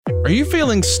Are you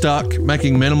feeling stuck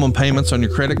making minimum payments on your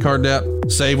credit card debt?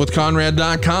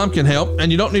 SaveWithConrad.com can help,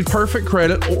 and you don't need perfect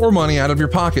credit or money out of your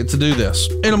pocket to do this.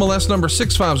 NMLS number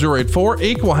 65084,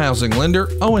 equal housing lender.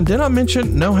 Oh, and did I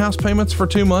mention no house payments for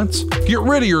 2 months? Get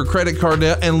rid of your credit card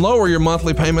debt and lower your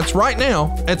monthly payments right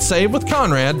now at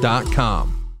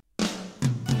SaveWithConrad.com.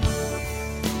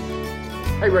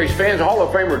 Hey, race fans, Hall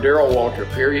of Famer Darrell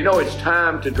Waltrip here. You know, it's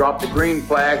time to drop the green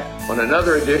flag on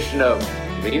another edition of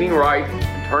Leaning Right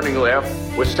and Turning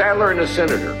Left with Sadler and the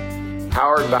Senator,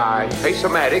 powered by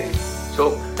Pace-O-Matic.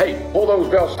 So, hey, pull those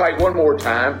belts tight one more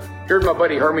time. Here's my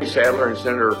buddy Hermie Sadler and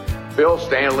Senator Bill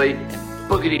Stanley.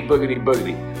 Boogity, boogity,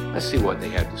 boogity. Let's see what they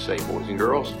have to say, boys and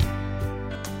girls.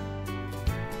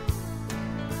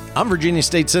 I'm Virginia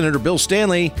State Senator Bill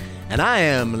Stanley, and I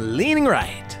am leaning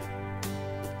right.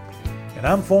 And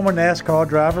I'm former NASCAR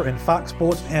driver and Fox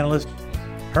Sports analyst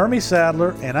Hermie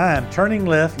Sadler, and I am turning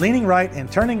left, leaning right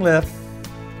and turning left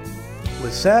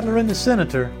with Sadler and the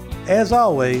Senator, as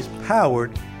always,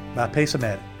 powered by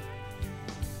Pace-O-Matic.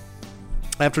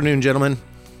 Afternoon, gentlemen.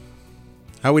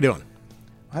 How we doing?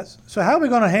 So how are we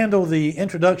going to handle the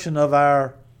introduction of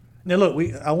our... Now,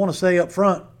 look, I want to say up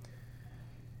front,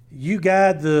 you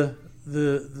guide the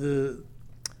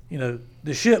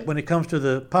ship when it comes to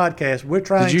the podcast. We're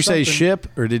trying. Did you say ship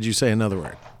or did you say another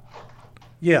word?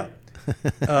 Yeah.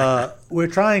 We're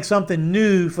trying something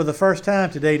new for the first time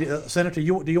today. Senator,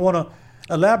 do you want to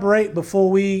elaborate before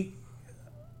we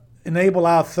enable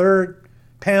our third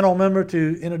panel member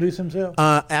to introduce himself?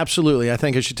 Absolutely. I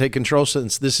think I should take control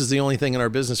since this is the only thing in our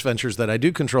business ventures that I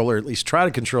do control, or at least try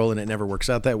to control, and it never works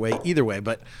out that way either way.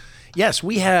 But yes,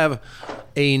 we have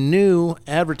a new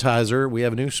advertiser. We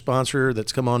have a new sponsor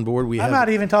that's come on board. I'm not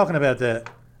even talking about that.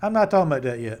 I'm not talking about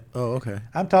that yet. Oh, okay.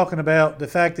 I'm talking about the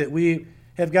fact that we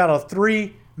have got a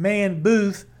 3-man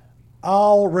booth,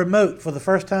 all remote for the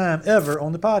first time ever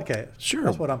on the podcast. Sure.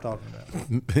 That's what I'm talking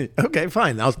about. Okay,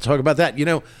 fine. I'll talk about that. You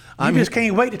know, I just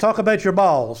can't wait to talk about your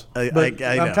balls.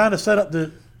 I'm trying to set up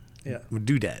the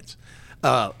doodads.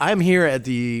 I'm here at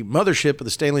the mothership of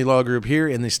the Stanley Law Group here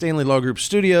in the Stanley Law Group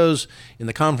studios in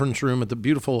the conference room at the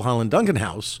beautiful Holland Duncan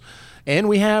House. And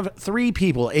we have 3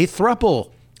 people, a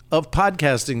thruple of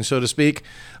podcasting, so to speak.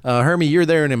 Hermie, you're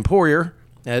there in Emporia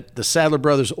at the Sadler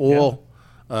Brothers Oil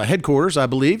headquarters, I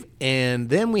believe. And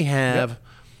then we have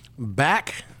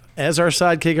back as our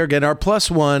sidekick again, our plus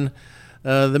one,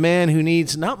 the man who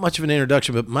needs not much of an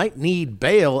introduction, but might need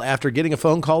bail after getting a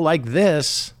phone call like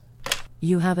this.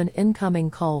 You have an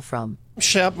incoming call from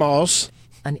Shep Moss,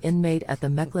 an inmate at the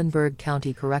Mecklenburg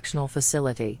County Correctional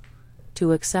Facility.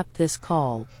 To accept this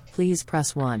call, please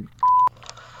press 1.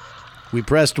 We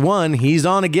pressed 1. He's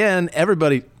on again.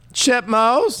 Everybody, Shep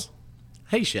Moss.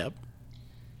 Hey, Shep.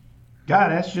 God,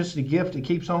 that's just a gift that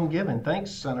keeps on giving.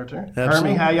 Thanks, Senator.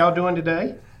 Absolutely. Hermie, how y'all doing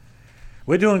today?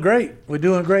 We're doing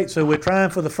great. So we're trying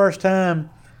for the first time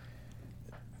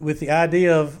with the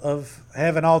idea of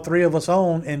having all 3 of us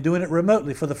on and doing it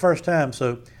remotely for the first time.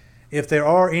 So if there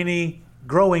are any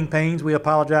growing pains, we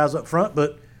apologize up front,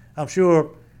 but I'm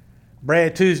sure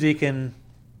Brad Tuesday can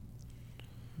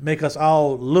make us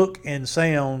all look and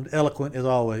sound eloquent as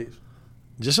always.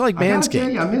 Just like Manscaped.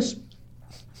 I gotta tell you,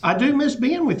 I do miss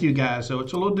being with you guys, so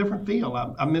it's a little different feel.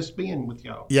 I miss being with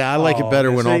y'all. Yeah, I like it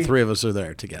better when all 3 of us are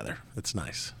there together. It's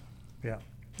nice. Yeah.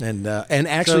 And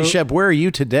actually, Shep, where are you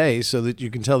today so that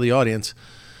you can tell the audience,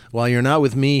 while you're not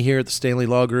with me here at the Stanley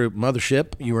Law Group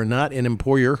mothership, you are not in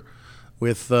Emporia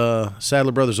with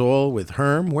Sadler Brothers Oil, with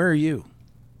Herm. Where are you?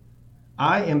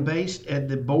 I am based at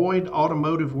the Boyd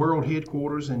Automotive World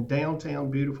Headquarters in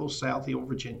downtown beautiful South Hill,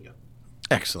 Virginia.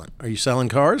 Excellent. Are you selling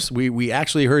cars? We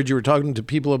actually heard you were talking to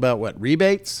people about what,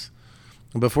 rebates?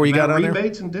 Before you got on there?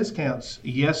 Rebates and discounts.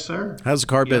 Yes, sir. How's the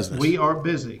car business? We are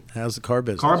busy. How's the car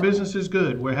business? Car business is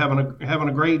good. We're having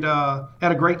a great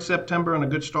had a great September and a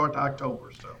good start to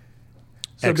October.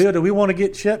 So Bill, do we want to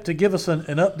get Shep to give us an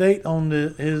update on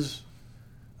his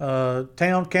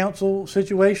town council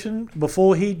situation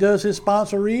before he does his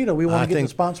sponsor read, or we want to get the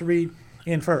sponsor read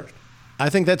in first? I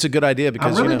think that's a good idea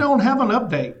because I really don't have an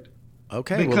update.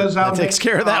 Okay, because that takes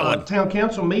care of that one. Town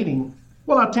council meeting.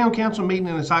 Well, our town council meeting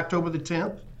is October the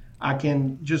 10th. I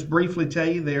can just briefly tell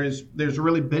you there's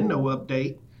really been no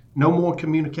update, no more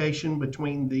communication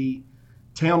between the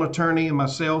town attorney and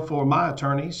myself or my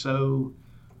attorney. So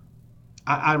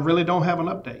I really don't have an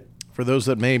update. For those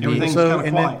that may be, everything's kind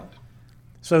of quiet.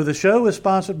 So the show is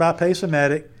sponsored by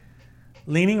Pace-O-Matic.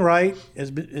 Leaning Right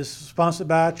is sponsored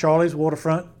by Charlie's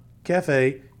Waterfront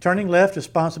Cafe. Turning Left is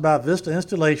sponsored by Vista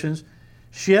Installations.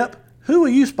 Shep, who are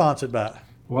you sponsored by?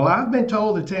 Well, I've been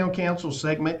told the town council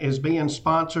segment is being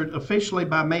sponsored officially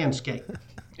by Manscaped.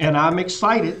 And I'm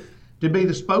excited to be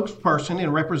the spokesperson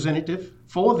and representative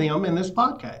for them in this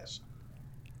podcast.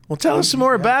 Well, tell us some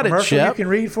more about it, Commercial Shep. you can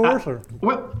read for us? Or?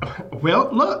 Well,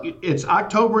 look, it's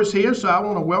October is here, so I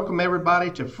want to welcome everybody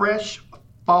to Fresh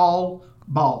Fall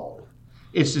Ball.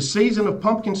 It's the season of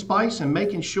pumpkin spice and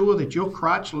making sure that your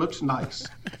crotch looks nice.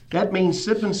 That means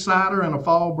sipping cider in a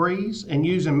fall breeze and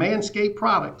using Manscaped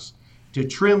products to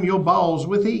trim your balls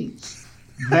with ease.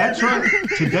 That's right.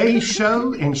 Today's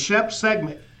show and Shep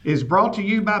segment is brought to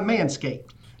you by Manscaped,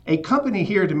 a company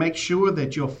here to make sure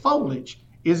that your foliage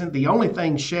isn't the only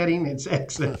thing shedding its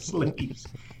excess leaves.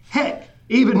 Heck,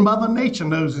 even Mother Nature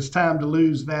knows it's time to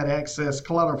lose that excess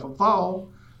clutter for fall.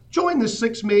 Join the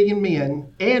 6 million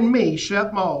men and me,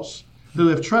 Shep Moss, who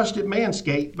have trusted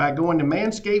Manscaped by going to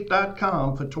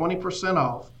manscaped.com for 20%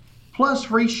 off, plus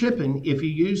free shipping if you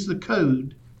use the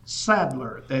code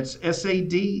SADLER, that's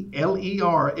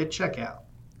SADLER at checkout.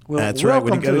 Well, That's right,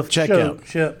 when you welcome go to to the show, checkout.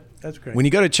 Shep. That's great. When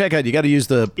you go to checkout, you got to use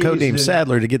the code name is,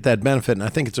 Sadler to get that benefit, and I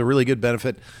think it's a really good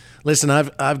benefit. Listen,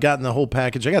 I've gotten the whole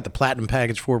package. I got the Platinum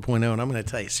Package 4.0, and I'm going to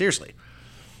tell you, seriously,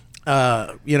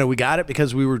 we got it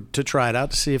because we were to try it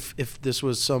out to see if this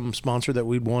was some sponsor that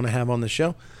we'd want to have on the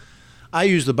show. I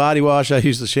use the body wash. I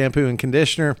use the shampoo and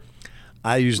conditioner.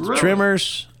 I use the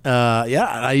trimmers.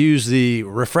 I use the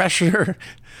refresher.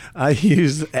 I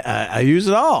use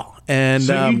it all. And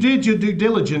So you did your due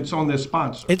diligence on this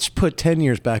sponsor. it's put 10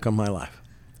 years back on my life.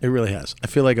 It really has. I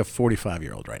feel like a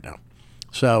 45-year-old right now.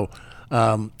 So,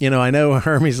 I know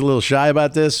Hermie's a little shy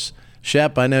about this.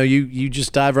 Shep, I know you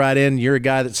just dive right in. You're a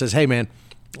guy that says, hey, man,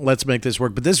 let's make this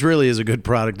work. But this really is a good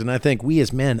product, and I think we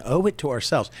as men owe it to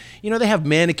ourselves. They have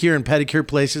manicure and pedicure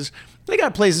places. They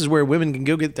got places where women can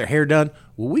go get their hair done.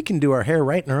 Well, we can do our hair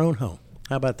right in our own home.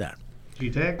 How about that?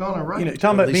 You daggone it right.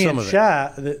 Talking about least being some of it.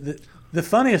 shy, the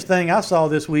funniest thing I saw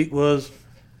this week was,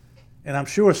 and I'm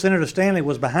sure Senator Stanley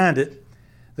was behind it,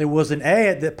 there was an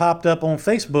ad that popped up on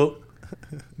Facebook,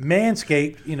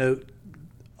 Manscaped,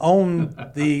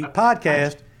 on the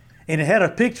podcast, and it had a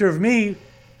picture of me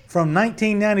from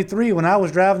 1993 when I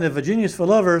was driving the Virginia's for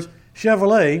Lovers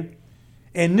Chevrolet,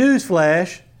 and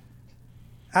newsflash,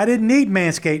 I didn't need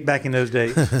Manscaped back in those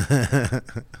days.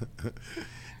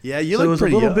 Yeah, you So it look was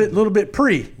pretty a young. little bit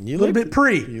pre. You a little bit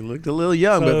pre. You looked a little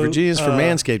young, but So, Virginia's for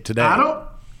Manscaped today. I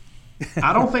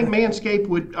don't think Manscaped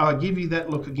would give you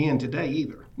that look again today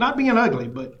either. Not being ugly,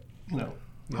 but a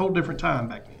whole different time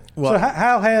back then. Well- So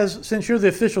how has, since you're the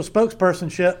official spokesperson,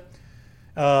 Shep,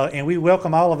 and we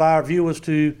welcome all of our viewers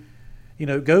to,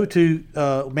 go to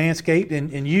Manscaped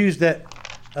and use that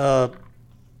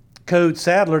code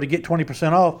Sadler to get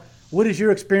 20% off. What has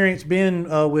your experience been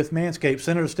with Manscaped?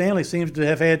 Senator Stanley seems to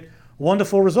have had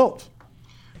wonderful results.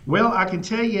 Well, I can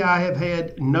tell you I have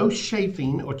had no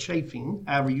chafing or chafing,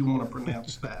 however you want to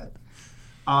pronounce that.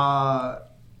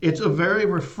 It's a very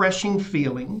refreshing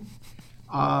feeling.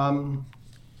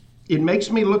 It makes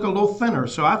me look a little thinner.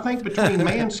 So I think between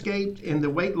Manscaped and the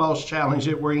weight loss challenge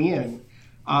that we're in,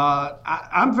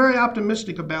 I'm very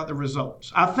optimistic about the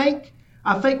results. I think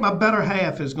my better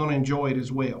half is going to enjoy it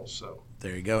as well. So.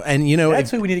 There you go. And,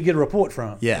 That's who we need to get a report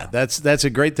from. yeah, that's a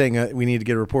great thing we need to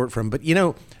get a report from. But,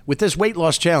 with this weight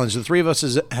loss challenge, the three of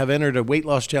us have entered a weight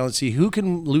loss challenge. See who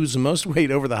can lose the most weight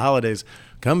over the holidays.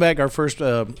 Come back our first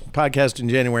podcast in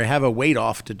January, have a weight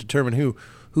off to determine who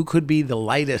could be the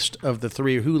lightest of the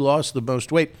three, who lost the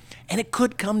most weight. And it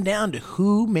could come down to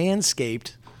who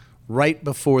Manscaped right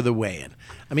before the weigh-in.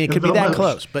 I mean, it could be that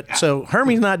close. But so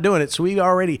Hermie's not doing it. So we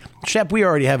already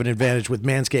have an advantage with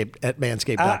Manscaped at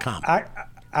manscaped.com.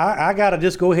 I got to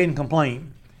just go ahead and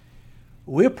complain.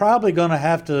 We're probably going to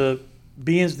have to,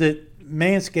 being that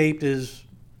Manscaped is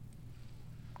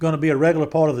going to be a regular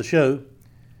part of the show,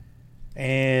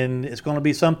 and it's going to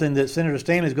be something that Senator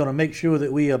Stanley is going to make sure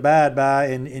that we abide by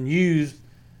and use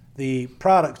the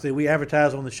products that we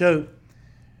advertise on the show.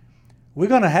 We're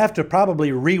going to have to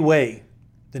probably reweigh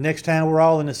the next time we're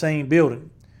all in the same building,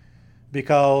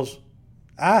 because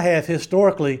I have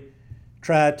historically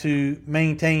tried to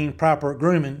maintain proper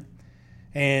grooming,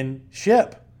 and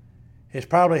Shep has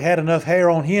probably had enough hair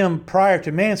on him prior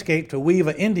to Manscaped to weave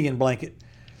an Indian blanket.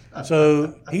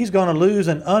 So he's going to lose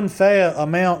an unfair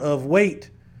amount of weight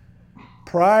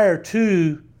prior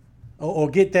to, or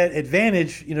get that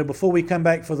advantage, before we come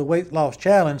back for the weight loss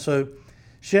challenge. So,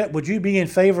 Shep, would you be in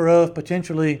favor of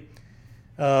potentially,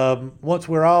 once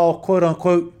we're all quote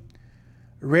unquote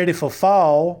ready for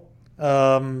fall,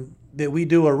 that we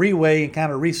do a reweigh and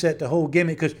kind of reset the whole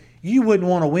gimmick? Because you wouldn't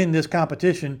want to win this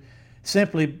competition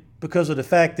simply because of the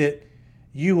fact that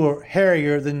you were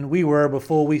hairier than we were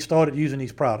before we started using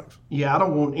these products. Yeah, I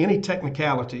don't want any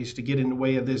technicalities to get in the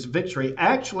way of this victory.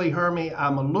 Actually, Hermie,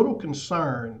 I'm a little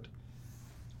concerned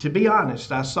to be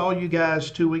honest, I saw you guys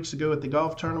 2 weeks ago at the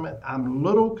golf tournament. I'm a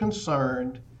little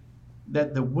concerned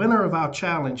that the winner of our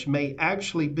challenge may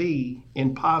actually be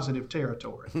in positive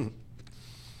territory.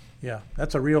 Yeah,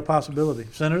 that's a real possibility.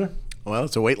 Senator? Well,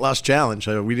 it's a weight loss challenge.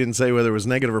 We didn't say whether it was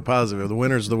negative or positive. The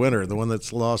winner's the winner, the one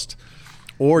that's lost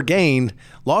or gained,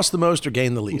 lost the most or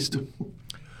gained the least.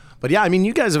 But yeah, I mean,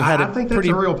 you guys have had I think that's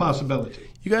a real possibility.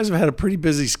 You guys have had a pretty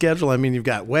busy schedule. I mean, you've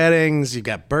got weddings, you've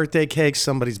got birthday cakes.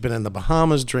 Somebody's been in the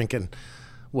Bahamas drinking,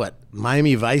 what,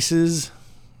 Miami Vices?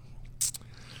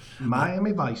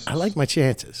 Miami Vices. I like my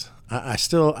chances. I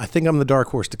think I'm the dark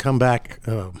horse to come back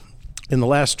in the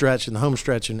last stretch, in the home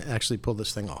stretch, and actually pull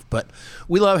this thing off. But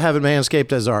we love having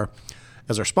Manscaped as our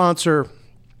sponsor.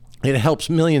 It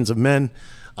helps millions of men.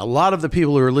 A lot of the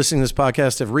people who are listening to this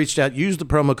podcast have reached out, used the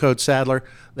promo code Sadler.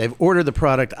 They've ordered the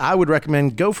product. I would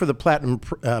recommend go for the Platinum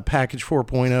Package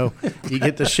 4.0. You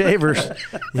get the shavers.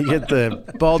 You get the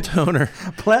ball toner.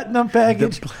 Platinum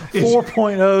Package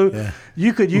 4.0. Yeah.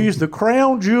 You could use the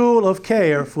crown jewel of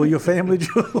care for your family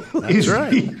jewel. That's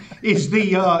right. In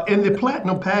the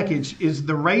Platinum Package, is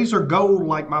the razor gold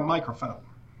like my microphone?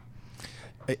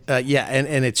 Yeah,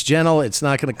 and it's gentle. It's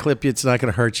not going to clip you. It's not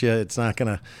going to hurt you. It's not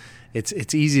going to...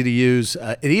 It's easy to use.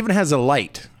 It even has a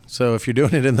light, so if you're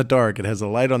doing it in the dark, it has a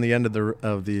light on the end of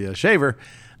the shaver.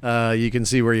 You can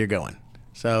see where you're going.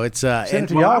 So it's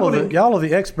Senator, y'all are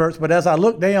the experts. But as I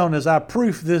look down, as I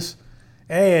proof this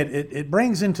ad, it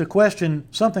brings into question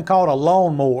something called a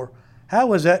lawnmower. How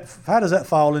does that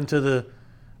fall into the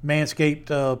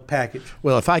Manscaped package?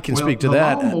 Well, if I can speak to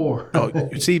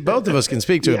that, see, both of us can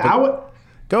speak to it. But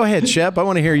go ahead, Shep. I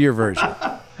want to hear your version.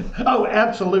 Oh,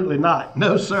 absolutely not.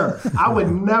 No, sir. I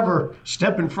would never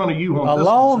step in front of you on this. A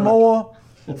lawnmower,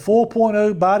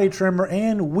 4.0 body trimmer,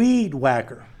 and weed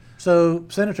whacker. So,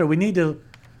 Senator, we need to,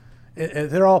 if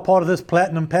they're all part of this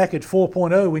Platinum Package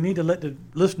 4.0, we need to let the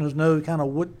listeners know kind of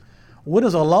what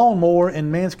is a lawnmower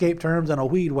in Manscaped terms and a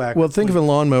weed whacker. Well, think of a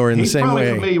lawnmower in the same way. He's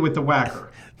probably familiar with the whacker.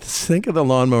 Think of the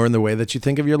lawnmower in the way that you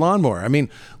think of your lawnmower. I mean,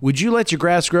 would you let your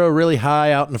grass grow really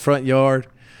high out in the front yard?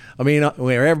 I mean,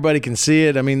 where everybody can see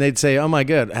it. I mean, they'd say, oh, my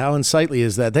God, how unsightly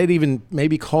is that? They'd even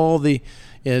maybe call the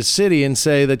city and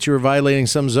say that you were violating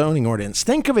some zoning ordinance.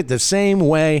 Think of it the same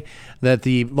way that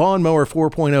the Lawnmower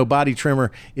 4.0 body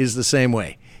trimmer is the same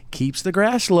way. Keeps the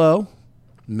grass low,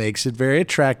 makes it very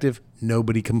attractive.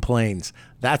 Nobody complains.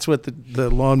 That's what the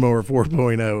Lawnmower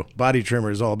 4.0 body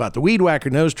trimmer is all about. The Weed Whacker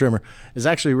nose trimmer is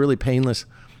actually really painless.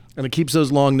 And it keeps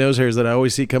those long nose hairs that I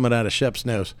always see coming out of Shep's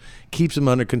nose, keeps them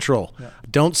under control. Yeah.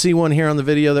 Don't see one here on the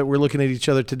video that we're looking at each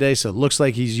other today, so it looks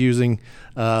like he's using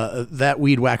that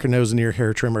Weed Whacker nose and ear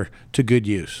hair trimmer to good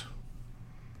use.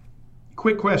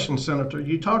 Quick question, Senator.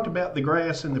 You talked about the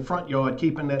grass in the front yard,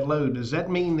 keeping that low. Does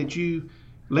that mean that you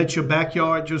let your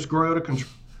backyard just grow out of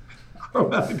control?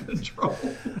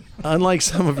 Unlike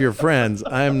some of your friends,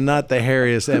 I am not the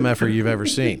hairiest MFer you've ever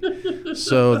seen.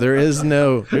 So there's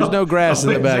no grass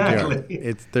in the backyard.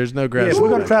 There's no grass. Yeah, if we're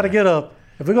going to try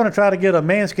to get a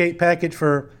Manscaped package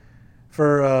for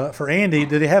Andy,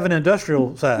 do they have an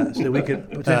industrial size that we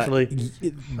could potentially?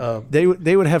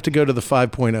 They would have to go to the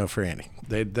 5.0 for Andy.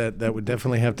 That would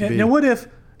definitely have to be. Now, what if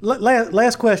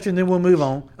last question, then we'll move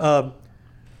on.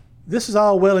 This is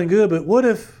all well and good, but what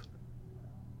if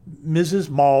Mrs.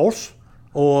 Moss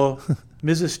or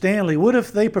Mrs. Stanley, what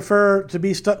if they prefer to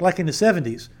be stuck like in the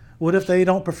 70s? What if they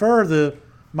don't prefer the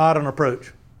modern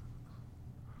approach?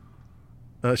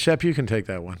 Shep, you can take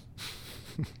that one.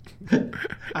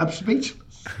 I'm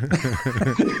speechless.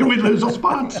 We lose a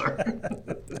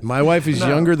sponsor. My wife is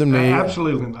younger than me.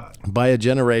 Absolutely not. By a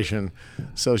generation,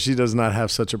 so she does not have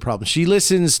such a problem. She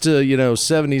listens to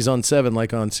 70s on 7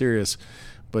 like on Sirius,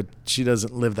 but she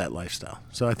doesn't live that lifestyle.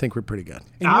 So I think we're pretty good.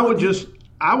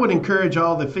 I would encourage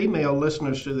all the female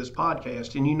listeners to this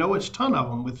podcast, and it's a ton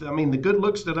of them. The good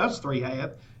looks that us three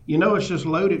have, it's just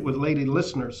loaded with lady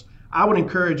listeners. I would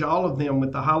encourage all of them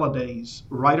with the holidays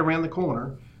right around the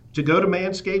corner to go to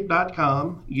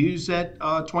manscaped.com, use that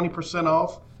 20%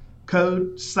 off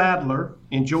code Sadler,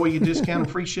 enjoy your discount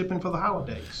and free shipping for the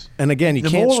holidays. And again, you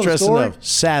can't stress enough,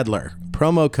 Sadler,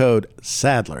 promo code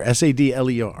Sadler,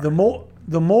 Sadler.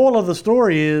 The moral of the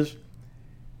story is,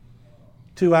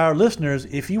 to our listeners,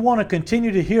 if you want to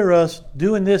continue to hear us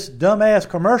doing this dumbass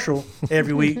commercial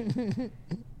every week,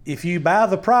 if you buy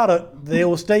the product, they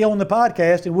will stay on the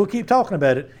podcast and we'll keep talking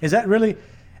about it. Is that really,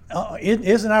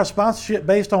 isn't our sponsorship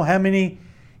based on how many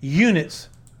units,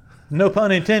 no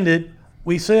pun intended,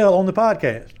 we sell on the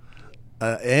podcast?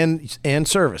 and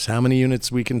service. How many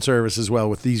units we can service as well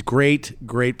with these great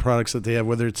products that they have.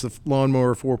 Whether it's the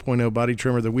lawnmower 4.0 body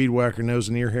trimmer, the weed whacker nose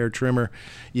and ear hair trimmer.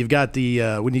 You've got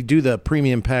the when you do the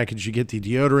premium package, you get the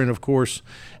deodorant. Of course,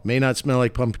 may not smell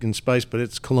like pumpkin spice, but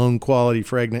it's cologne quality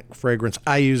fragrance.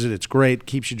 I use it. It's great.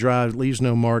 Keeps you dry. Leaves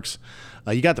no marks.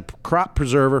 You got the crop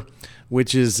preserver,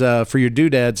 which is for your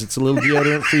doodads. It's a little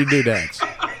deodorant for your doodads.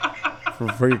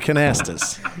 For your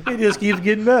canastas. It just keeps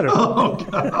getting better. Oh,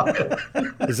 God.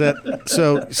 Is that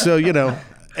so you know,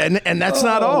 and that's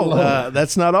not all.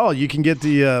 That's not all. You can get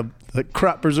the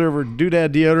crop preserver doodad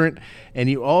deodorant, and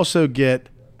you also get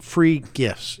free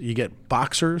gifts. You get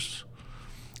boxers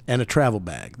and a travel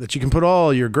bag that you can put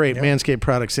all your great Manscaped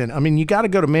products in. I mean, you got to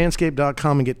go to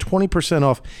manscaped.com and get 20%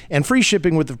 off and free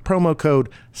shipping with the promo code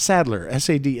Sadler,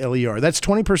 SADLER. That's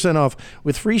 20% off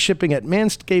with free shipping at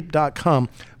manscaped.com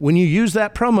when you use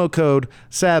that promo code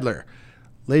Sadler.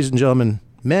 Ladies and gentlemen,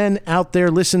 men out there,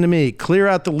 listen to me. Clear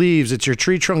out the leaves. It's your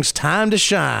tree trunk's time to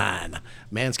shine.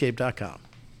 Manscaped.com.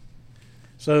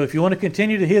 So if you want to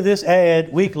continue to hear this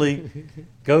ad weekly,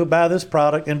 go buy this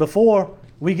product. And before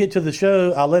we get to the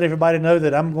show, I'll let everybody know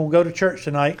that I'm going to go to church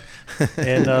tonight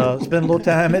and spend a little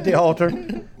time at the altar.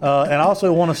 And I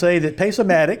also want to say that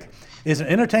Pace-O-Matic is an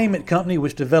entertainment company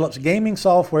which develops gaming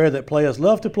software that players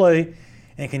love to play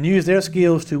and can use their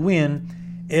skills to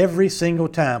win every single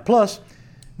time. Plus,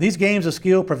 these games of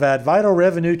skill provide vital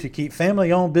revenue to keep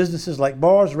family-owned businesses like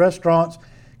bars, restaurants,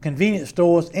 convenience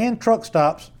stores, and truck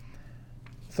stops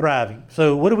thriving.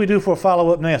 So what do we do for a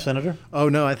follow-up now, Senator? Oh,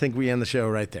 no, I think we end the show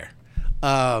right there.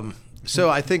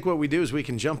 So I think what we do is we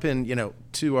can jump in,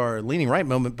 to our Leaning Right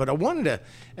moment. But I wanted to,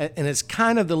 and it's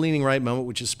kind of the Leaning Right moment,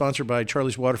 which is sponsored by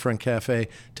Charlie's Waterfront Cafe,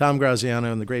 Tom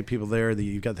Graziano, and the great people there.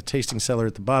 You've got the tasting cellar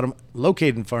at the bottom,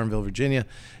 located in Farmville, Virginia.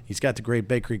 He's got the great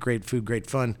bakery, great food, great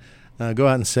fun. Go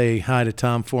out and say hi to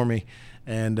Tom for me,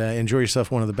 and enjoy yourself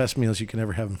one of the best meals you can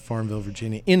ever have in Farmville,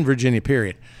 Virginia,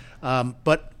 period.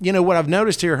 But what I've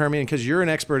noticed here, Hermione, because you're an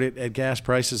expert at gas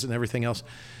prices and everything else,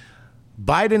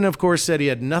 Biden, of course, said he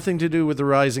had nothing to do with the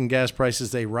rise in gas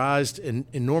prices. They rised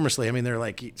enormously. I mean, they're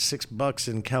like $6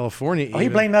 in California. Oh, he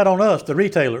blamed that on us, the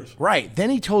retailers. Right.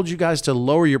 Then he told you guys to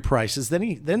lower your prices.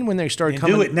 Then when they started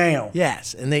coming, do it now.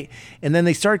 Yes, and then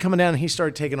they started coming down, and he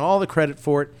started taking all the credit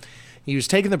for it. He was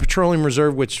taking the petroleum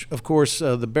reserve, which, of course,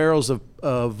 the barrels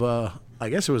of I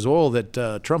guess it was oil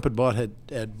that Trump had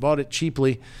bought it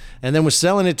cheaply, and then was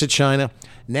selling it to China.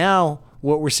 Now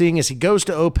what we're seeing is he goes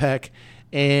to OPEC.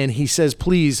 And he says,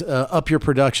 please up your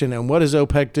production. And what does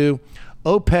OPEC do?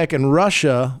 OPEC and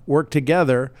Russia work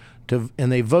together and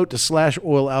they vote to slash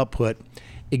oil output,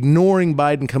 ignoring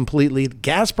Biden completely.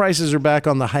 Gas prices are back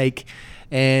on the hike.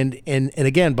 And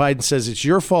again, Biden says, it's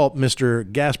your fault,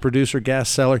 Mr. Gas Producer, gas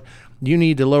seller. You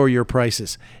need to lower your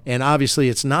prices. And obviously,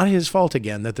 it's not his fault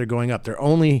again that they're going up. They're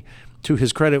only to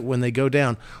his credit when they go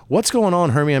down. What's going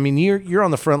on, Hermie? I mean, you're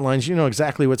on the front lines. You know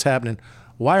exactly what's happening.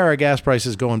 Why are our gas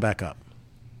prices going back up?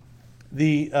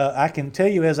 I can tell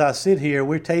you as I sit here,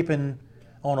 we're taping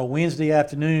on a Wednesday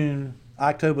afternoon,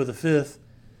 October the 5th.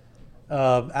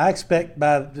 I expect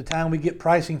by the time we get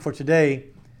pricing for today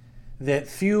that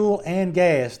fuel and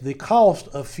gas, the cost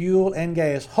of fuel and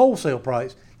gas wholesale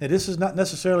price, now this is not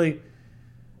necessarily,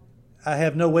 I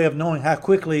have no way of knowing how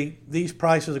quickly these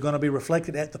prices are going to be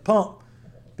reflected at the pump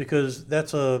because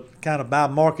that's a kind of by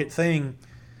market thing.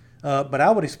 But I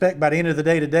would expect by the end of the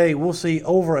day today, we'll see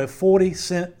over a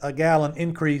 40-cent a gallon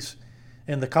increase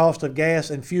in the cost of gas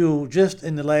and fuel just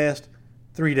in the last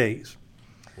 3 days.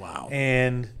 Wow.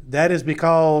 And that is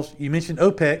because you mentioned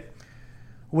OPEC,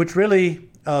 which really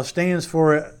stands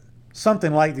for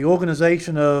something like the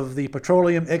Organization of the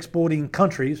Petroleum Exporting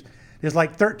Countries. There's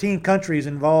like 13 countries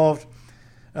involved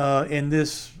in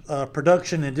this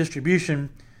production and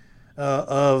distribution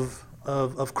of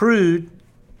crude.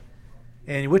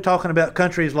 And we're talking about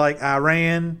countries like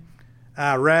Iran,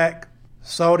 Iraq,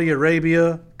 Saudi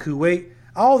Arabia, Kuwait,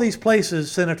 all these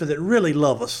places, Senator, that really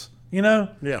love us,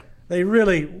 Yeah. They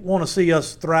really want to see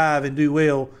us thrive and do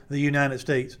well in the United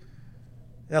States.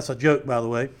 That's a joke, by the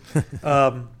way.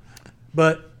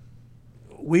 But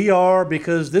we are,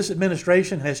 because this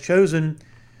administration has chosen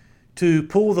to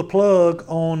pull the plug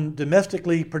on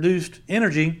domestically produced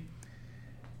energy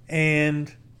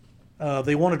and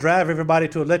they want to drive everybody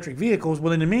to electric vehicles.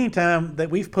 Well, in the meantime, that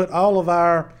we've put all of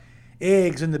our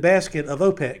eggs in the basket of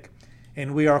OPEC,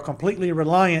 and we are completely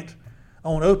reliant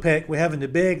on OPEC. We're having to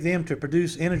beg them to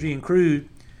produce energy and crude,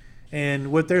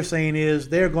 and what they're saying is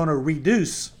they're going to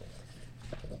reduce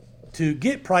to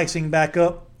get pricing back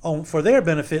up for their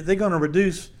benefit. They're going to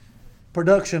reduce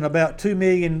production about 2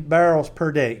 million barrels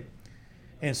per day.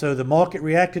 And so the market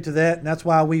reacted to that, and that's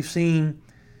why we've seen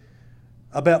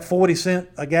about 40 cents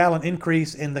a gallon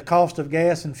increase in the cost of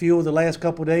gas and fuel the last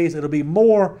couple of days. It'll be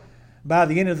more by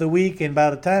the end of the week, and by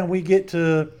the time we get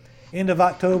to end of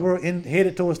October and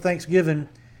headed towards Thanksgiving,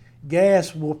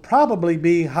 gas will probably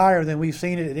be higher than we've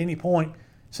seen it at any point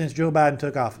since Joe Biden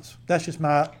took office. That's just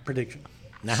my prediction.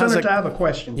 Now, Senator, I have a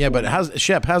question. Yeah, but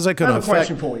Shep, how's that going to affect? I have a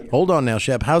question for you. Hold on now,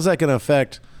 Shep. How's that going to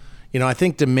affect? I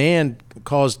think demand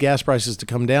caused gas prices to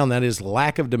come down. That is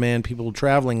lack of demand, people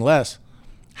traveling less.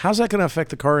 How's that going to affect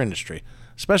the car industry,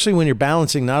 especially when you're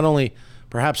balancing not only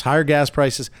perhaps higher gas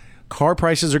prices, car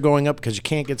prices are going up because you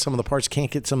can't get some of the parts,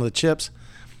 can't get some of the chips.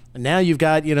 And now you've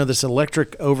got, this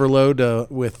electric overload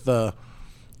with,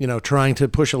 trying to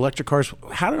push electric cars.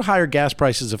 How do higher gas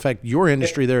prices affect your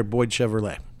industry there at Boyd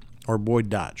Chevrolet or Boyd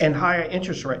Dodge? And higher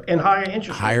interest rate. Higher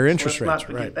interest rates. Let's not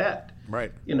forget that.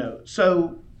 Right.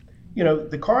 So,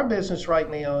 the car business right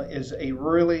now is a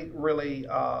really, really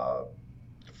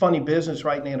funny business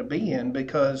right now to be in,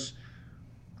 because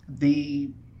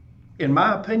in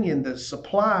my opinion, the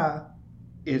supply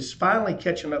is finally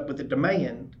catching up with the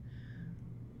demand.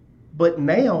 But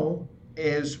now,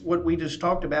 is what we just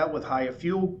talked about with higher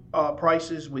fuel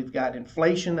prices, we've got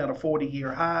inflation at a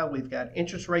 40-year high, we've got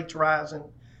interest rates rising.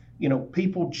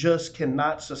 People just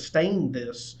cannot sustain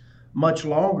this much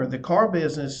longer. The car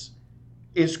business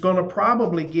is going to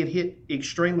probably get hit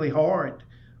extremely hard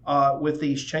with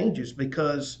these changes,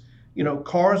 because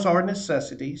cars are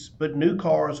necessities, but new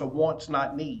cars are wants,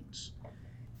 not needs.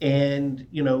 And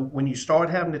when you start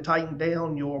having to tighten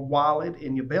down your wallet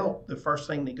and your belt, the first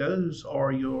thing that goes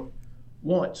are your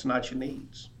wants, not your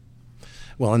needs.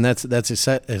 Well, and that's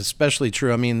especially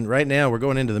true. I mean, right now we're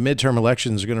going into the midterm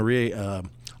elections. We're going to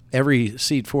every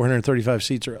seat, 435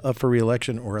 seats, are up for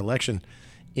re-election or election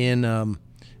in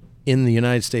the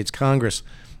United States Congress.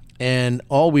 And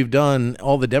all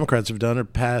the Democrats have done are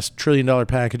pass $1 trillion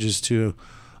packages to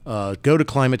go to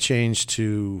climate change,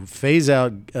 to phase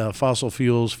out fossil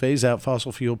fuels, phase out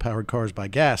fossil fuel powered cars by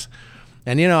gas.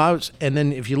 And and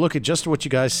then if you look at just what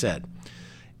you guys said,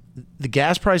 the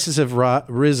gas prices have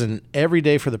risen every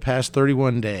day for the past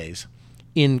 31 days.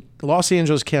 In Los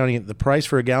Angeles County, the price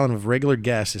for a gallon of regular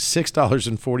gas is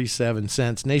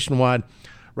 $6.47. Nationwide,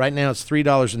 right now it's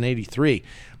 $3.83.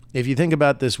 If you think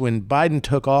about this, when Biden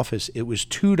took office, it was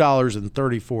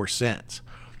 $2.34.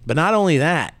 But not only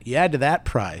that, you add to that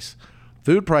price,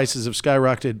 food prices have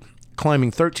skyrocketed,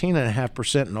 climbing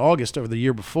 13.5% in August over the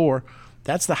year before.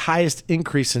 That's the highest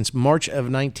increase since March of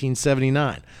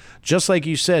 1979. Just like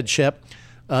you said, Shep,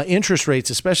 interest rates,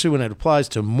 especially when it applies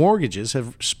to mortgages,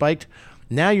 have spiked.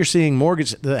 Now you're seeing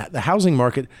the housing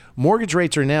market, mortgage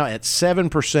rates are now at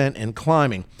 7% and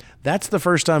climbing. That's the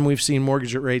first time we've seen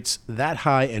mortgage rates that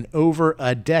high in over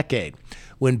a decade.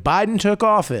 When Biden took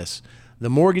office, the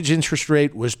mortgage interest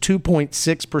rate was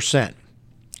 2.6%.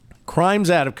 Crime's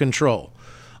out of control.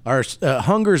 Our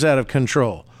hunger's out of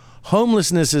control.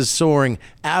 Homelessness is soaring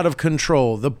out of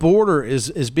control. The border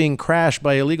is being crashed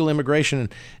by illegal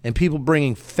immigration and people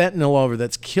bringing fentanyl over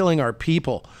that's killing our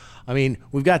people. I mean,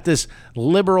 we've got this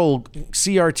liberal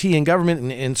CRT in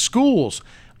government and schools.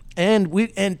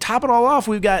 And top it all off,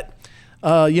 we've got,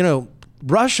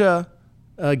 Russia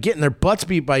getting their butts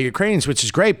beat by Ukrainians, which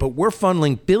is great, but we're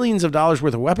funneling billions of dollars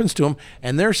worth of weapons to them,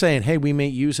 and they're saying, hey, we may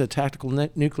use a tactical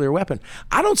nuclear weapon.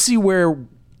 I don't see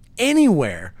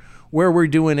anywhere where we're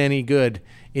doing any good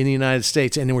in the United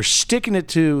States, and we're sticking it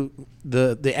to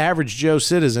the average Joe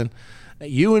citizen,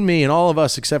 you and me and all of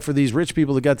us, except for these rich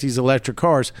people that got these electric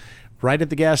cars, right at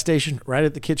the gas station, right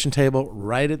at the kitchen table,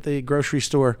 right at the grocery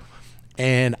store.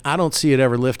 And I don't see it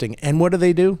ever lifting. And what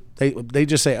do? They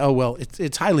just say, oh, well,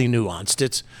 it's highly nuanced.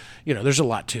 It's, there's a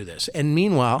lot to this. And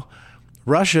meanwhile,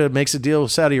 Russia makes a deal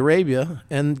with Saudi Arabia.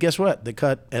 And guess what? They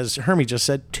cut, as Hermie just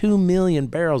said, 2 million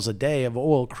barrels a day of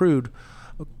oil crude,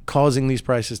 causing these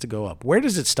prices to go up. Where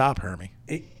does it stop, Hermie?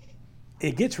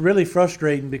 It gets really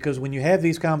frustrating because when you have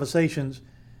these conversations,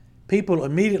 people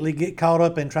immediately get caught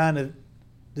up in trying to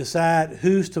decide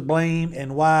who's to blame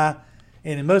and why.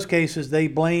 And in most cases, they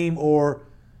blame or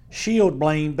shield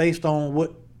blame based on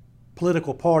what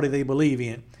political party they believe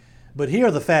in. But here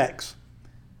are the facts.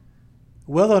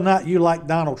 Whether or not you like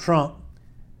Donald Trump,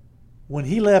 when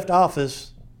he left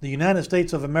office, the United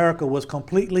States of America was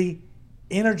completely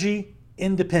energy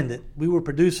independent. We were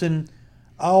producing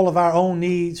all of our own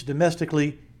needs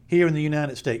domestically here in the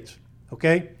United States.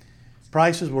 Okay?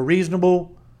 Prices were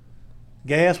reasonable.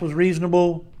 Gas was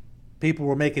reasonable. People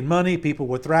were making money, people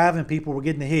were thriving, people were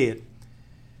getting ahead.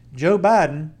 Joe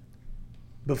Biden,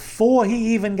 before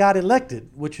he even got elected,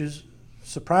 which is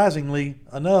surprisingly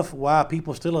enough why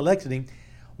people still elected him,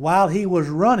 while he was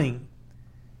running,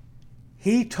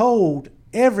 he told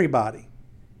everybody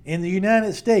in the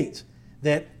United States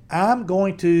that I'm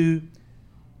going to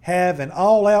have an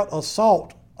all-out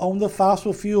assault on the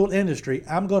fossil fuel industry.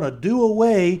 I'm going to do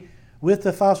away with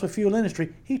the fossil fuel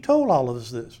industry. He told all of us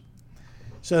this.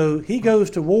 So he goes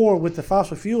to war with the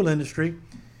fossil fuel industry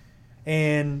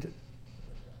and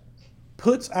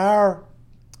puts our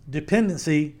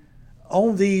dependency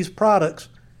on these products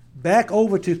back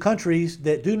over to countries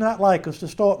that do not like us to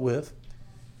start with.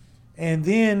 And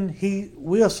then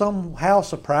we are somehow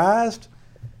surprised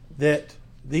that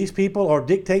these people are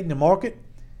dictating the market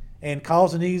and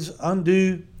causing these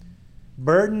undue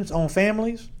burdens on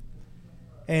families.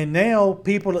 And now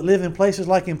people that live in places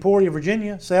like Emporia,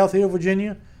 Virginia, South Hill,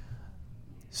 Virginia,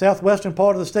 southwestern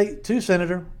part of the state too,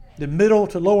 Senator, the middle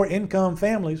to lower income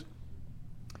families,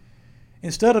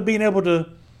 instead of being able to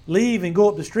leave and go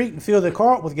up the street and fill their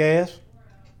car up with gas,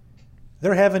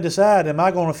 they're having to decide, am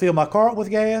I going to fill my car up with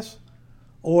gas,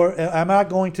 or am I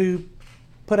going to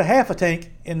put a half a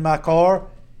tank in my car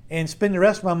and spend the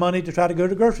rest of my money to try to go to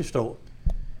the grocery store?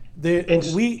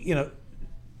 This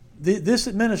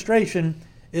administration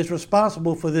is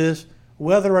responsible for this,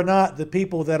 whether or not the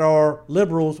people that are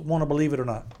liberals want to believe it or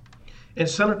not. And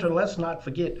Senator, let's not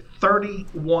forget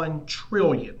 31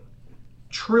 trillion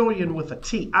with a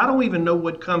T. I don't even know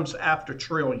what comes after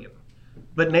trillion,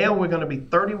 but now we're going to be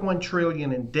 31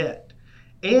 trillion in debt.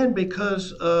 And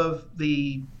because of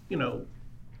the,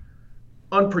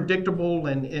 unpredictable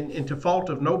and to fault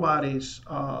of nobody's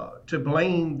to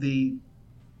blame, the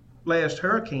last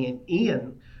hurricane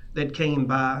Ian that came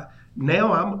by,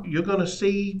 now you're going to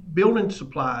see building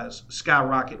supplies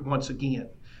skyrocket once again.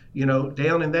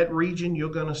 Down in that region, you're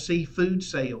going to see food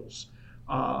sales,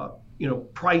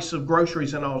 price of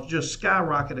groceries and all just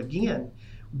skyrocket again.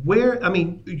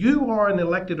 You are an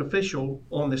elected official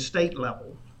on the state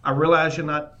level. I realize you're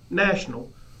not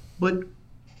national, but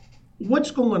what's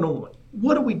going on?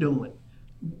 What are we doing?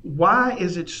 Why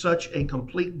is it such a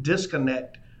complete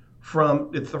disconnect from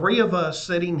the three of us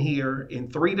sitting here in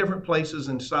three different places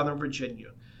in Southern Virginia,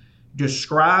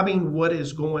 describing what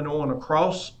is going on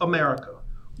across America?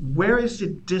 Where is the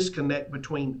disconnect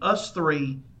between us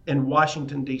three and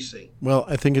Washington, D.C.? Well,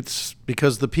 I think it's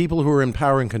because the people who are in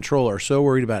power and control are so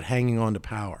worried about hanging on to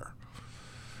power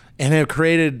and have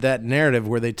created that narrative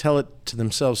where they tell it to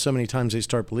themselves so many times they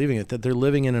start believing it that they're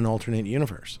living in an alternate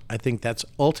universe. I think that's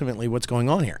ultimately what's going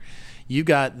on here. You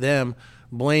got them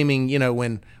blaming,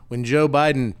 when Joe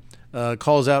Biden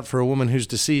calls out for a woman who's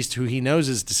deceased, who he knows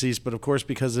is deceased, but of course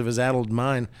because of his addled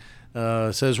mind,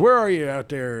 says, "Where are you out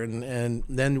there?" And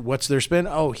then what's their spin?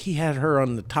 Oh, he had her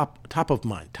on the top of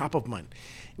mind.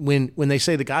 When they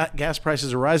say the gas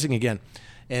prices are rising again,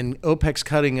 and OPEC's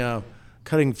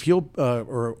cutting fuel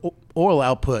or oil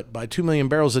output by 2 million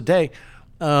barrels a day,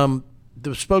 the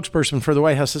spokesperson for the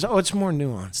White House says, "Oh, it's more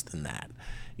nuanced than that."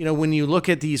 When you look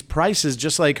at these prices,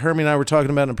 just like Hermie and I were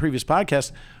talking about in a previous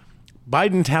podcast,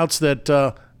 Biden touts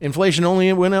that inflation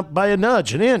only went up by an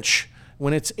inch,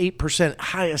 when it's 8%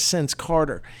 highest since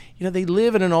Carter. They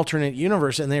live in an alternate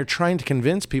universe, and they're trying to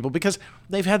convince people because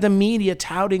they've had the media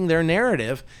touting their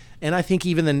narrative. And I think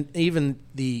even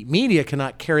the media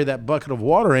cannot carry that bucket of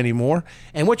water anymore.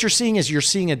 And what you're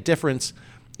seeing a difference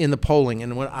in the polling.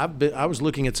 And when I was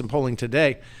looking at some polling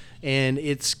today, and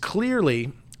it's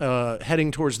clearly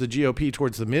heading towards the GOP,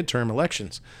 towards the midterm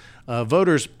elections.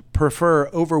 Voters prefer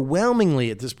overwhelmingly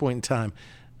at this point in time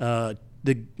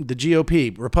the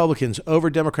GOP, Republicans, over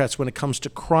Democrats when it comes to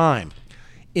crime,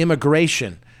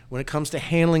 immigration, when it comes to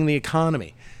handling the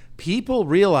economy. People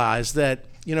realize that,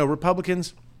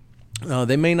 Republicans,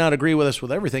 they may not agree with us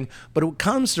with everything, but when it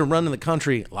comes to running the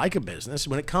country like a business,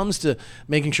 when it comes to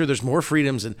making sure there's more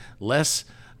freedoms and less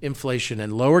inflation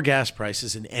and lower gas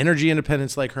prices and energy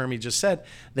independence, like Hermie just said,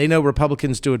 they know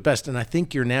Republicans do it best. And I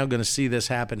think you're now going to see this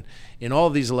happen in all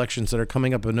of these elections that are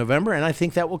coming up in November. And I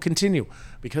think that will continue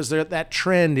because that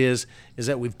trend is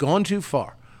that we've gone too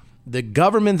far. The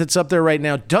government that's up there right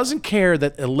now doesn't care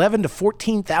that $11,000 to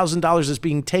 $14,000 is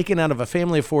being taken out of a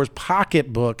family of four's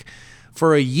pocketbook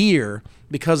for a year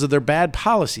because of their bad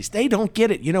policies. They don't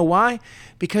get it. You know why?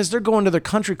 Because they're going to their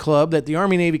country club, at the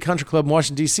Army Navy Country Club in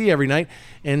Washington, D.C. every night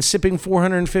and sipping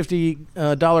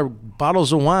 $450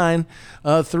 bottles of wine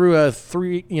through a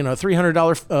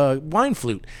 $300 wine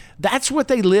flute. That's what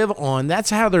they live on. That's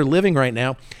how they're living right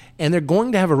now. And they're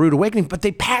going to have a rude awakening, but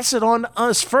they pass it on to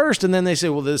us first. And then they say,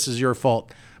 well, this is your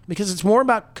fault. Because it's more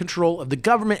about control of the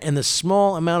government and the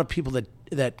small amount of people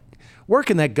that work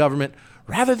in that government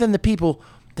rather than the people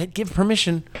that give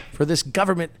permission for this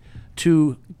government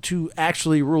to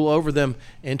actually rule over them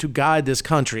and to guide this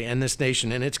country and this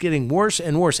nation. And it's getting worse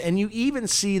and worse. And you even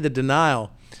see the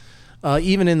denial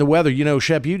even in the weather. You know,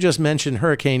 Shep, you just mentioned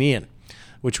Hurricane Ian,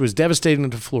 which was devastating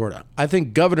to Florida. I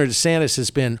think Governor DeSantis has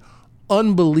been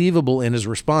unbelievable in his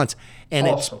response, and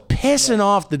it's pissing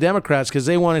off the Democrats because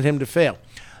they wanted him to fail.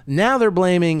 Now they're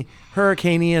blaming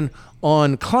Hurricane Ian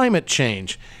on climate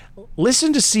change.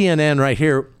 Listen to CNN right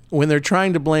here when they're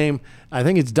trying to blame, I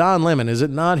think it's Don Lemon, is it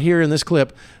not here in this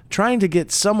clip, trying to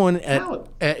get someone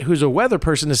who's a weather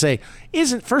person to say,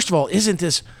 isn't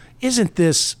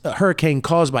this hurricane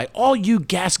caused by all you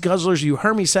gas guzzlers, you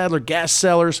Hermie Sadler gas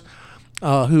sellers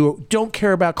who don't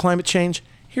care about climate change?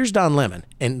 Here's Don Lemon,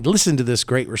 and listen to this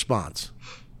great response.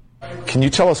 Can you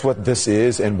tell us what this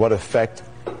is and what effect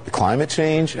climate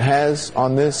change has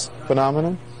on this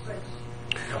phenomenon?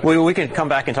 Well, we can come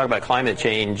back and talk about climate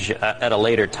change at a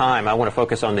later time. I want to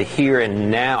focus on the here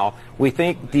and now. We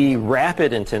think the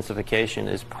rapid intensification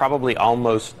is probably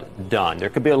almost done. There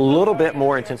could be a little bit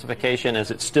more intensification as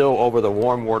it's still over the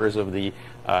warm waters of the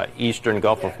eastern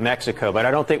Gulf of Mexico, but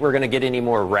I don't think we're going to get any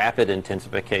more rapid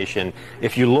intensification.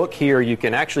 If you look here, you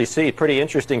can actually see, pretty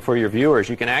interesting for your viewers,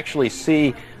 you can actually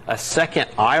see a second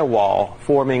eye wall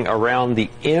forming around the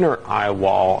inner eye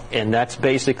wall, and that's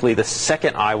basically the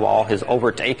second eye wall has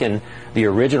overtaken the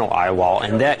original eye wall,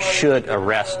 and that should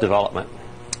arrest development.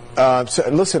 So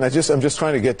listen, I'm just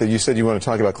trying to get that. You said you want to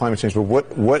talk about climate change, but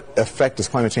what effect does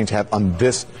climate change have on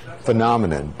this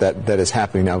phenomenon that is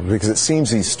happening now? Because it seems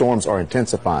these storms are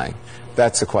intensifying.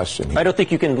 That's the question. I don't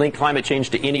think you can link climate change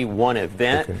to any one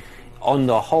event. Okay. On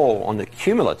the whole, on the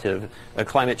cumulative,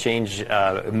 climate change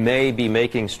may be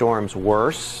making storms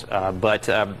worse, but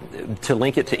to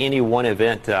link it to any one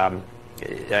event,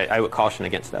 I would caution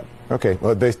against that. Okay.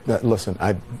 Well, listen,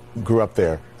 I grew up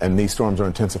there, and these storms are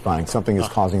intensifying. Something is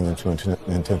causing them to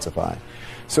intensify.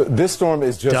 So this storm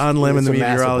is just Don Lemon, the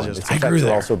meteorologist. Its effects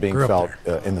are also being felt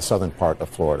in the southern part of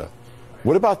Florida.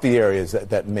 What about the areas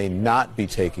that may not be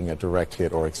taking a direct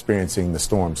hit or experiencing the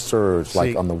storm surge,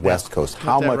 like on the West Coast?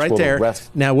 How much will the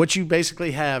West... Now, what you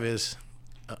basically have is,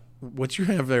 what you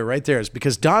have there right there is,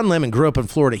 because Don Lemon grew up in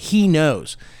Florida, he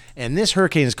knows. And this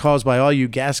hurricane is caused by all you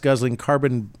gas-guzzling,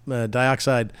 carbon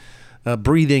dioxide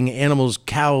breathing animals,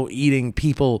 cow-eating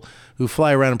people who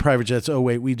fly around in private jets. Oh,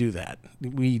 wait, we do that.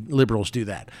 We liberals do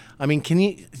that. I mean, can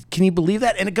you believe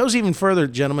that? And it goes even further,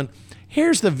 gentlemen.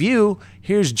 Here's The View.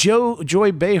 Here's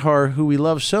Joy Behar, who we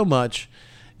love so much.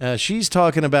 She's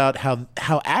talking about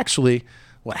how actually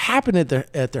what happened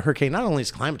at the hurricane not only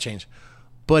is climate change,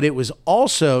 but it was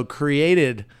also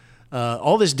created,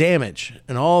 all this damage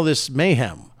and all this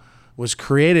mayhem was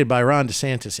created by Ron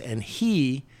DeSantis, and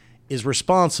he is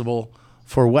responsible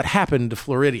for what happened to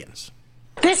Floridians.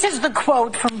 This is the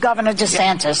quote from Governor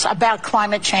DeSantis about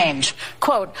climate change.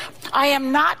 Quote, "I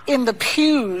am not in the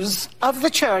pews of the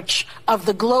church of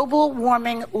the global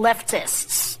warming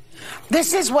leftists."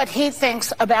 This is what he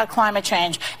thinks about climate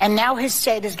change, and now his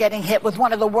state is getting hit with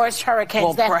one of the worst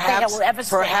hurricanes that they will ever see.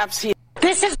 Perhaps he...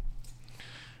 This is...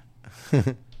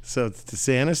 So it's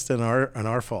DeSantis and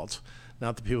our faults,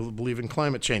 not the people that believe in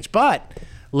climate change. But,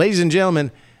 ladies and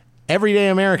gentlemen, everyday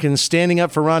Americans standing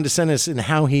up for Ron DeSantis and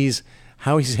how he's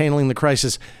handling the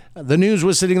crisis. The news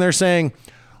was sitting there saying,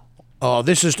 "Oh,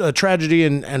 this is a tragedy,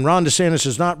 and Ron DeSantis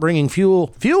is not bringing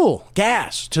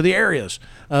gas to the areas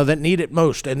that need it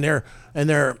most, and they're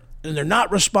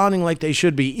not responding like they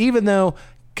should be." Even though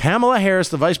Kamala Harris,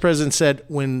 the vice president, said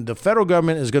when the federal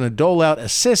government is going to dole out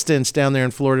assistance down there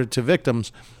in Florida to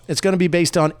victims, it's going to be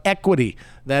based on equity.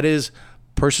 That is,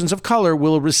 persons of color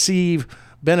will receive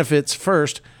benefits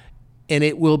first, and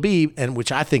it will be, and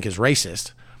which I think is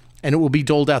racist, and it will be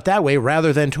doled out that way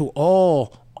rather than to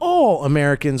all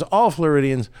Americans, all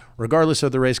Floridians, regardless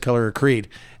of the race, color, or creed.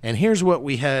 And here's what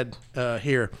we had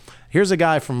here. Here's a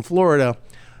guy from Florida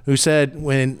who said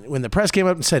when the press came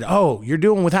up and said, "Oh, you're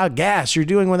doing without gas, you're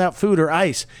doing without food or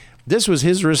ice," this was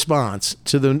his response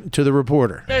to the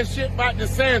reporter. That shit about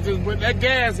DeSantis, but that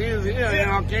gas is here in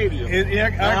Arcadia.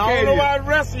 I don't know about the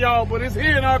rest of y'all, but it's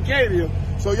here in Arcadia.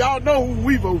 So y'all know who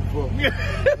we vote for. I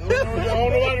don't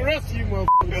know about the rest of you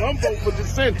motherfuckers. I'm voting for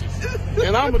DeSantis.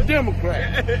 And I'm a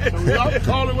Democrat. So y'all can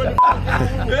call it what the fuck y'all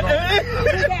want.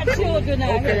 We got children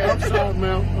out here. Okay, I'm sorry,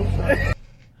 man. I'm sorry.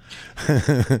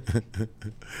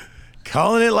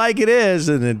 Calling it like it is,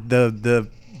 and the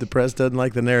press doesn't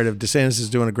like the narrative. DeSantis is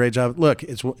doing a great job. Look,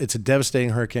 it's a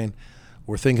devastating hurricane.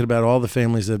 We're thinking about all the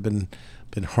families that have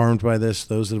been harmed by this,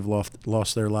 those that have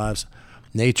lost their lives.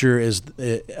 Nature is,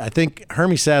 I think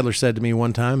Hermie Sadler said to me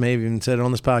one time, maybe even said it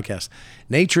on this podcast,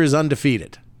 nature is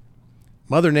undefeated.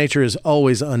 Mother Nature is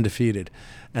always undefeated.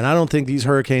 And I don't think these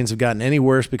hurricanes have gotten any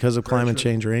worse because of climate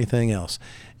change or anything else.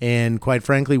 And quite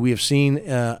frankly, we have seen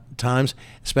times,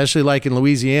 especially like in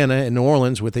Louisiana and New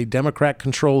Orleans, with a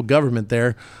Democrat-controlled government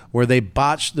there, where they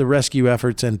botched the rescue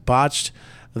efforts and botched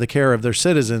the care of their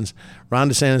citizens. Ron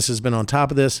DeSantis has been on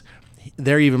top of this.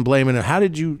 They're even blaming it. How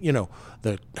did you,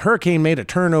 the hurricane made a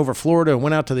turn over Florida and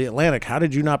went out to the Atlantic. How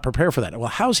did you not prepare for that? Well,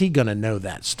 how's he going to know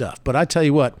that stuff? But I tell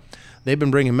you what, they've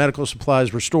been bringing medical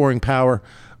supplies, restoring power,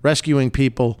 rescuing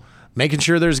people, making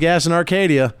sure there's gas in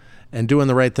Arcadia, and doing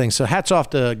the right thing. So hats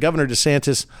off to Governor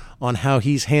DeSantis on how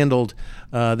he's handled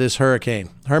this hurricane.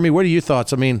 Hermie, what are your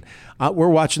thoughts? I mean, we're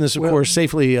watching this, of course,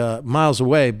 safely miles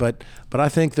away, but I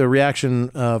think the reaction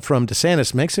from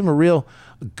DeSantis makes him a real,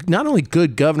 not only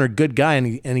good governor, good guy,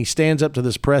 and he stands up to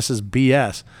this press's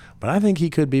BS, but I think he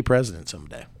could be president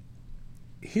someday.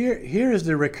 Here is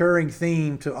the recurring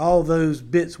theme to all those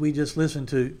bits we just listened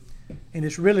to, and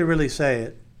it's really, really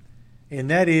sad. And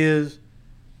that is,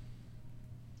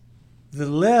 the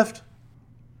left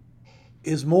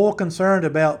is more concerned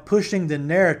about pushing the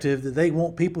narrative that they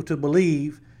want people to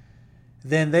believe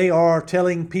than they are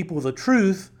telling people the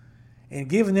truth and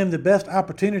giving them the best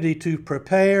opportunity to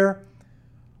prepare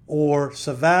or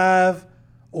survive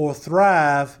or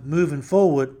thrive moving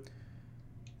forward.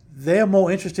 They're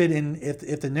more interested in,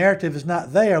 if the narrative is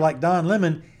not there, like Don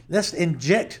Lemon, let's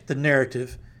inject the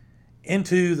narrative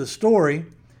into the story.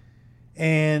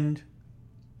 And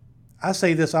I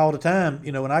say this all the time,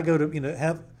 when I go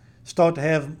to, start to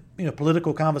have,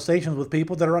 political conversations with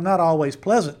people that are not always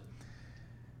pleasant,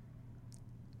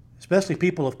 especially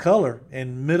people of color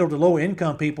and middle to lower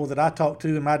income people that I talk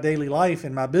to in my daily life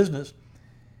and my business.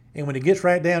 And when it gets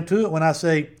right down to it, when I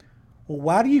say, well,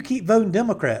 why do you keep voting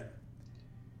Democrat?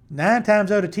 9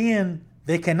 times out of 10,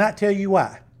 they cannot tell you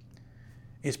why.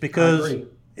 It's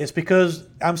because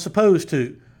I'm supposed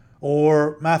to,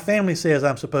 or my family says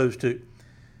I'm supposed to.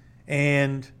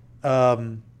 And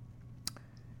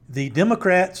the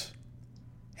Democrats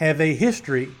have a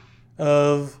history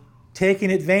of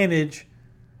taking advantage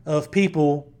of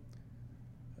people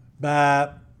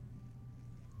by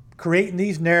creating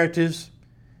these narratives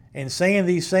and saying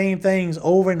these same things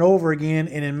over and over again,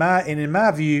 and in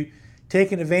my view,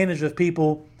 taking advantage of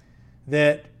people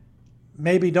that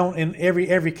maybe don't in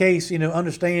every case,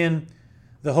 understand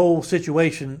the whole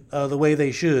situation the way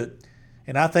they should.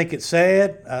 And I think it's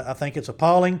sad. I think it's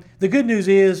appalling. The good news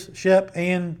is, Shep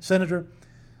and Senator,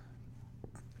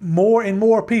 more and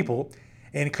more people,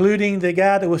 including the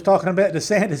guy that was talking about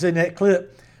DeSantis in that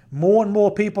clip, more and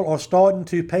more people are starting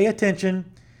to pay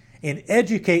attention and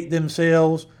educate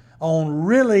themselves on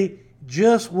really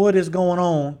just what is going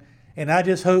on. And I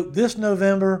just hope this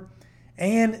November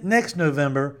and next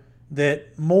November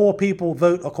that more people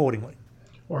vote accordingly.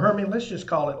 Well, Hermie, let's just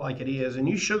call it like it is. And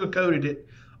you sugarcoated it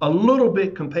a little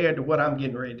bit compared to what I'm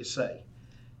getting ready to say.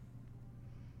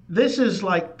 This is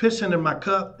like pissing in my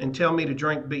cup and tell me to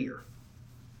drink beer.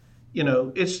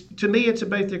 It's, to me, it's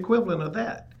about the equivalent of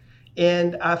that.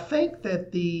 And I think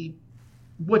that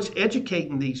what's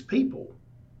educating these people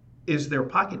is their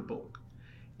pocketbook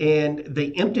and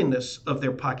the emptiness of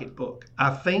their pocketbook.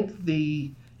 I think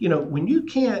when you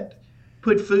can't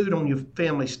put food on your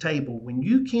family's table, when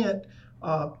you can't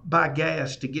buy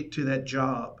gas to get to that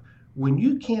job, when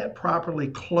you can't properly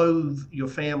clothe your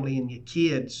family and your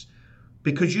kids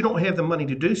because you don't have the money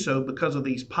to do so because of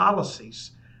these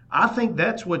policies, I think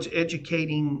that's what's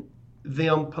educating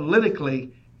them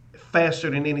politically faster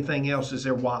than anything else is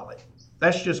their wallet.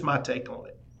 That's just my take on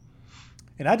it.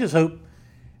 And I just hope,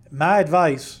 my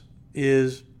advice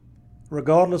is,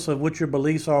 regardless of what your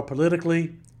beliefs are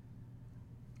politically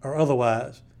or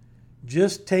otherwise,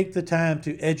 just take the time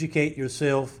to educate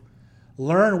yourself,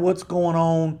 learn what's going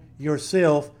on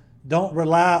yourself. Don't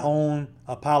rely on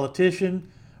a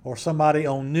politician or somebody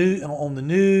on the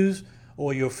news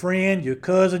or your friend, your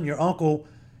cousin, your uncle.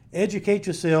 Educate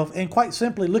yourself and quite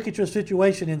simply look at your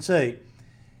situation and say,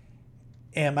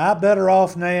 am I better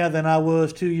off now than I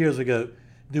was 2 years ago?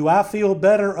 Do I feel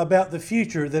better about the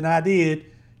future than I did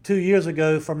 2 years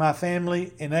ago for my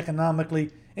family and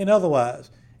economically and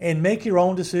otherwise? And make your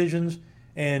own decisions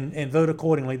and vote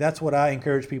accordingly. That's what I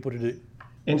encourage people to do.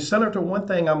 And Senator, one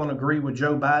thing I'm going to agree with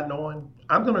Joe Biden on,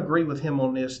 I'm going to agree with him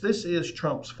on this. This is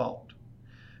Trump's fault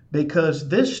because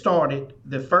this started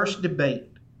the first debate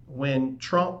when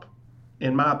Trump,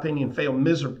 in my opinion, failed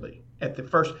miserably at the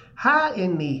first. How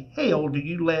in the hell do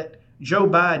you let Joe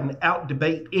Biden out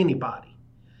debate anybody?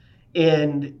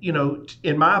 And,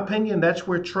 in my opinion, that's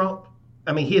where Trump,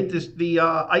 hit the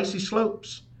icy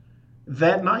slopes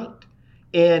that night.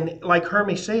 And like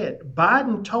Hermie said,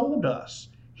 Biden told us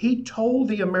He told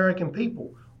the American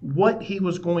people what he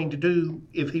was going to do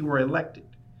if he were elected.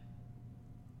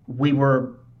 We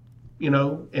were, in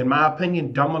my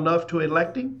opinion, dumb enough to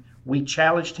elect him. We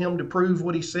challenged him to prove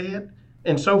what he said,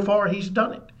 and so far he's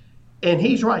done it. And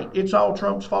he's right. It's all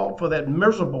Trump's fault for that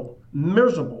miserable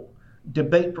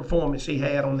debate performance he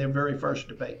had on their very first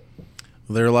debate.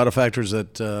 Well, there are a lot of factors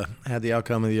that had the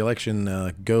outcome of the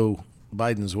election go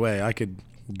Biden's way. I could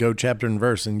go chapter and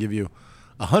verse and give you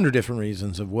 100 different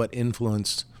reasons of what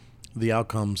influenced the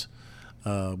outcomes,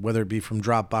 whether it be from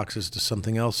drop boxes to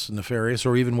something else nefarious,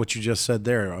 or even what you just said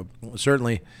there.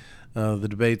 Certainly, the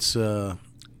debates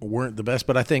weren't the best,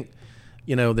 but I think,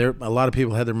 a lot of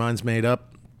people had their minds made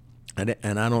up.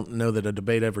 And I don't know that a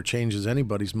debate ever changes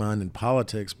anybody's mind in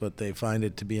politics, but they find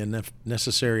it to be a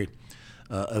necessary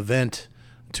event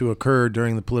to occur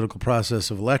during the political process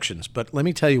of elections. But let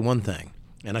me tell you one thing,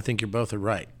 and I think you both are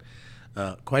right.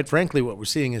 Quite frankly, what we're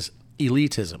seeing is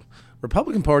elitism.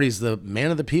 Republican Party is the man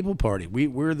of the people party.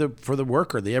 We're for the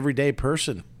worker, the everyday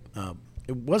person.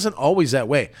 It wasn't always that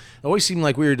way. It always seemed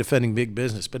like we were defending big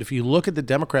business. But if you look at the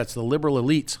Democrats, the liberal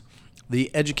elites, the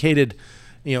educated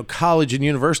college and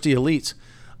university elites,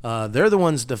 they're the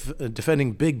ones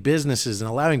defending big businesses and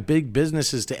allowing big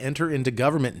businesses to enter into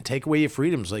government and take away your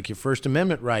freedoms, like your First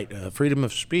Amendment right, freedom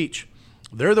of speech.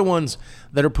 They're the ones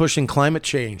that are pushing climate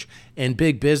change, and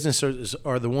big businesses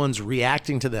are the ones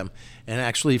reacting to them. And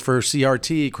actually for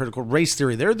CRT, critical race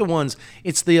theory, they're the ones,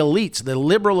 it's the elites, the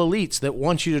liberal elites that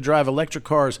want you to drive electric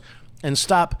cars and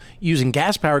stop using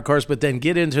gas-powered cars, but then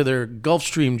get into their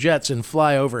Gulfstream jets and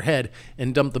fly overhead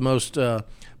and dump the most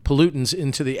pollutants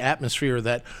into the atmosphere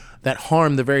that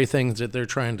harm the very things that they're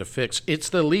trying to fix. It's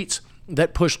the elites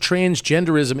that push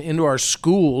transgenderism into our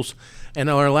schools and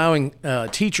are allowing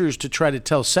teachers to try to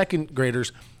tell second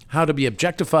graders how to be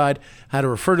objectified, how to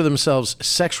refer to themselves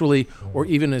sexually or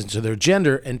even into their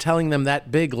gender, and telling them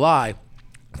that big lie.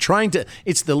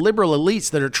 It's the liberal elites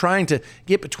that are trying to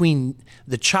get between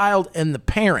the child and the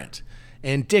parent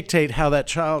and dictate how that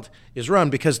child is run,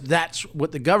 because that's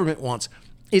what the government wants.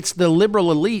 It's the liberal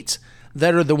elites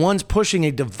that are the ones pushing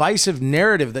a divisive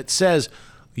narrative that says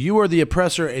you are the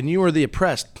oppressor and you are the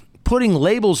oppressed, putting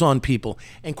labels on people.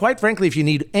 And quite frankly, if you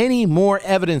need any more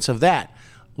evidence of that,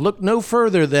 look no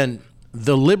further than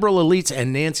the liberal elites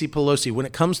and Nancy Pelosi when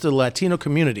it comes to the Latino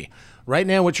community. Right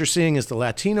now, what you're seeing is the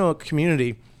Latino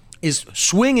community is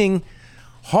swinging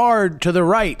hard to the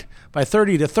right by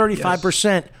 30 to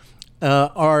 35%.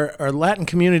 Our Latin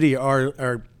community,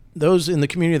 are those in the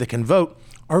community that can vote,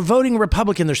 are voting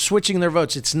Republican. They're switching their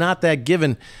votes. It's not that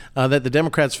given that the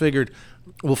Democrats figured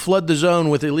will flood the zone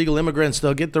with illegal immigrants.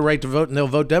 They'll get the right to vote and they'll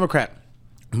vote Democrat.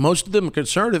 Most of them are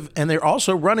conservative, and they're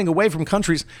also running away from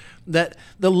countries that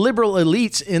the liberal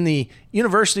elites in the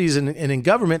universities and in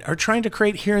government are trying to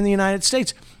create here in the United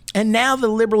States. And now the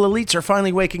liberal elites are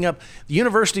finally waking up. The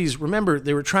universities, remember,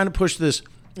 they were trying to push this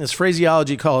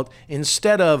phraseology called,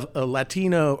 instead of a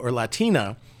Latino or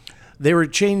Latina, they were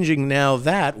changing now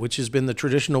that, which has been the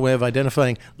traditional way of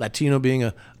identifying Latino being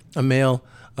a male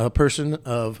person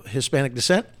of Hispanic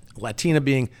descent, Latina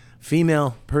being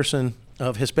female person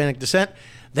of Hispanic descent.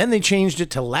 Then they changed it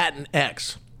to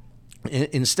Latinx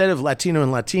instead of Latino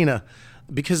and Latina,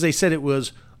 because they said it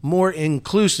was more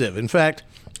inclusive. In fact,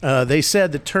 they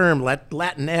said the term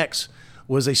Latinx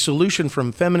was a solution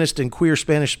from feminist and queer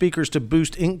Spanish speakers to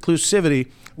boost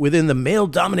inclusivity within the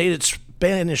male-dominated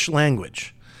Spanish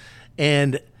language.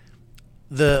 And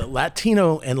the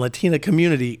Latino and Latina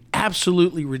community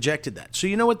absolutely rejected that. So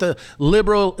you know what the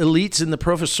liberal elites in the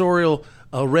professorial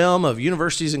realm of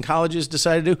universities and colleges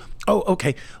decided to do? Oh,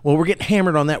 okay. Well, we're getting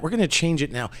hammered on that. We're going to change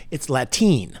it now. It's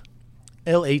Latine.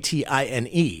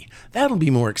 Latine. That'll be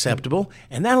more acceptable,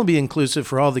 and that'll be inclusive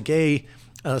for all the gay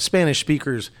Spanish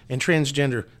speakers and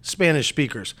transgender Spanish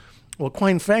speakers. Well,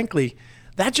 quite frankly,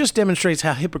 that just demonstrates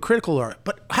how hypocritical they are,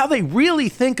 but how they really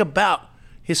think about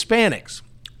Hispanics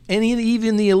and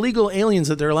even the illegal aliens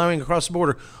that they're allowing across the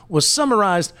border was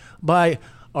summarized by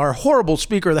our horrible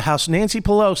Speaker of the House, Nancy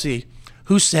Pelosi,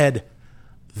 who said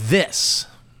this.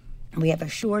 We have a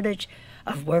shortage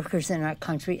of workers in our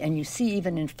country, and you see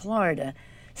even in Florida,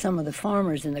 some of the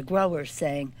farmers and the growers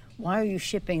saying, why are you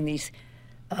shipping these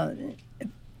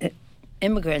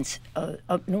immigrants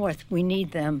up north? We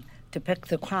need them to pick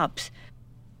the crops.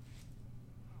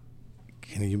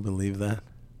 Can you believe that?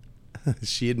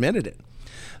 She admitted it.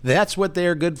 That's what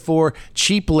they're good for.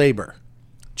 Cheap labor.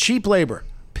 Cheap labor.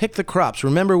 Pick the crops.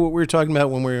 Remember what we were talking about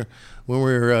when we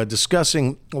were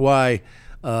discussing why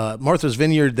Martha's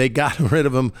Vineyard, they got rid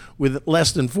of them with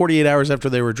less than 48 hours after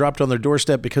they were dropped on their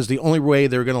doorstep, because the only way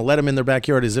they were going to let them in their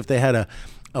backyard is if they had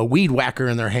a weed whacker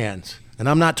in their hands. And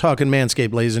I'm not talking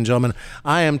Manscaped, ladies and gentlemen.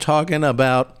 I am talking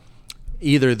about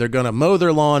either they're going to mow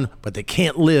their lawn, but they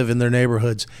can't live in their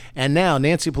neighborhoods. And now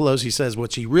Nancy Pelosi says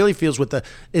what she really feels, what the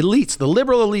elites, the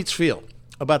liberal elites feel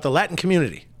about the Latin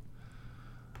community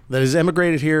that has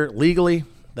emigrated here legally,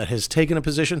 that has taken a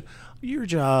position. Your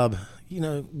job,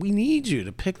 we need you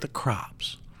to pick the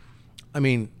crops. I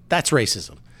mean, that's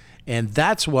racism. And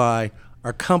that's why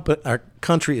our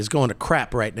country is going to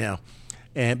crap right now.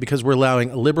 And because we're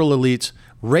allowing liberal elites,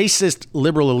 racist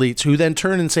liberal elites, who then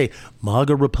turn and say,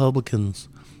 MAGA Republicans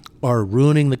are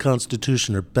ruining the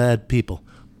Constitution, are bad people.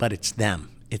 But it's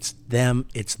them. It's them.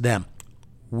 It's them.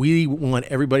 We want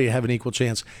everybody to have an equal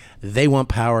chance. They want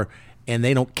power, and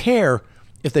they don't care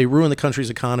if they ruin the country's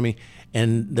economy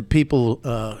and the people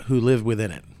who live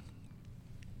within it.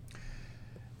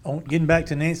 Getting back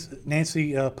to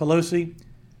Nancy Pelosi,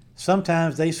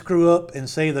 sometimes they screw up and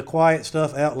say the quiet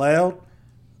stuff out loud.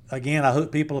 Again, I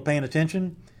hope people are paying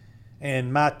attention.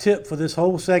 And my tip for this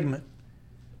whole segment,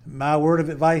 my word of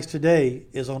advice today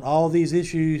is on all these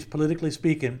issues, politically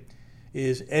speaking,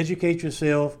 is educate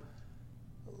yourself.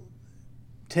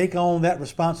 Take on that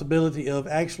responsibility of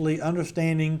actually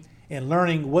understanding and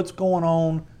learning what's going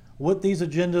on, what these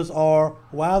agendas are,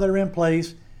 why they're in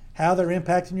place, how they're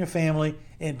impacting your family,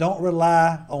 and don't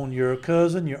rely on your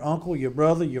cousin, your uncle, your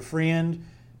brother, your friend,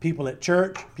 people at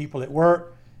church, people at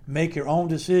work. Make your own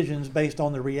decisions based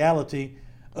on the reality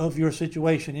of your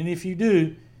situation. And if you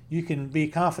do, you can be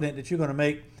confident that you're going to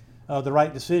make the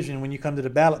right decision when you come to the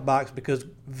ballot box, because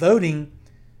voting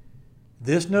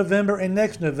this November and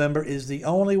next November is the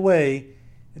only way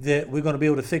that we're going to be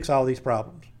able to fix all these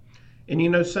problems.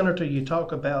 And Senator, you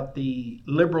talk about the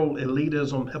liberal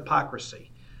elitism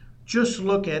hypocrisy. Just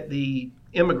look at the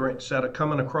immigrants that are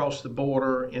coming across the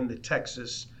border in the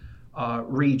Texas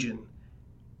region.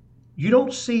 You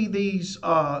don't see these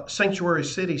sanctuary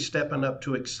cities stepping up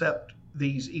to accept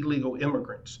these illegal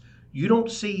immigrants. You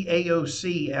don't see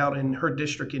AOC out in her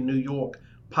district in New York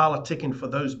politicking for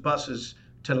those buses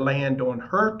to land on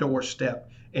her doorstep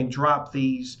and drop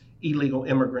these illegal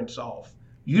immigrants off.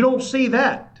 You don't see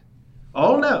that.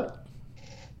 Oh, no.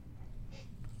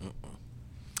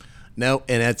 No,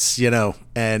 and that's,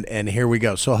 and here we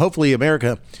go. So hopefully,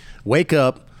 America, wake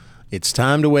up. It's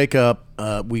time to wake up.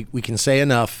 We can say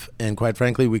enough, and quite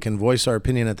frankly, we can voice our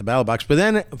opinion at the ballot box. But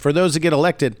then for those that get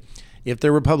elected, if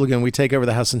they're Republican, we take over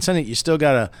the House and Senate, you still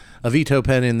got a veto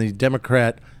pen in the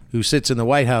Democrat who sits in the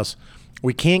White House.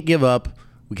 We can't give up.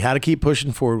 We got to keep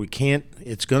pushing forward. We can't.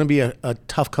 It's going to be a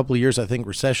tough couple of years. I think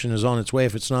recession is on its way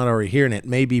if it's not already here, and it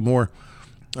may be more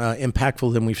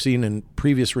impactful than we've seen in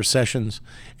previous recessions.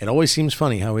 It always seems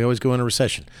funny how we always go into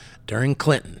recession. During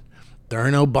Clinton,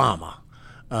 during Obama,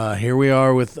 here we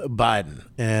are with Biden,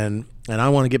 and I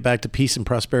want to get back to peace and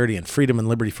prosperity and freedom and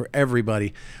liberty for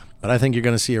everybody. But I think you're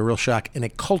going to see a real shock and a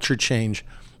culture change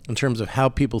in terms of how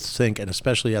people think, and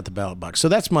especially at the ballot box. So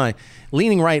that's my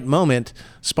Leaning Right moment,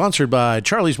 sponsored by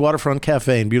Charlie's Waterfront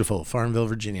Cafe in beautiful Farmville,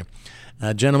 Virginia.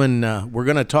 Gentlemen, we're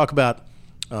going to talk about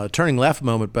Turning Left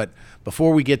moment, but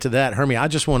before we get to that, Hermie, I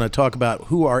just want to talk about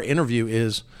who our interview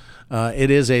is.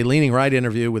 It is a Leaning Right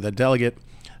interview with a delegate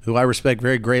who I respect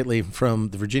very greatly from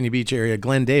the Virginia Beach area,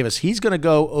 Glenn Davis. He's going to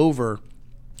go over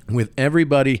with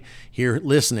everybody here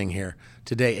listening here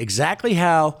today exactly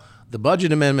how the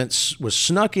budget amendments was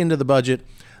snuck into the budget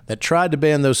that tried to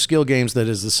ban those skill games that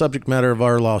is the subject matter of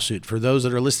our lawsuit. For those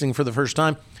that are listening for the first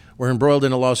time, we're embroiled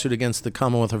in a lawsuit against the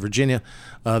Commonwealth of Virginia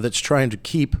that's trying to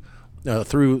keep,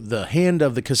 through the hand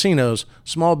of the casinos,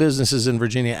 small businesses in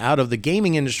Virginia out of the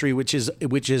gaming industry, which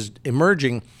is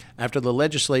emerging after the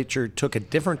legislature took a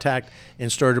different tack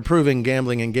and started approving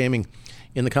gambling and gaming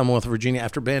in the Commonwealth of Virginia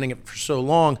after banning it for so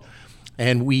long.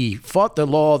 And we fought the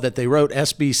law that they wrote,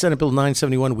 SB Senate Bill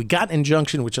 971. We got an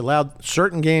injunction which allowed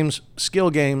certain games, skill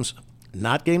games,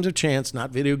 not games of chance, not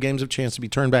video games of chance, to be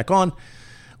turned back on.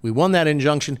 We won that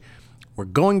injunction. We're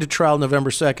going to trial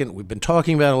November 2nd. We've been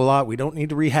talking about it a lot. We don't need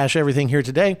to rehash everything here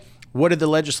today. What did the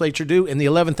legislature do? In the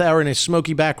 11th hour, in a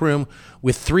smoky back room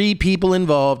with 3 people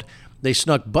involved, they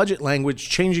snuck budget language,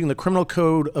 changing the criminal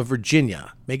code of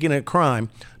Virginia, making it a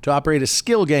crime to operate a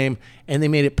skill game, and they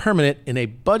made it permanent in a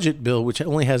budget bill, which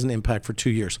only has an impact for 2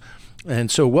 years.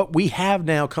 And so what we have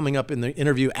now coming up in the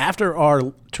interview after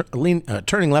our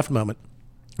Turning Left moment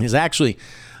is actually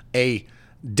a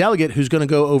delegate who's going to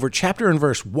go over chapter and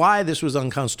verse why this was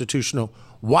unconstitutional,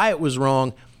 why it was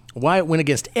wrong, why it went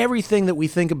against everything that we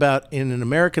think about in an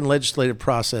American legislative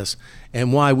process,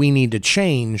 and why we need to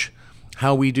change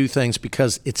how we do things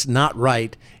because it's not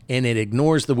right and it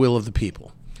ignores the will of the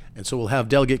people. And so we'll have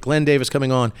Delegate Glenn Davis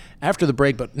coming on after the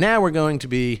break, but now we're going to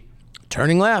be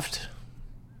turning left.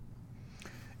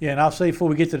 Yeah, and I'll say before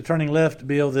we get to the turning left,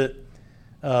 Bill, that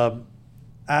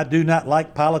I do not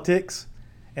like politics,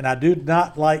 and I do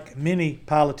not like many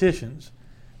politicians,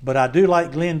 but I do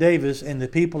like Glenn Davis, and the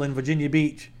people in Virginia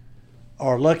Beach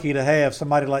are lucky to have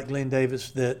somebody like Glenn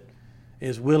Davis that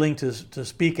is willing to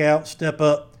speak out, step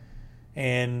up,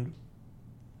 and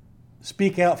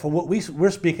speak out for what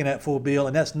we're speaking out for, Bill,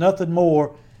 and that's nothing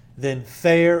more than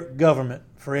fair government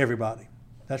for everybody.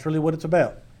 That's really what it's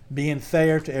about, being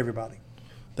fair to everybody.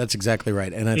 That's exactly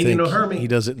right, and I think he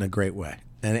does it in a great way.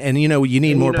 And you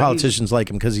need more politicians like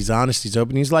him because he's honest, he's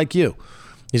open, he's like you.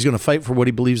 He's going to fight for what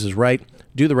he believes is right,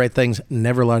 do the right things,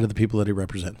 never lie to the people that he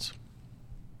represents.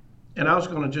 And I was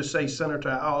going to just say, Senator,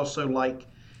 I also like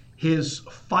his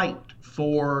fight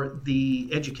for the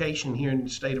education here in the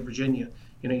state of Virginia.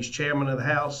 He's chairman of the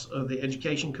House of the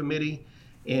Education Committee,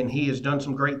 and he has done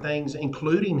some great things,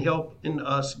 including helping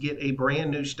us get a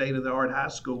brand new state-of-the-art high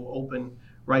school open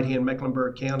right here in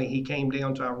Mecklenburg County. He came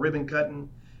down to our ribbon cutting.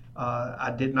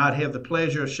 I did not have the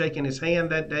pleasure of shaking his hand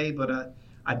that day, but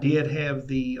I did have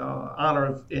the honor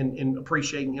of in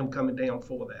appreciating him coming down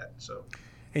for that. So,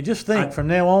 and just think, from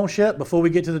now on, Shep, before we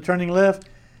get to the turning left,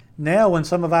 now when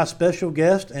some of our special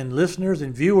guests and listeners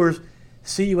and viewers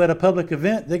see you at a public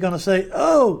event, they're going to say,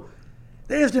 "Oh,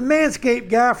 there's the Manscaped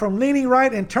guy from Leaning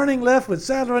Right and Turning Left with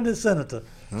Sadler and the Senator,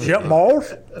 Shep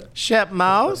Mouse." Shep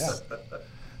Mouse.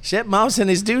 Shep Mouse and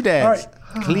his doodads.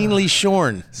 Right. Cleanly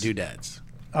shorn doodads.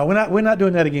 We're not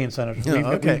doing that again, Senator.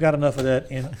 Okay. We've got enough of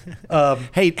that.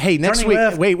 Hey, next week.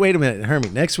 Left. Wait a minute, Hermie.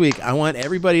 Next week, I want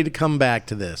everybody to come back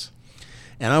to this,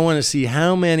 and I want to see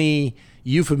how many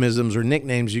euphemisms or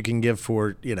nicknames you can give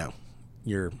for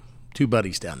your two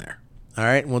buddies down there. All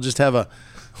right, and we'll just have a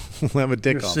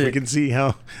dick off. We can see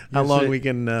how long we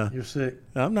can. You're sick.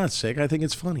 I'm not sick. I think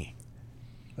it's funny.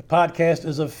 The podcast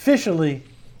is officially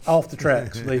off the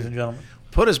tracks, ladies and gentlemen.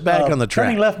 Put us back on the track.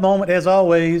 Turning left moment, as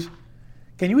always.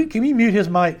 Can you mute his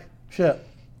mic, Shep?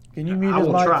 Can you mute his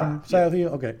mic from South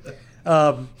Hill? Okay.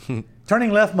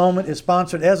 Turning left moment is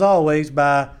sponsored, as always,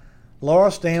 by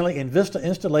Laura Stanley and Vista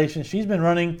Installation. She's been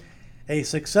running a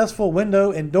successful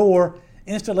window and door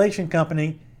installation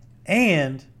company,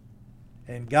 and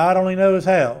God only knows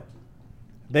how,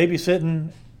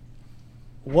 babysitting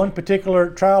one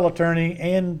particular trial attorney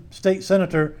and state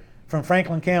senator from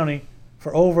Franklin County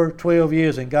for over 12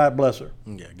 years, and God bless her.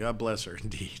 Yeah, God bless her,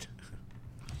 indeed.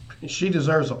 She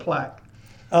deserves a plaque.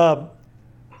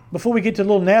 Before we get to a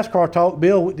little NASCAR talk,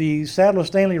 Bill, the Sadler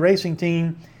Stanley Racing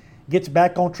Team gets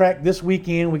back on track this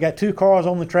weekend. We got 2 cars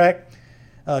on the track.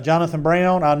 Jonathan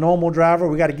Brown, our normal driver,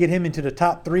 we got to get him into the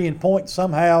top 3 in points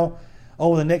somehow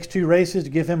over the next 2 races to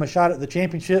give him a shot at the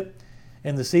championship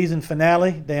and the season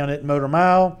finale down at Motor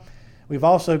Mile. We've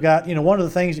also got, one of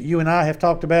the things that you and I have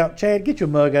talked about. Chad, get your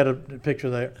mug out of the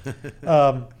picture there.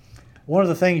 One of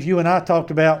the things you and I talked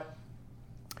about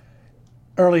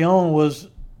early on was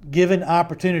given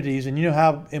opportunities, and you know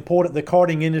how important the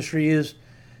karting industry is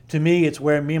to me. It's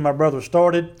where me and my brother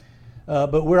started,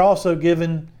 but we're also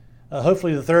given,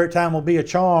 hopefully the third time will be a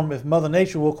charm if Mother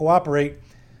Nature will cooperate,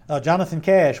 Jonathan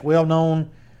Cash, well-known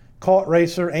kart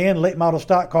racer and late model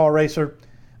stock car racer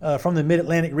from the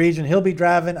Mid-Atlantic region. He'll be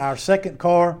driving our second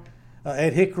car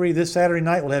at Hickory this Saturday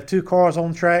night. We'll have 2 cars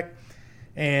on track,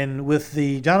 and with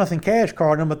the Jonathan Cash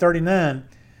car, number 39,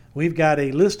 we've got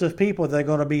a list of people that are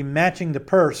going to be matching the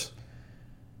purse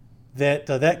that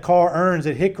that car earns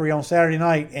at Hickory on Saturday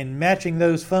night, and matching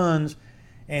those funds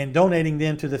and donating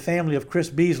them to the family of Chris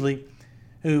Beasley,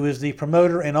 who is the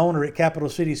promoter and owner at Capital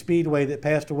City Speedway that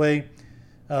passed away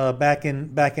back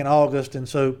in August. And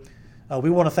so we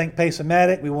want to thank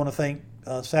Pace-O-Matic. We want to thank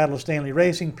Sadler Stanley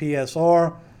Racing,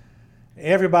 PSR,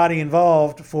 everybody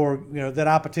involved for that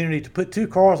opportunity to put 2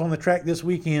 cars on the track this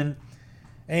weekend,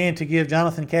 and to give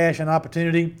Jonathan Cash an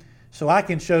opportunity so I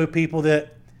can show people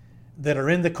that are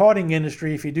in the karting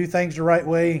industry, if you do things the right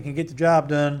way and can get the job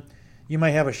done, you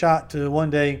may have a shot to one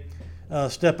day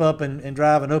step up and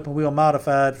drive an open wheel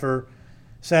modified for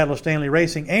Sadler Stanley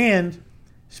Racing. And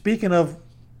speaking of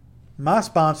my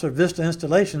sponsor, Vista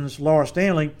Installations, Laura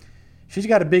Stanley, she's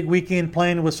got a big weekend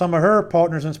planned with some of her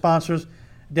partners and sponsors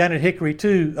down at Hickory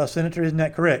too, Senator. Isn't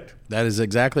that correct? That is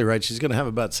exactly right. She's going to have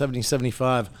about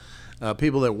 75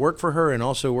 people that work for her and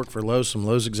also work for Lowe's. Some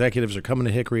Lowe's executives are coming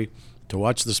to Hickory to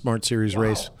watch the Smart Series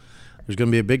race. There's going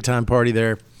to be a big-time party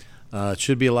there. It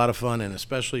should be a lot of fun, and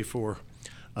especially for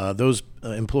those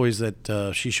employees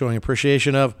that she's showing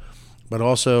appreciation of, but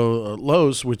also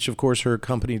Lowe's, which, of course, her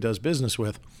company does business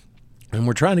with. And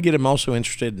we're trying to get them also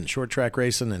interested in short-track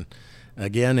racing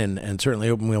and certainly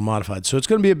open-wheel modified. So it's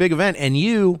going to be a big event. And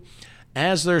you,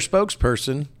 as their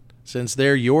spokesperson, since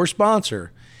they're your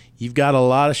sponsor, you've got a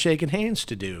lot of shaking hands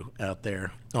to do out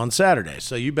there on Saturday.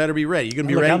 So you better be ready. You're going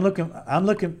to be ready.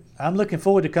 I'm looking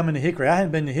forward to coming to Hickory. I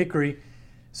hadn't been to Hickory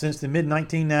since the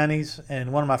mid-1990s,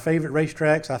 and one of my favorite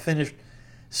racetracks. I finished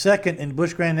second in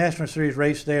Busch Grand National Series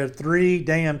race there 3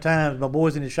 damn times. My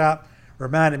boys in the shop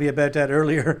reminded me about that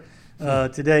earlier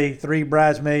today. 3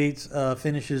 bridesmaids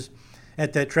finishes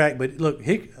at that track. But look,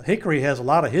 Hickory has a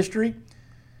lot of history.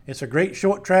 It's a great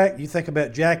short track. You think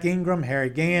about Jack Ingram, Harry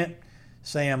Gant,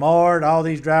 Sam Ard, all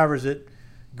these drivers that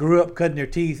grew up cutting their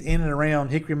teeth in and around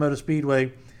Hickory Motor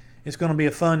Speedway. It's going to be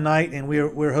a fun night, and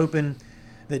we're hoping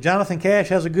that Jonathan Cash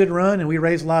has a good run, and we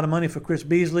raise a lot of money for Chris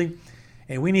Beasley.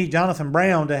 And we need Jonathan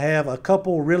Brown to have a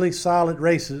couple really solid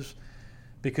races,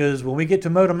 because when we get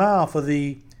to Motor Mile for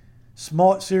the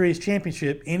Smart Series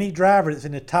Championship, any driver that's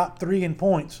in the top 3 in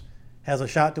points has a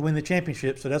shot to win the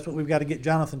championship. So that's what we've got to get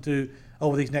Jonathan to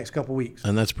over these next couple weeks.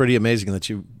 And that's pretty amazing that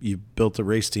you built a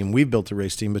race team. We've built a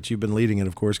race team, but you've been leading it,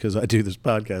 of course, because I do this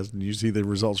podcast, and you see the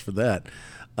results for that.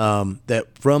 That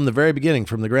from the very beginning,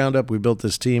 from the ground up, we built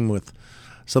this team with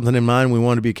something in mind. We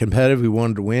wanted to be competitive, we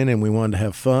wanted to win, and we wanted to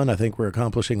have fun. I think we're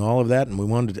accomplishing all of that, and we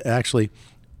wanted to actually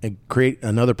create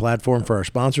another platform for our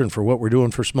sponsor and for what we're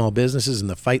doing for small businesses and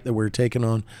the fight that we're taking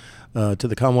on to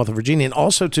the Commonwealth of Virginia, and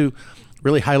also to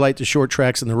really highlight the short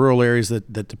tracks in the rural areas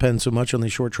that depend so much on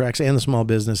these short tracks, and the small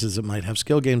businesses that might have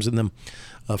skill games in them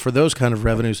for those kind of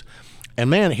revenues. And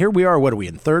man, here we are. What are we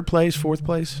in? 3rd place, 4th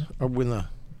place? Are we in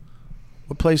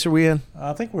what place are we in?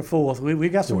 I think we're 4th. We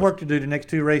got some work to do the next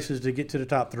 2 races to get to the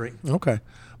top 3. Okay.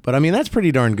 But I mean, that's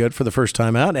pretty darn good for the first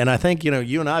time out. And I think,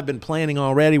 you and I have been planning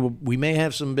already. We may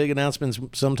have some big announcements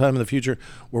sometime in the future.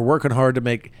 We're working hard to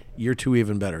make year 2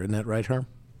 even better. Isn't that right, Herm?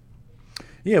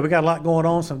 Yeah, we got a lot going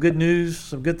on, some good news,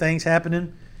 some good things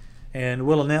happening, and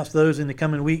we'll announce those in the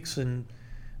coming weeks. And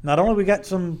not only we got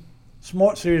some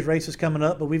Smart Series races coming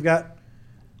up, but we've got,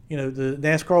 the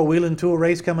NASCAR Wheeling Tour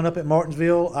race coming up at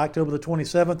Martinsville, October the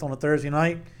 27th on a Thursday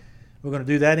night. We're going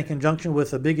to do that in conjunction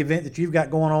with a big event that you've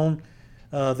got going on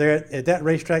there at that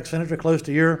racetrack, Senator, close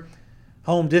to your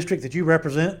home district that you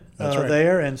represent. That's right.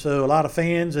 There. And so a lot of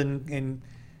fans and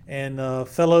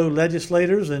fellow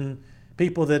legislators and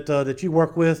people that you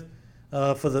work with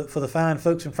for the fine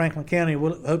folks in Franklin County.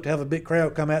 We'll hope to have a big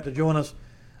crowd come out to join us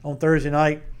on Thursday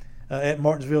night at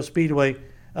Martinsville Speedway.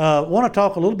 Want to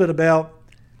talk a little bit about,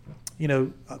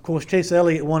 of course, Chase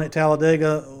Elliott won at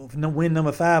Talladega, win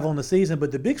number 5 on the season,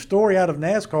 but the big story out of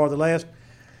NASCAR the last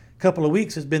couple of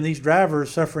weeks has been these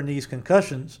drivers suffering these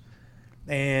concussions.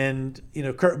 And,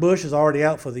 Kurt Busch is already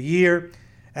out for the year.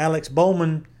 Alex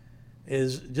Bowman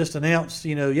is just announced,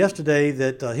 yesterday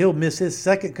that he'll miss his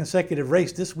 2nd consecutive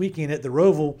race this weekend at the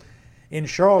Roval in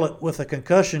Charlotte with a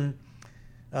concussion.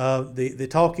 The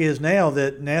talk is now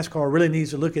that NASCAR really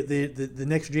needs to look at the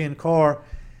next-gen car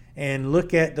and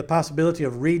look at the possibility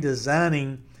of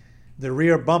redesigning the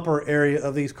rear bumper area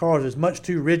of these cars. It's much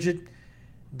too rigid,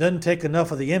 doesn't take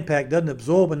enough of the impact, doesn't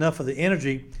absorb enough of the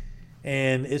energy,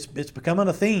 and it's becoming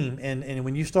a theme. And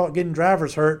when you start getting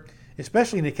drivers hurt,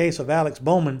 especially in the case of Alex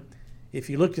Bowman, if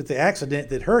you looked at the accident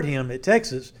that hurt him at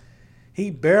Texas,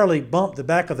 he barely bumped the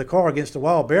back of the car against the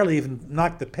wall, barely even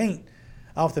knocked the paint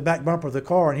off the back bumper of the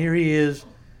car, and here he is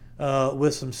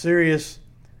with some serious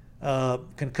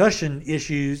concussion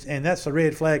issues, and that's a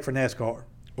red flag for NASCAR.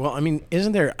 Well, I mean,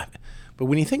 isn't there? But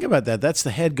when you think about that, that's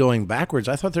the head going backwards.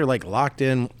 I thought they're like locked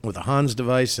in with a Hans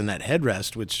device and that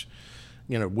headrest, which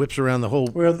whips around the whole.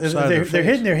 Well, they're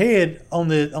hitting their head on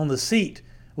the seat,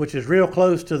 which is real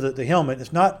close to the helmet.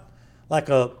 It's not like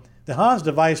the Hans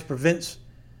device prevents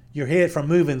your head from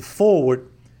moving forward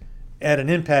at an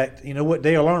impact. What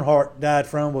Dale Earnhardt died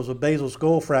from was a basal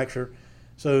skull fracture.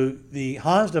 So the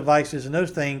Hans devices and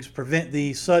those things prevent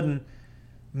the sudden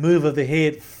move of the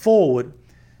head forward.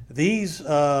 These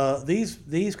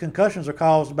concussions are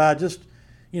caused by just,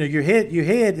 your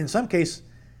head in some case,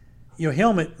 your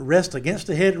helmet rests against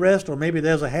the headrest, or maybe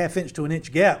there's a 1/2 inch to 1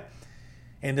 inch gap.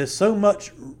 And there's so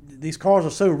much, these cars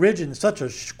are so rigid and such a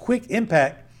quick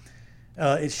impact,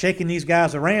 it's shaking these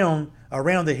guys around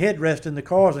the headrest in the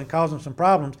cars and causing some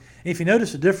problems. And if you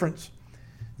notice the difference,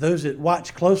 those that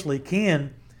watch closely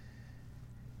can,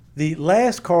 the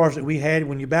last cars that we had,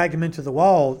 when you bagged them into the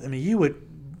wall, I mean, you would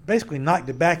basically knock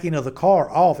the back end of the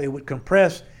car off. It would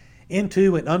compress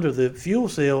into and under the fuel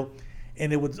cell,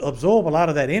 and it would absorb a lot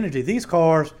of that energy. These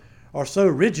cars are so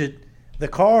rigid, the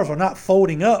cars are not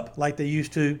folding up like they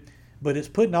used to, but it's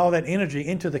putting all that energy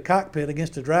into the cockpit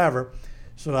against the driver.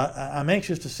 So I'm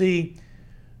anxious to see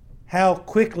how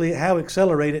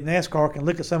accelerated NASCAR can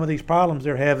look at some of these problems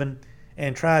they're having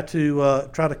and try to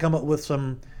come up with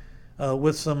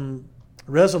some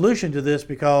resolution to this,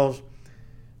 because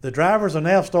the drivers are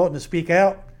now starting to speak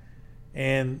out,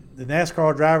 and the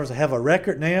NASCAR drivers have a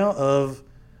record now of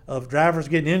drivers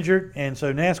getting injured, and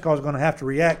so NASCAR is going to have to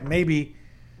react maybe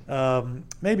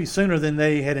sooner than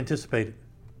they had anticipated.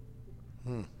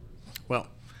 Well,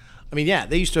 I mean, yeah,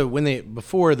 they used to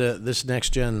before this next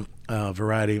gen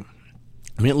variety.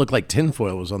 I mean, it looked like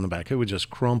tinfoil was on the back; it would just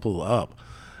crumple up,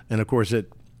 and of course,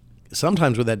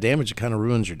 sometimes with that damage, it kind of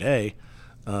ruins your day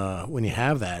when you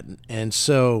have that. And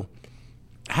so,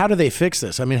 how do they fix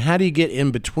this? I mean, how do you get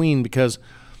in between? Because,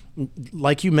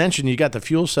 like you mentioned, you got the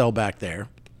fuel cell back there.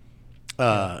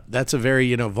 That's a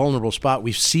very vulnerable spot.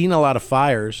 We've seen a lot of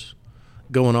fires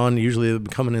going on. Usually they're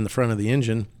coming in the front of the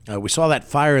engine. We saw that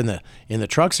fire in the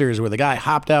truck series where the guy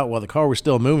hopped out while the car was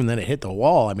still moving, then it hit the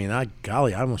wall. I mean, I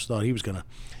almost thought he was going to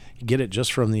get it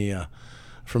just from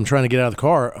trying to get out of the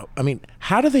car. I mean,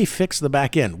 how do they fix the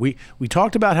back end? We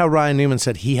talked about how Ryan Newman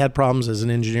said he had problems as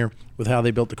an engineer with how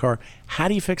they built the car. How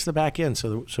do you fix the back end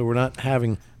so we're not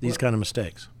having these kind of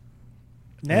mistakes?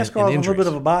 NASCAR is a little bit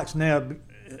of a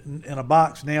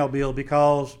box now, Bill,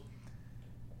 because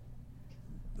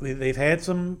they've had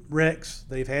some wrecks,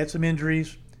 they've had some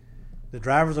injuries, the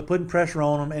drivers are putting pressure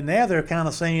on them, and now they're kind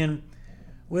of saying,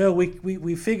 well,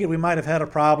 we figured we might have had a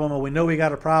problem, or we know we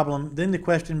got a problem. Then the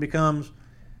question becomes,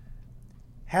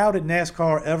 how did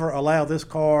NASCAR ever allow this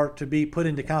car to be put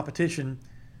into competition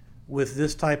with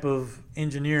this type of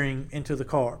engineering into the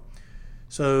car?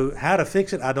 So how to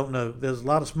fix it, I don't know. There's a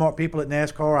lot of smart people at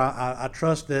NASCAR. I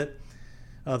trust that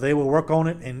they will work on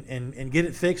it and get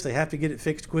it fixed. They have to get it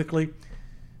fixed quickly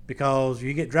because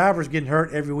you get drivers getting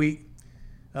hurt every week.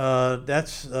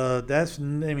 That's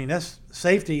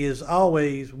safety is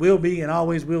always will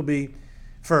be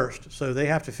first. So they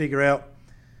have to figure out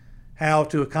how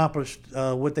to accomplish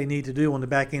what they need to do on the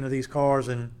back end of these cars.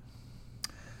 And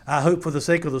I hope for the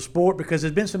sake of the sport, because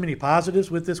there's been so many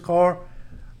positives with this car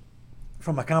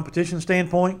from a competition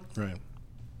standpoint. Right.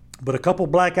 But a couple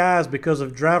black eyes because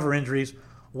of driver injuries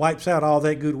wipes out all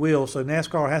that goodwill. So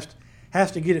NASCAR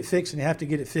has to get it fixed, and you have to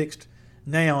get it fixed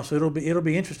now. So it'll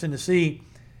be interesting to see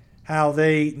how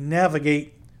they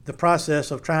navigate the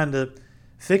process of trying to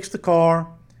fix the car,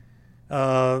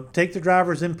 take the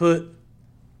driver's input,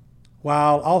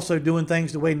 while also doing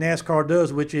things the way NASCAR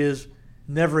does, which is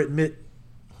never admit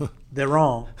they're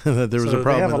wrong. That there was a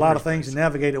problem. They have a lot of things to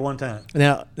navigate at one time.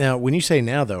 Now, when you say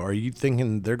now, though, are you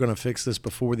thinking they're going to fix this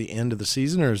before the end of the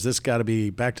season, or has this got to be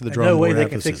back to the drawing board? No way they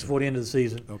can fix it before the end of the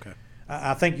season. Okay.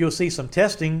 I think you'll see some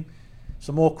testing,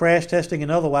 some more crash testing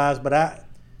and otherwise, but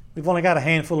we've only got a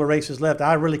handful of races left.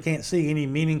 I really can't see any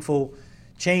meaningful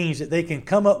change that they can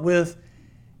come up with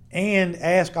and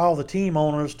ask all the team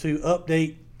owners to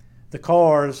update the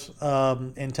cars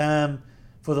in time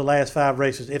for the last 5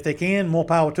 races. If they can, more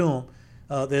power to them.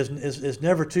 It's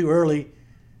never too early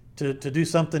to do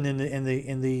something in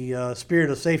the spirit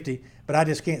of safety, but I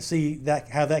just can't see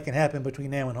how that can happen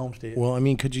between now and Homestead. Well, I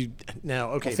mean, could you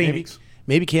now? Okay, Phoenix.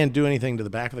 Maybe can't do anything to the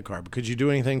back of the car, but could you do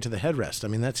anything to the headrest? I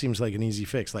mean, that seems like an easy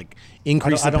fix, like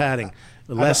increase the padding,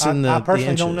 lessen the inches. I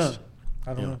personally don't know.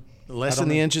 I don't know. Lessen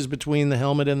the inches between the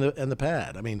helmet and the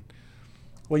pad. I mean,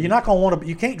 well, you're not going to want to.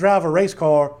 You can't drive a race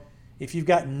car if you've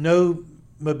got no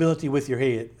mobility with your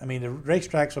head. I mean, the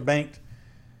racetracks are banked.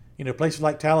 Places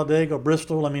like Talladega or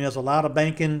Bristol. I mean, there's a lot of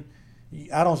banking.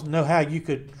 I don't know how you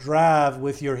could drive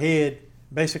with your head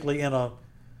basically in a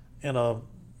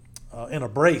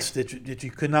brace that you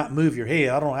could not move your head.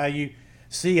 I don't know how you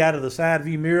see out of the side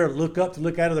view mirror, look up to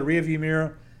look out of the rear view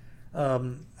mirror.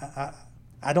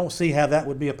 I don't see how that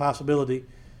would be a possibility.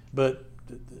 But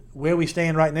where we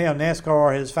stand right now,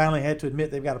 NASCAR has finally had to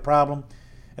admit they've got a problem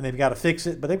and they've got to fix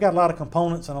it. But they've got a lot of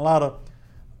components and a lot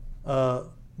of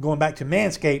going back to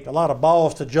Manscaped, a lot of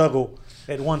balls to juggle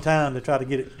at one time to try to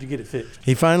get it fixed.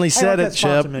 He finally said it,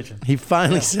 Shep. He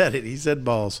finally said it. He said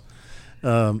balls.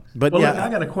 But look, I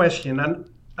got a question.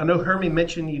 I know Hermie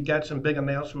mentioned you've got some big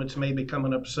announcements maybe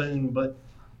coming up soon, but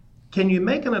can you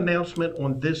make an announcement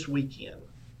on this weekend?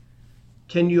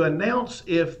 Can you announce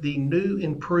if the new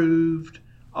improved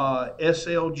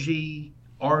SLG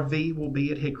RV will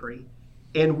be at Hickory,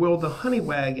 and will the Honey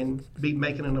Wagon be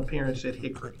making an appearance at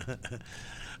Hickory?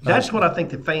 That's what I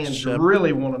think the fans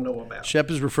really want to know about.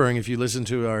 Shep is referring, if you listen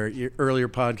to our earlier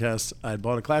podcast, I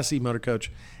bought a Class C motor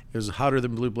coach. It was hotter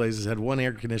than Blue Blazes. It had 1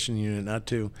 air conditioning unit, not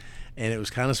 2. And it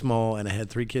was kind of small, and I had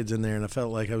 3 kids in there, and I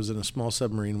felt like I was in a small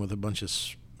submarine with a bunch of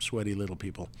sweaty little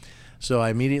people. So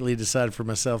I immediately decided for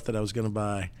myself that I was going to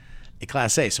buy a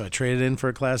Class A. So I traded in for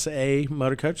a Class A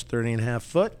motor coach, 30.5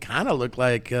 foot. Kind of looked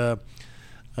like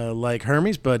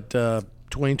Hermes, but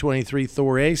 2023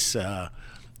 Thor Ace.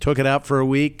 Took it out for a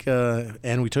week,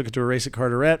 and we took it to a race at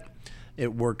Carteret.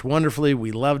 It worked wonderfully.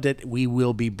 We loved it. We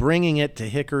will be bringing it to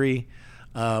Hickory,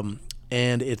 and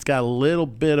it's got a little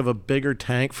bit of a bigger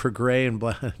tank for gray and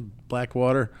black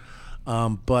water,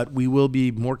 but we will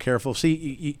be more careful.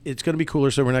 See, it's going to be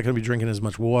cooler, so we're not going to be drinking as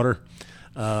much water.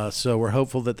 So we're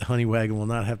hopeful that the Honey Wagon will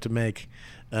not have to make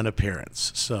an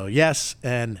appearance. So yes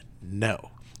and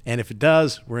no. And if it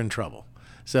does, we're in trouble.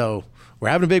 So we're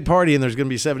having a big party, and there's going to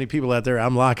be 70 people out there.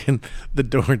 I'm locking the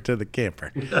door to the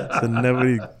camper. So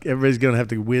everybody's going to have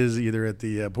to whiz either at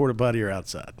the porta potty or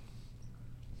outside.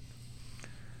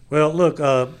 Well, look,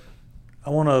 I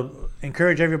want to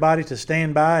encourage everybody to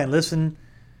stand by and listen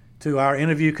to our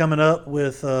interview coming up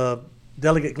with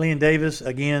Delegate Glenn Davis.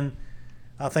 Again,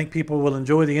 I think people will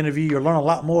enjoy the interview. You'll learn a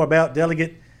lot more about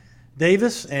Delegate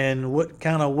Davis and what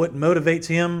motivates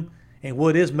him and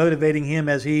what is motivating him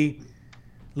as he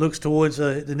looks towards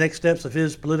the next steps of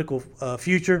his political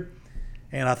future.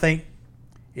 And I think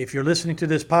if you're listening to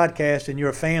this podcast and you're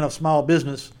a fan of small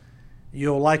business,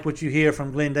 you'll like what you hear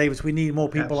from Glenn Davis. We need more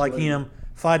people like him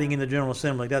fighting in the General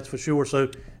Assembly, that's for sure. So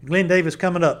Glenn Davis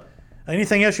coming up.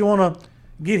 Anything else you want to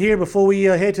get here before we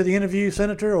head to the interview,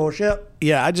 Senator or Shep?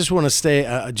 Yeah, I just want to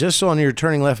stay just on your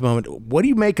turning left moment. What do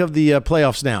you make of the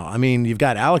playoffs now? I mean, you've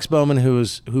got Alex Bowman who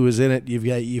is in it.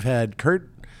 You've had Kurt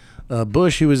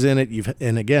Busch who was in it.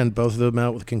 And again, both of them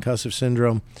out with concussive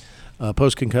syndrome,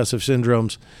 post-concussive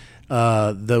syndromes.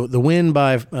 The win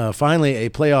by finally a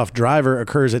playoff driver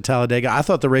occurs at Talladega. I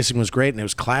thought the racing was great, and it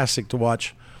was classic to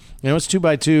watch. It's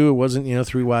 2x2. It wasn't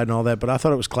 3 wide and all that, but I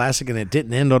thought it was classic, and it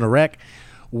didn't end on a wreck.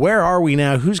 Where are we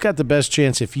now? Who's got the best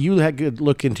chance? If you had to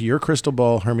look into your crystal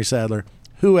ball, Hermie Sadler,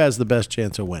 who has the best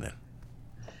chance of winning?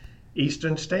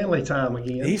 Eastern Stanley time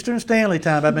again. Eastern Stanley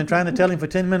time. I've been trying to tell him for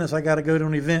 10 minutes I got to go to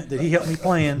an event that he helped me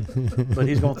plan, but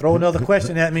he's going to throw another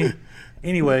question at me.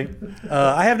 Anyway,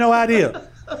 I have no idea.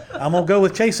 I'm going to go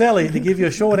with Chase Elliott to give you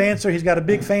a short answer. He's got a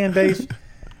big fan base,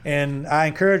 and I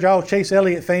encourage all Chase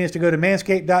Elliott fans to go to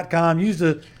manscaped.com, use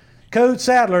the code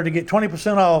Sadler to get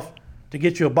 20% off to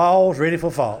get your balls ready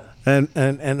for fall. And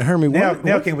Hermie,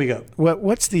 now can we go?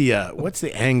 What's the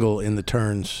angle in the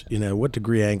turns? What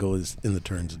degree angle is in the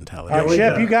turns in Talladega? All right,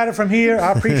 Shep, you got it from here.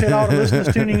 I appreciate all the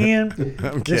listeners tuning in.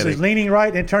 I'm This kidding. is Leaning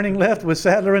Right and Turning Left with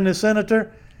Sadler and the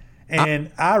Senator.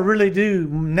 And I really do,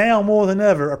 now more than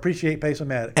ever, appreciate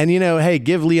Pace-O-Matic. And, hey,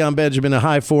 give Leon Benjamin a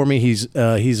high for me. He's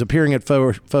appearing at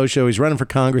Faux Show. He's running for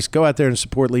Congress. Go out there and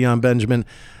support Leon Benjamin.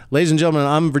 Ladies and gentlemen,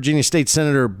 I'm Virginia State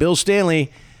Senator Bill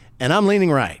Stanley, and I'm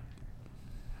leaning right.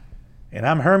 And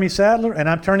I'm Hermie Sadler, and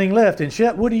I'm turning left. And,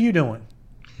 Shep, what are you doing?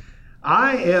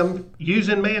 I am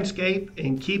using Manscaped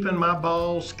and keeping my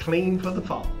balls clean for the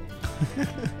fall.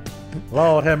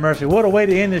 Lord have mercy. What a way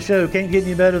to end the show. Can't get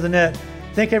any better than that.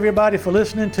 Thank everybody for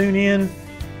listening. Tune in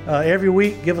every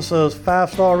week. Give us a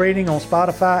 5-star rating on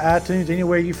Spotify, iTunes,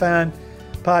 anywhere you find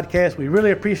podcasts. We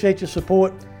really appreciate your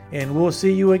support, and we'll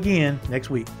see you again next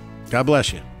week. God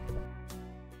bless you.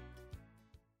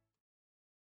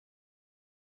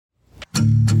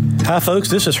 Hi, folks.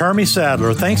 This is Hermie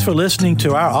Sadler. Thanks for listening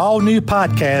to our all-new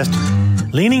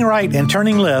podcast, Leaning Right and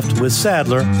Turning Left with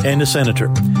Sadler and the Senator.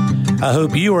 I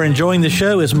hope you are enjoying the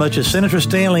show as much as Senator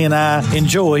Stanley and I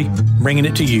enjoy bringing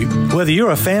it to you. Whether you're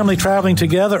a family traveling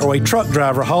together or a truck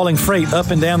driver hauling freight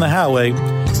up and down the highway,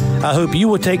 I hope you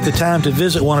will take the time to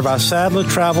visit one of our Sadler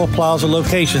Travel Plaza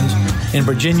locations in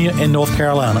Virginia and North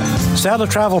Carolina. Sadler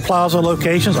Travel Plaza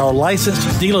locations are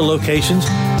licensed dealer locations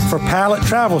for Pilot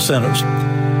Travel Centers,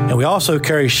 and we also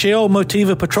carry Shell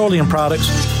Motiva petroleum products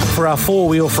for our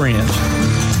four-wheel friends.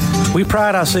 We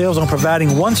pride ourselves on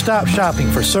providing one-stop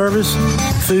shopping for service,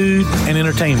 food, and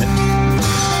entertainment.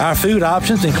 Our food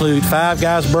options include Five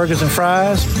Guys Burgers and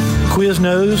Fries,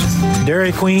 Quiznos,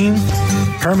 Dairy Queen,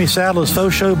 Hermie Sadler's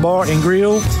Faux Show Bar and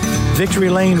Grill, Victory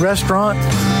Lane Restaurant,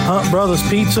 Hunt Brothers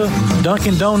Pizza,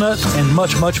 Dunkin' Donuts, and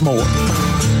much, much more.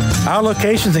 Our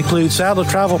locations include Sadler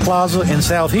Travel Plaza in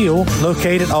South Hill,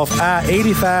 located off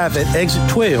I-85 at Exit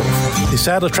 12. The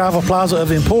Sadler Travel Plaza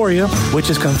of Emporia, which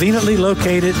is conveniently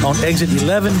located on Exit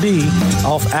 11B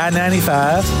off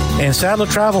I-95, and Sadler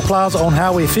Travel Plaza on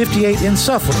Highway 58 in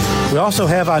Suffolk. We also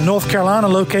have our North Carolina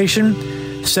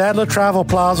location, Sadler Travel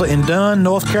Plaza in Dunn,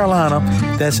 North Carolina.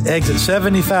 That's Exit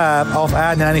 75 off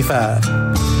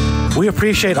I-95. We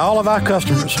appreciate all of our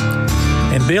customers.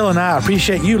 And Bill and I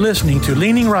appreciate you listening to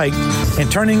Leaning Right and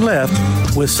Turning Left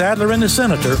with Sadler and the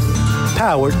Senator,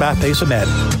 powered by Pace-O-Matic.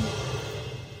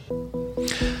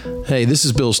 Hey, this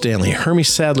is Bill Stanley, Hermie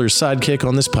Sadler's sidekick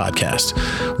on this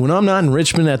podcast. When I'm not in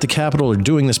Richmond at the Capitol or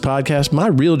doing this podcast, my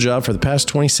real job for the past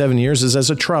 27 years is as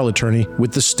a trial attorney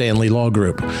with the Stanley Law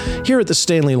Group. Here at the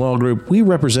Stanley Law Group, we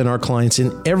represent our clients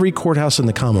in every courthouse in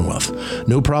the Commonwealth.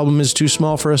 No problem is too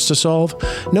small for us to solve.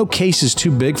 No case is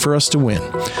too big for us to win.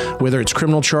 Whether it's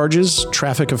criminal charges,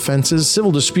 traffic offenses,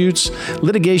 civil disputes,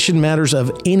 litigation matters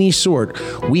of any sort,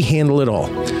 we handle it all.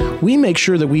 We make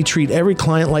sure that we treat every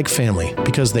client like family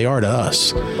because they are to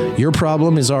us. Your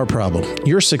problem is our problem.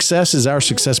 Your success is our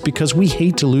success because we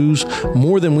hate to lose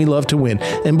more than we love to win.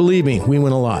 And believe me, we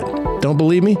win a lot. Don't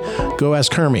believe me? Go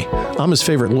ask Hermie. I'm his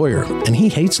favorite lawyer, and he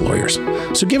hates lawyers.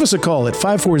 So give us a call at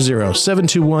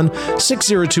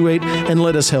 540-721-6028 and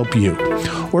let us help you.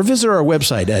 Or visit our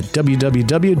website at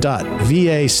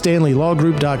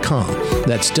www.vastanleylawgroup.com.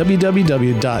 That's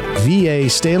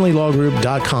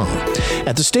www.vastanleylawgroup.com.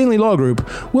 At the Stanley Law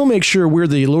Group, we'll make sure we're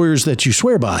the lawyers that you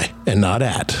swear by and not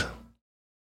at.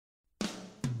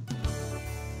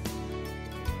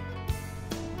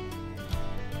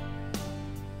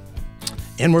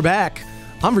 And we're back.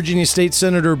 I'm Virginia State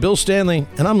Senator Bill Stanley,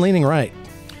 and I'm leaning right.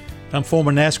 I'm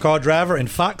former NASCAR driver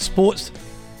and Fox Sports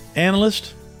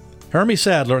analyst Hermie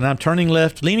Sadler, and I'm turning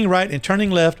left, leaning right and turning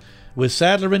left with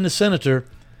Sadler and the Senator,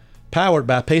 powered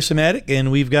by Pace-O-Matic,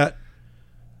 and we've got a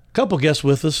couple guests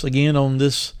with us again on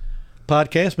this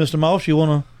podcast. Mr. Moss, you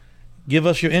want to give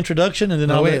us your introduction, and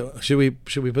then should we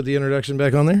put the introduction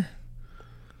back on there?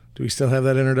 Do we still have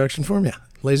that introduction for him? Yeah.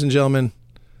 Ladies and gentlemen,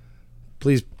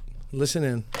 please listen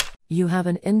in. You have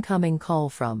an incoming call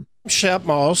from Shep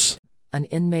Moss, an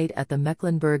inmate at the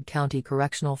Mecklenburg County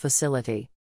Correctional Facility.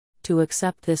 To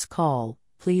accept this call,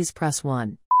 please press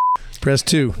 1. Press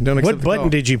 2. Don't accept What button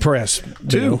did you press?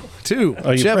 2.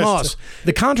 Oh, Shep Moss,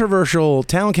 the controversial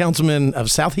town councilman of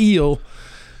South Heel,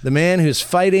 the man who's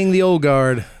fighting the old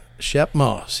guard, Shep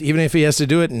Moss, even if he has to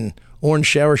do it in orange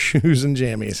shower shoes and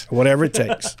jammies. Whatever it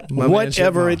takes.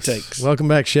 Whatever it takes. Welcome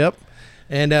back, Shep.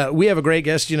 And we have a great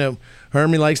guest. You know,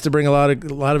 Hermie likes to bring a lot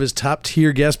of his top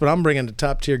tier guests, but I'm bringing the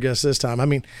top tier guests this time. I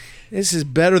mean, this is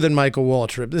better than Michael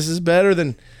Waltrip. This is better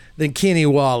than Kenny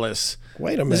Wallace.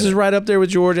 Wait a minute. This is right up there with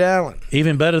George Allen.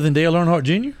 Even better than Dale Earnhardt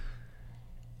Jr.?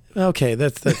 Okay,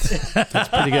 that's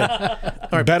pretty good. All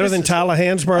right, better than Tyler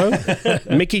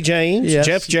Hansbrough, Mickey James, yes,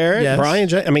 Jeff Jarrett, yes. Brian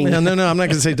J. I mean, no, I'm not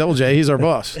going to say Double J. He's our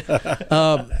boss.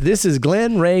 This is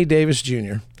Glenn Ray Davis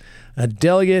Jr., a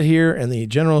delegate here in the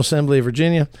General Assembly of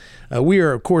Virginia. We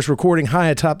are, of course, recording high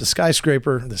atop the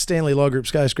skyscraper, the Stanley Law Group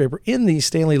skyscraper, in the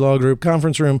Stanley Law Group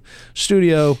conference room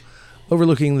studio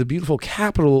overlooking the beautiful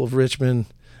capital of Richmond,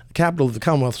 capital of the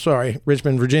Commonwealth,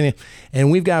 Richmond, Virginia. And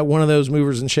we've got one of those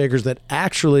movers and shakers that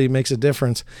actually makes a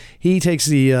difference. He takes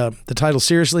the title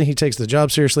seriously. He takes the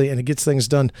job seriously, and he gets things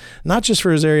done, not just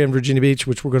for his area in Virginia Beach,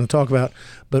 which we're going to talk about,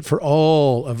 but for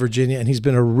all of Virginia. And he's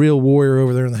been a real warrior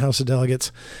over there in the House of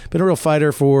Delegates, been a real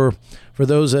fighter for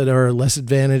those that are less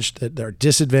advantaged, that are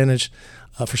disadvantaged,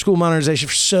 for school modernization,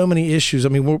 for so many issues. I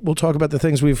mean, we'll talk about the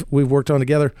things we've worked on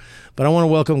together, but I want to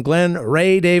welcome Glenn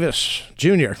Ray Davis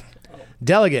Jr.,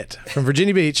 delegate from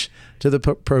Virginia Beach, to the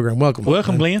program. Welcome,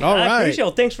 Glenn. All right. I appreciate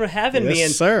it. Thanks for having me.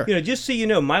 And, sir. You know, just so you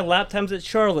know, my lap times at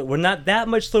Charlotte were not that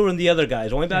much slower than the other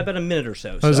guys. Only by about a minute or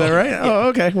so. Oh, is that right? Yeah. Oh,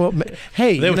 okay. Well,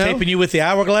 hey, they were taping you with the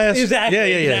hourglass. Exactly. Yeah.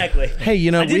 Exactly. Hey, you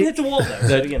know, I didn't hit the wall though.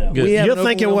 So, you know, You're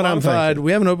thinking what I'm thinking.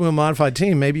 We have an open wheel modified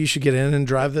team. Maybe you should get in and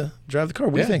drive the car.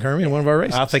 What do you think, Hermie, in one of our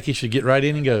races? I think you should get right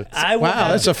in and go. Wow,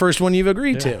 that's the first one you've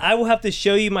agreed to. I will have to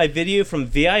show you my video from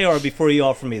VIR before you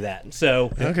offer me that.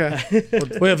 So okay.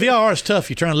 Well, VIR is tough.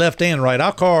 You turn left and right.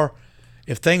 Our car,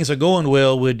 if things are going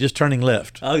well, we're just turning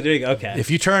left. Oh, there you go. Okay.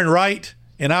 If you turn right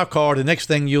in our car, the next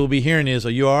thing you'll be hearing is, "Are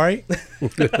you all right?"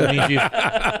 That means you've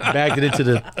bagged it into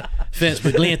the fence.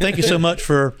 But Glenn, thank you so much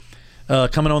for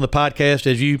coming on the podcast.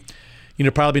 As you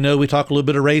probably know, we talk a little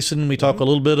bit of racing. We talk a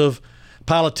little bit of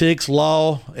politics,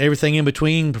 law, everything in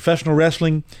between, professional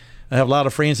wrestling. I have a lot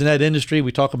of friends in that industry.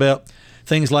 We talk about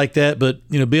things like that. But,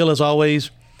 Bill, as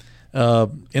always,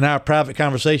 in our private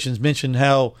conversations, mentioned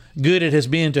how good it has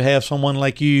been to have someone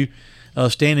like you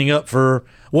standing up for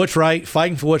what's right,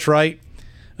 fighting for what's right,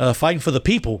 fighting for the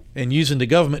people, and using the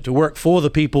government to work for the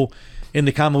people in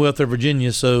the Commonwealth of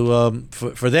Virginia. So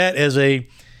for that, as a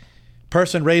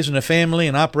person raising a family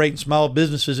and operating small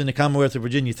businesses in the Commonwealth of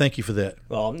Virginia, thank you for that.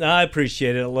 Well, I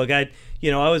appreciate it. Look, I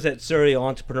was that serial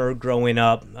entrepreneur growing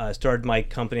up. I started my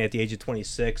company at the age of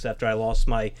 26 after I lost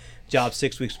my job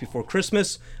 6 weeks before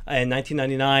Christmas in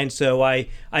 1999. So I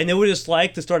know what it's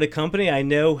like to start a company. I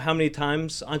know how many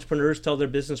times entrepreneurs tell their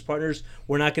business partners,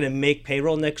 we're not going to make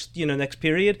payroll next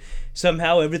period.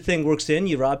 Somehow everything works in.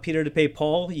 You rob Peter to pay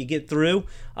Paul. You get through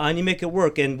and you make it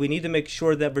work. And we need to make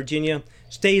sure that Virginia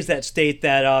stays that state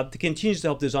that continues to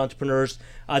help those entrepreneurs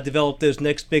develop those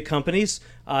next big companies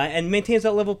and maintains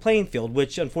that level playing field,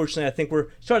 which unfortunately I think we're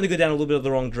starting to go down a little bit of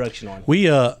the wrong direction on.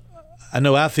 I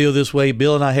know I feel this way.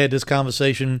 Bill and I had this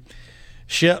conversation.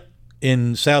 Shep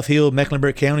in South Hill,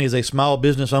 Mecklenburg County, is a small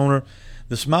business owner.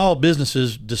 The small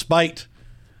businesses, despite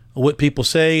what people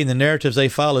say and the narratives they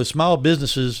follow, small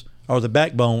businesses are the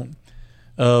backbone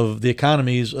of the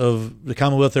economies of the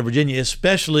Commonwealth of Virginia,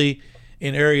 especially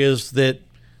in areas that,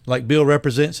 like Bill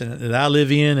represents and that I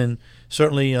live in, and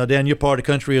certainly down your part of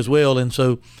the country as well. And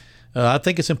so I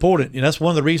think it's important. And that's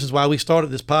one of the reasons why we started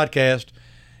this podcast,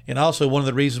 and also one of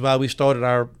the reasons why we started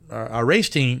our race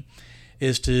team,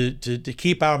 is to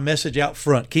keep our message out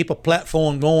front, keep a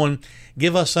platform going,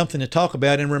 give us something to talk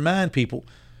about, and remind people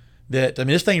that,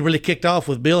 this thing really kicked off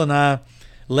with Bill and I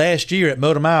last year at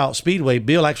Motor Mile Speedway.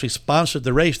 Bill actually sponsored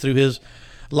the race through his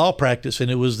law practice, and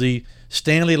it was the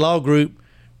Stanley Law Group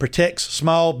Protects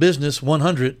Small Business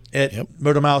 100 at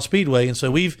Motor Mile Speedway. And so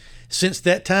we've, since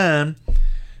that time,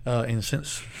 and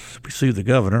since we sued the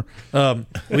governor,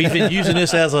 we've been using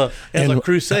this as a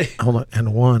crusade. Hold on,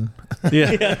 and won.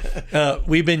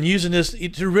 We've been using this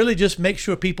to really just make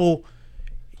sure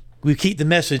we keep the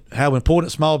message, how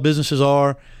important small businesses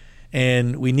are,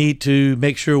 and we need to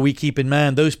make sure we keep in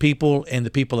mind those people and the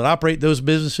people that operate those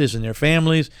businesses and their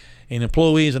families and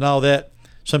employees and all that.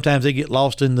 Sometimes they get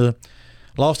lost in the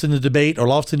debate or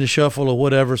lost in the shuffle or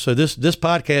whatever. So this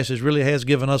podcast really has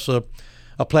given us a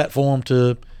platform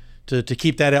to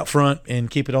keep that out front and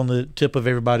keep it on the tip of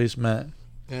everybody's mind.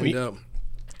 And,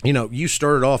 you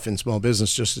started off in small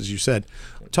business, just as you said.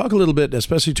 Talk a little bit,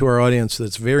 especially to our audience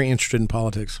that's very interested in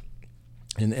politics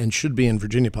and should be in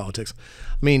Virginia politics.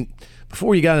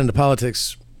 Before you got into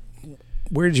politics,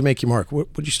 where did you make your mark?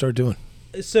 What did you start doing?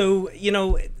 So,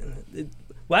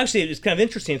 well, actually, it was kind of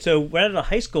interesting. So right out of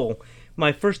high school,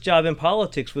 my first job in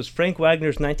politics was Frank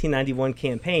Wagner's 1991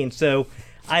 campaign. So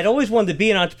I'd always wanted to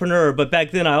be an entrepreneur, but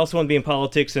back then I also wanted to be in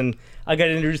politics, and I got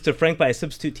introduced to Frank by a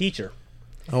substitute teacher.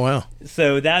 Oh, wow.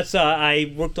 So that's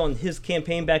I worked on his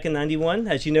campaign back in 91.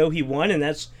 As you know, he won, and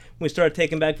that's when we started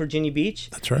taking back Virginia Beach.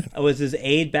 That's right. I was his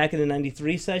aide back in the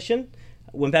 93 session.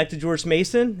 Went back to George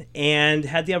Mason and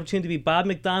had the opportunity to be Bob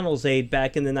McDonnell's aide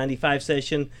back in the 95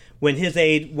 session when his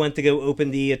aide went to go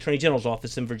open the Attorney General's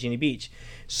office in Virginia Beach.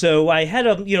 So I had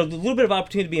a little bit of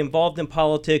opportunity to be involved in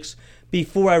politics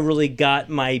before I really got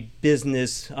my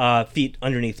business feet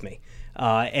underneath me.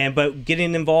 But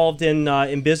getting involved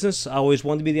in business, I always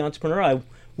wanted to be the entrepreneur. I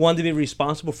wanted to be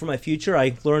responsible for my future.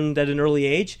 I learned at an early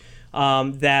age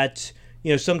that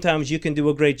sometimes you can do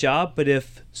a great job, but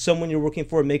if someone you're working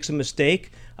for makes a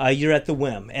mistake, you're at the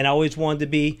whim. And I always wanted to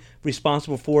be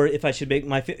responsible for if I should make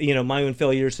my own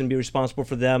failures and be responsible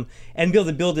for them and be able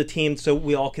to build a team so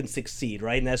we all can succeed,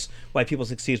 right? And that's why people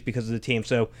succeed, is because of the team.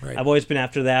 So right. I've always been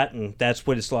after that, and that's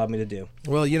what it's allowed me to do.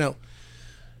 Well,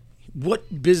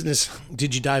 what business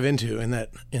did you dive into in that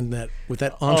with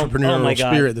that entrepreneurial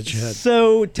spirit that you had?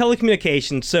 So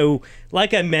telecommunications. So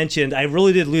like I mentioned, I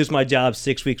really did lose my job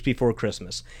 6 weeks before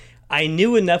Christmas. I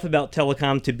knew enough about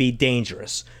telecom to be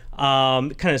dangerous,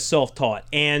 kind of self-taught.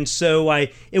 And so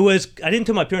I didn't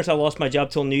tell my parents I lost my job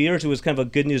till New Year's. It was kind of a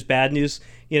good news, bad news.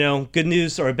 Good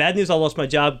news or bad news, I lost my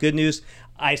job. Good news,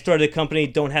 I started a company,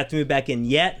 don't have to move back in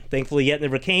yet. Thankfully, yet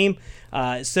never came.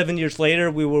 7 years later,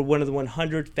 we were one of the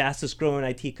 100 fastest growing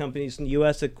IT companies in the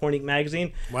U.S. at Corning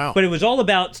Magazine. Wow. But it was all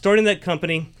about starting that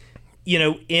company,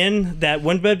 in that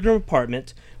one-bedroom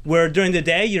apartment where during the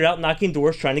day you're out knocking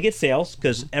doors trying to get sales,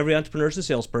 because every entrepreneur is a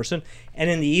salesperson, and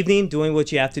in the evening doing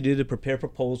what you have to do to prepare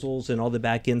proposals and all the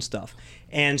back-end stuff.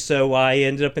 And so I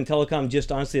ended up in telecom.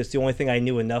 Just honestly, it's the only thing I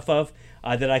knew enough of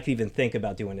that I could even think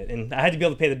about doing it. And I had to be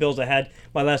able to pay the bills. I had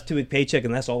my last 2-week paycheck,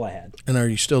 and that's all I had. And are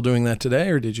you still doing that today,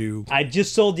 or did you? I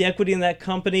just sold the equity in that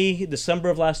company December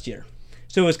of last year.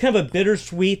 So it was kind of a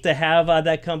bittersweet to have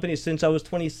that company since I was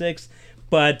 26.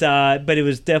 But it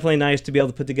was definitely nice to be able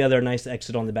to put together a nice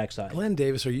exit on the backside. Glenn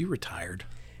Davis, are you retired?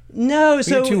 No,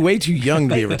 so you're way too young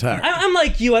to be retired. I'm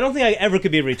like you. I don't think I ever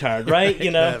could be retired, right?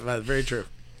 Very true.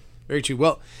 Very true.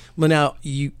 Well, now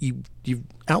you've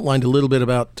outlined a little bit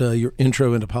about your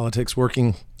intro into politics,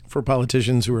 working for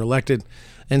politicians who were elected,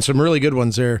 and some really good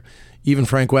ones there. Even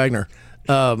Frank Wagner.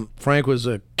 Frank was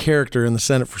a character in the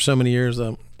Senate for so many years.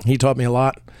 He taught me a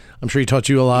lot. I'm sure he taught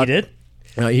you a lot. He did.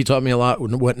 He taught me a lot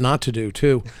what not to do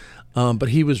too. But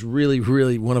he was really,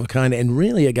 really one of a kind, and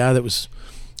really a guy that was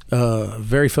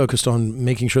very focused on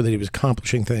making sure that he was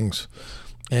accomplishing things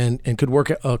and could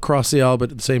work across the aisle,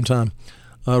 but at the same time,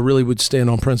 really would stand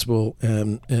on principle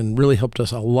and really helped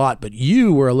us a lot. But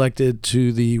you were elected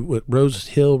to the Rose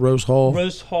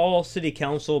Hall City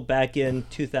Council back in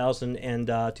 2000 and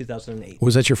 2008.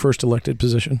 Was that your first elected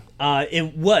position?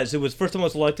 It was. It was first time I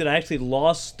was elected. I actually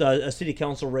lost a city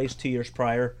council race 2 years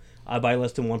prior by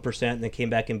less than 1%, and then came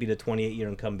back and beat a 28-year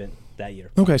incumbent that year.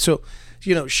 Okay, so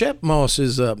Shep Moss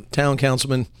is a town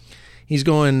councilman. He's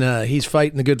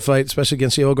fighting the good fight, especially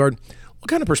against the old guard. What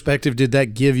kind of perspective did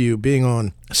that give you being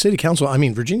on city council? I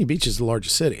mean, Virginia Beach is the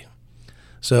largest city.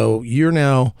 So you're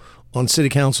now on city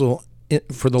council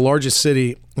for the largest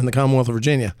city in the Commonwealth of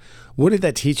Virginia. What did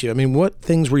that teach you? I mean, what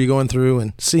things were you going through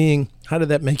and seeing? How did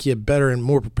that make you better and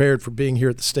more prepared for being here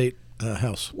at the state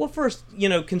house? Well, first,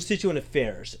 constituent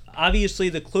affairs. Obviously,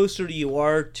 the closer you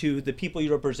are to the people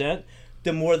you represent,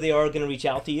 the more they are going to reach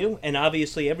out to you. And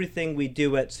obviously, everything we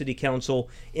do at City Council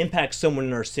impacts someone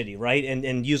in our city, right?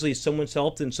 And usually someone's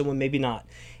helped and someone maybe not.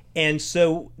 And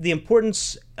so the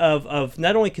importance of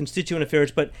not only constituent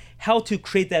affairs, but how to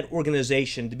create that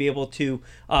organization to be able to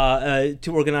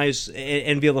organize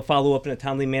and be able to follow up in a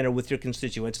timely manner with your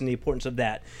constituents, and the importance of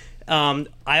that.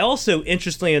 I also,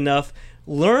 interestingly enough,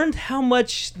 learned how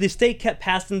much the state kept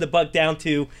passing the buck down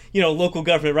to, local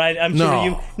government, right? I'm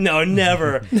sure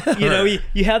never.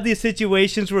 You have these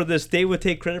situations where the state would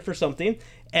take credit for something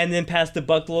and then pass the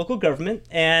buck to local government.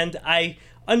 And I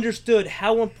understood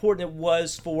how important it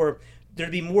was for there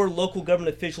to be more local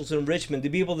government officials in Richmond to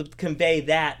be able to convey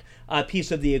that piece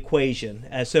of the equation.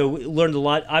 So learned a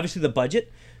lot. Obviously, the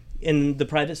budget in the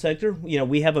private sector,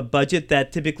 we have a budget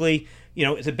that typically,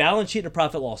 it's a balance sheet and a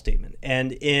profit loss statement.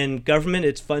 And in government,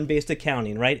 it's fund-based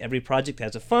accounting, right? Every project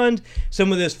has a fund.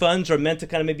 Some of those funds are meant to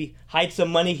kind of maybe hide some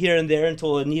money here and there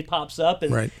until a need pops up.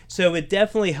 And right. So it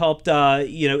definitely helped,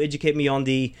 educate me on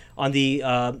the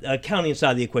accounting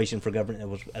side of the equation for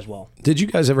government as well. Did you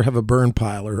guys ever have a burn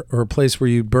pile or a place where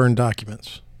you burn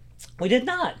documents? We did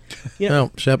not.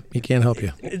 No, Shep, he can't help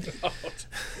you.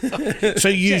 So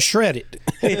you shred it.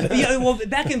 Yeah, well,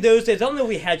 back in those days, I don't know if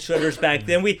we had shredders back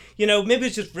then. We, maybe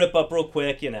it's just rip up real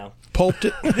quick, Pulped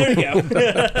it. There you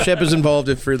go. Shep is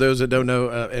involved, for those that don't know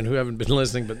and who haven't been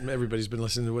listening, but everybody's been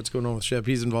listening to what's going on with Shep.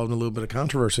 He's involved in a little bit of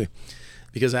controversy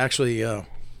because actually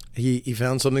he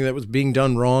found something that was being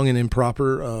done wrong and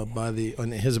improper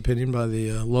in his opinion, by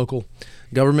the local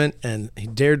government, and he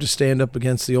dared to stand up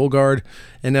against the old guard,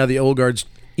 and now the old guard's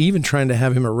even trying to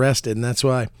have him arrested, and that's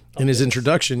why in his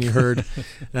introduction you heard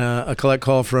a collect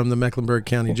call from the Mecklenburg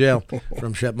County Jail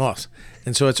from Shep Moss.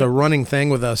 And so it's a running thing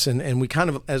with us, and we kind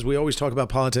of, as we always talk about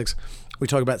politics, we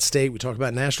talk about state, we talk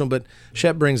about national, but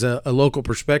Shep brings a local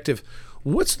perspective.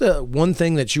 What's the one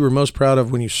thing that you were most proud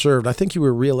of when you served? I think you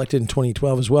were reelected in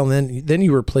 2012 as well, and then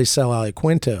you replaced Sal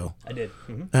Iaquinto. I did.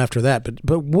 Mm-hmm. After that.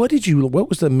 But what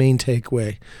was the main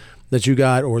takeaway that you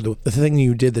got, or the thing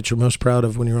you did that you're most proud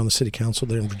of when you were on the city council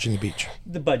there in Virginia Beach?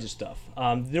 The budget stuff.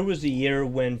 There was a year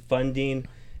when funding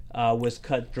was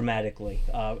cut dramatically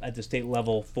at the state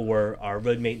level for our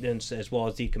road maintenance, as well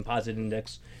as the composite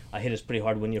index hit us pretty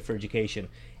hard one year for education.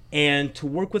 And to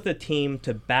work with a team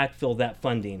to backfill that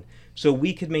funding so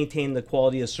we could maintain the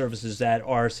quality of services that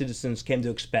our citizens came to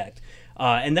expect.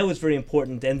 And that was very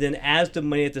important. And then as the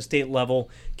money at the state level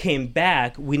came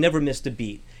back, we never missed a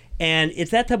beat. And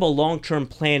it's that type of long-term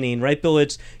planning, right, Bill?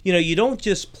 It's, you don't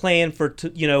just plan for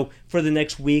the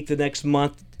next week, the next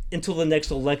month, until the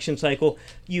next election cycle.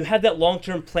 You have that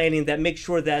long-term planning that makes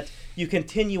sure that you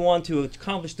continue on to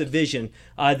accomplish the vision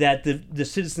that the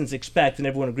citizens expect and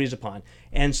everyone agrees upon.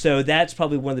 And so that's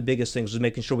probably one of the biggest things, was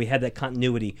making sure we had that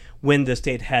continuity when the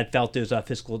state had felt those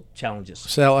fiscal challenges.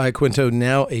 Sal Iaquinto,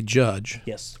 now a judge.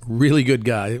 Yes. Really good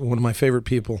guy, one of my favorite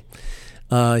people.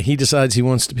 He decides he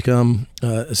wants to become,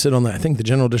 sit on the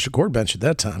General District Court bench at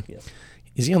that time. Yes.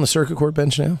 Is he on the Circuit Court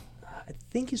bench now? I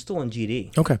think he's still on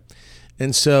GD. Okay.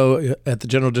 And so at the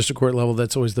General District Court level,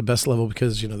 that's always the best level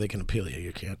because, they can appeal you.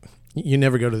 You can't. You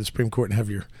never go to the Supreme Court and have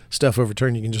your stuff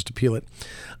overturned. You can just appeal it.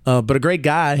 But a great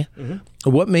guy. Mm-hmm.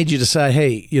 What made you decide,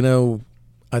 hey,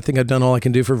 I think I've done all I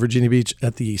can do for Virginia Beach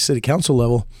at the city council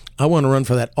level. I want to run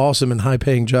for that awesome and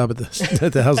high-paying job at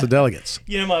the House of Delegates.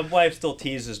 My wife still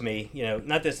teases me.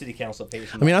 Not that city council pays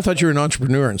me. I mean, I thought you were an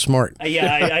entrepreneur and smart.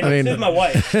 Yeah, I mean, my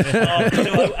wife.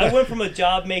 I went from a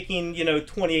job making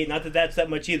 28. Not that that's that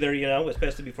much either.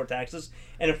 Especially before taxes,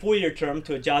 and a 4-year term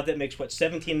to a job that makes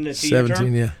 17 in a 2-year term.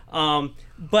 17, yeah.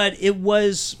 But it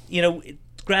was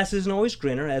grass isn't always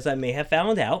greener, as I may have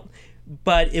found out.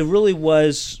 But it really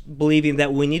was believing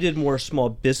that we needed more small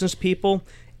business people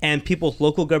and people's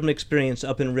local government experience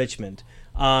up in Richmond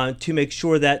to make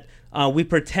sure that we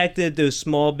protected those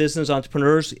small business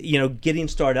entrepreneurs, getting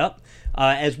started up,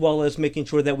 as well as making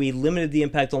sure that we limited the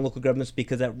impact on local governments,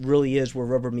 because that really is where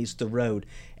rubber meets the road,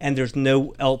 and there's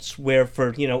no elsewhere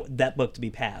for that book to be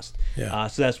passed. Yeah.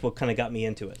 So that's what kind of got me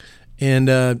into it. And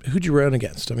who'd you run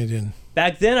against?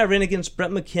 Back then, I ran against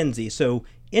Brett McKenzie. So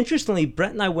interestingly,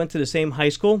 Brett and I went to the same high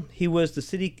school. He was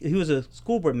a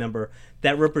school board member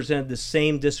that represented the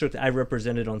same district I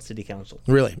represented on city council.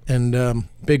 Really? And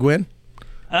big win?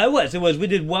 It was. We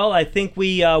did well. I think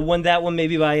we won that one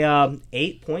maybe by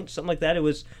 8 points, something like that. It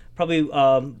was probably,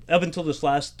 up until this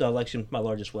last election, my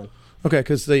largest win. Okay,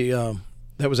 because that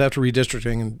was after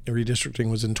redistricting, and redistricting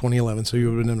was in 2011, so you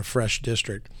would have been in a fresh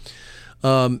district.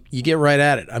 You get right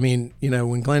at it. I mean,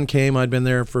 when Glenn came, I'd been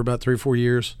there for about 3 or 4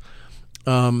 years.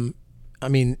 I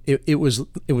mean, it was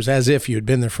as if you had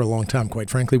been there for a long time, quite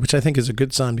frankly, which I think is a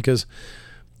good sign, because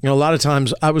a lot of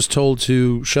times I was told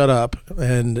to shut up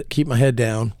and keep my head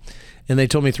down, and they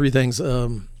told me 3 things: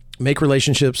 make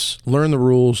relationships, learn the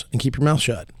rules, and keep your mouth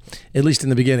shut, at least in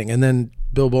the beginning. And then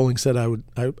Bill Bowling said I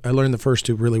learned the first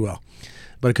 2 really well,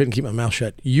 but I couldn't keep my mouth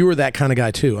shut. You were that kind of guy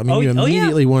too. I mean, you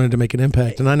immediately wanted to make an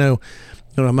impact, and I know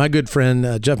my good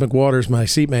friend Jeff McWaters, my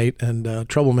seatmate and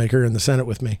troublemaker in the Senate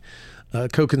with me,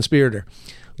 co-conspirator,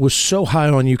 was so high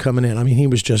on you coming in. I mean,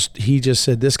 he just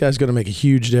said, this guy's going to make a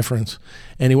huge difference,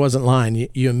 and he wasn't lying.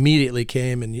 You immediately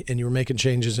came and you were making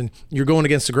changes, and you're going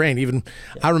against the grain. Even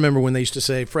I remember when they used to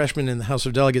say freshmen in the House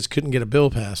of Delegates couldn't get a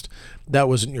bill passed. That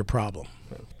wasn't your problem.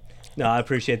 No, I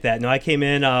appreciate that. No, I came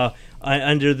in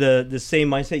under the same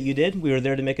mindset you did. We were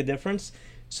there to make a difference.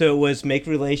 So it was make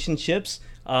relationships,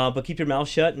 but keep your mouth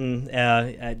shut. And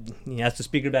as the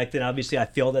speaker back then, obviously I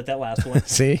failed at that last one.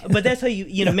 See? But that's how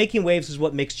making waves is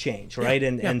what makes change, right?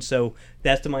 And so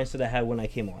that's the mindset I had when I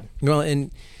came on. Well,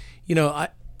 and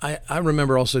I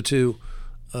remember also too,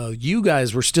 you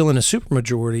guys were still in a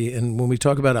supermajority, and when we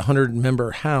talk about a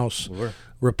 100-member House,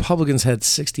 Republicans had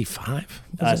 65?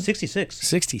 66.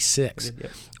 66,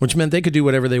 which meant they could do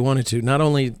whatever they wanted to, not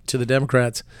only to the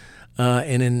Democrats.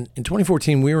 And in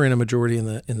 2014, we were in a majority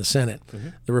in the Senate. Mm-hmm.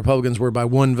 The Republicans were by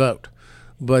 1 vote.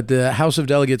 But the House of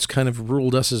Delegates kind of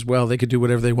ruled us as well. They could do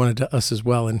whatever they wanted to us as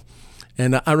well.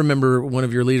 And I remember one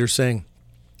of your leaders saying,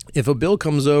 if a bill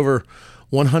comes over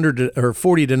 100 or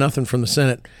 40 to nothing from the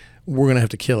Senate, we're going to have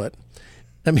to kill it.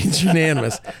 That means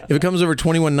unanimous. If it comes over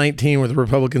 21-19 with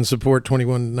Republican support,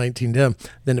 21-19 Dem,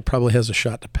 then it probably has a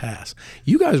shot to pass.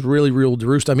 You guys really ruled the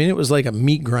roost. I mean, it was like a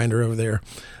meat grinder over there.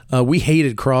 We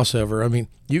hated crossover. I mean,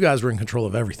 you guys were in control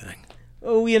of everything.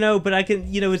 Oh, but I can,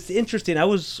 it's interesting. I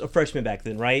was a freshman back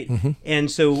then, right? Mm-hmm. And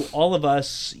so all of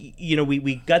us,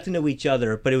 we got to know each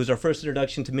other, but it was our first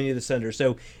introduction to many of the senators.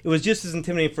 So it was just as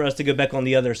intimidating for us to go back on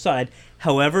the other side.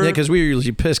 However... Yeah, because we were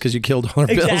usually pissed because you killed all our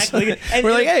bills. Exactly.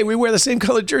 We're like, hey, we wear the same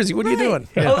colored jersey. What are you doing?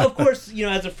 Yeah. Of course,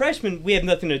 as a freshman, we have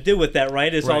nothing to do with that,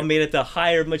 right? It's all made at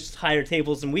the much higher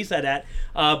tables than we sat at,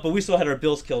 but we still had our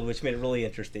bills killed, which made it really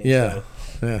interesting. Yeah.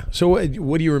 So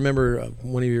what do you remember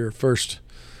one of your first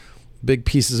big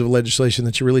pieces of legislation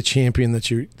that you really championed,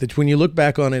 that when you look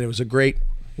back on it, it was a great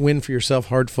win for yourself,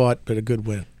 hard fought, but a good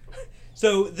win?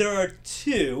 So there are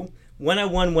 2. When I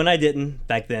won, when I didn't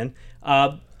back then.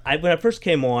 When I first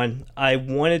came on, I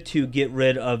wanted to get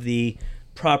rid of the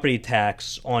property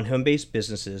tax on home-based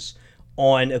businesses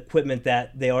on equipment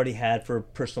that they already had for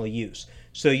personal use.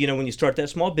 So, when you start that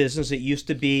small business, it used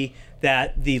to be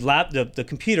that the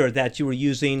computer that you were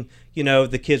using,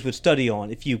 the kids would study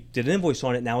on. If you did an invoice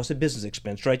on it, now it's a business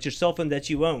expense, right? Your cell phone that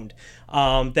you owned,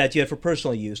 that you had for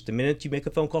personal use. The minute you make a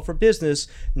phone call for business,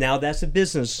 now that's a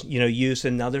business, use,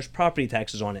 and now there's property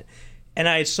taxes on it. And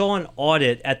I saw an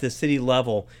audit at the city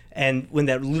level, and when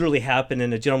that literally happened,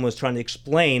 and a gentleman was trying to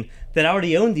explain that I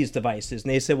already owned these devices,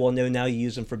 and they said, well, no, now you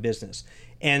use them for business.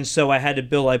 And so I had a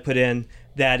bill I put in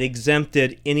that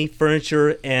exempted any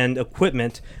furniture and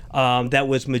equipment that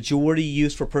was majority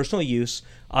used for personal use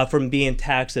from being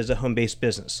taxed as a home-based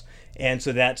business. And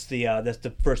so that's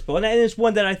the first bill. And it's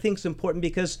one that I think is important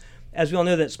because, as we all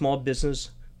know, that small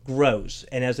business grows,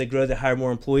 and as they grow, they hire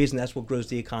more employees, and that's what grows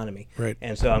the economy. Right.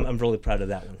 And so I'm really proud of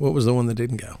that one. What was the one that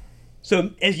didn't go?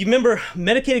 So as you remember,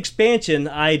 Medicaid expansion,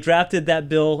 I drafted that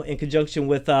bill in conjunction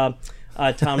with Tom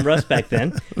Russ back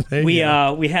then. We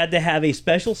had to have a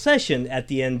special session at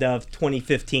the end of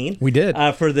 2015. We did.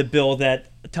 For the bill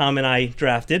that Tom and I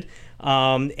drafted.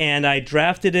 And I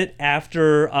drafted it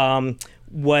after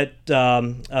what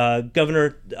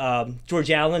Governor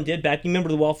George Allen did back. You remember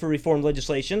the welfare reform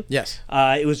legislation? Yes.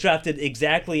 It was drafted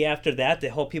exactly after that to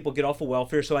help people get off of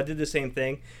welfare. So I did the same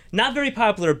thing. Not very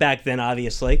popular back then,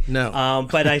 obviously. No.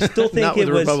 But I still think Not with it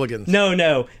the was Republicans.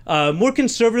 No. More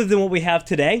conservative than what we have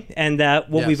today, and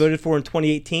what we Yes. voted for in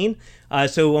 2018.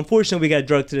 So unfortunately, we got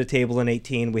drugged to the table in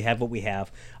 18. We have what we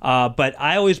have. But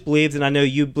I always believed, and I know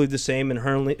you believe the same, and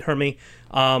Hermie,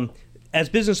 as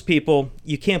business people,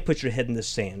 you can't put your head in the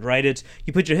sand, right? It's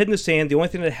you put your head in the sand. The only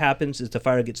thing that happens is the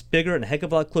fire gets bigger and a heck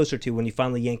of a lot closer to when you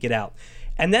finally yank it out.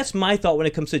 And that's my thought when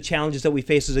it comes to challenges that we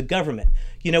face as a government.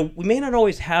 You know, we may not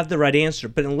always have the right answer,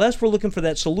 but unless we're looking for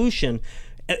that solution,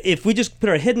 if we just put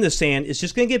our head in the sand, it's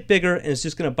just going to get bigger and it's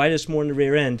just going to bite us more in the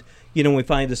rear end, you know, when we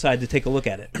finally decide to take a look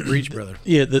at it. Reach, brother.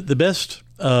 Yeah, the best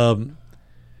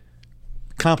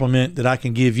compliment that I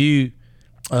can give you,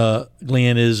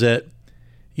 Glenn, is that,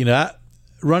 you know,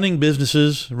 running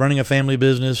businesses, running a family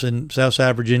business in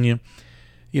Southside Virginia,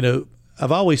 you know,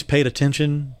 I've always paid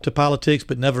attention to politics,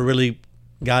 but never really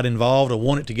got involved or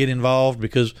wanted to get involved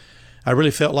because I really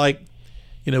felt like,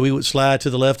 you know, we would slide to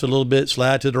the left a little bit,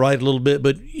 slide to the right a little bit,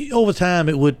 but over time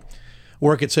it would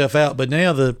work itself out. But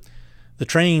now the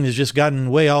train has just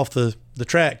gotten way off the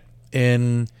track,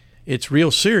 and it's real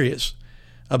serious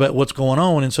about what's going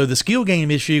on. And so the skill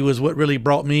game issue was what really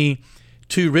brought me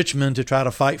to Richmond to try to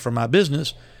fight for my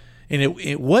business. And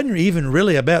it wasn't even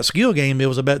really about skill game. It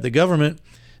was about the government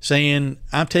saying,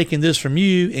 I'm taking this from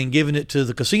you and giving it to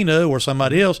the casino or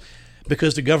somebody else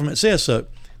because the government says so.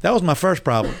 That was my first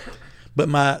problem. But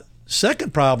my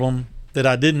second problem that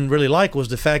I didn't really like was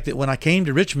the fact that when I came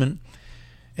to Richmond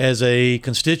as a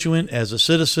constituent, as a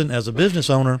citizen, as a business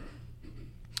owner,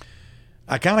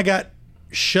 I kind of got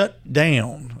shut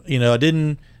down. You know,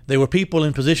 there were people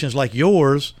in positions like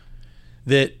yours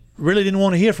that really didn't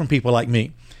want to hear from people like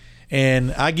me.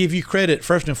 And I give you credit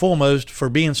first and foremost for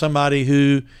being somebody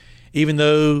who, even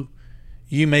though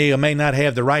you may or may not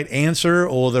have the right answer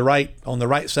or on the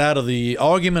right side of the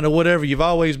argument or whatever, you've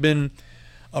always been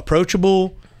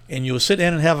approachable, and you'll sit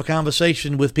down and have a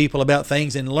conversation with people about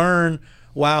things and learn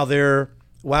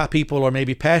why people are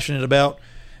maybe passionate about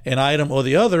an item or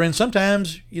the other. And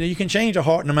sometimes, you know, you can change a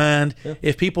heart and a mind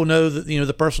if people know that, you know,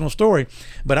 the personal story.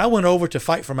 But I went over to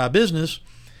fight for my business,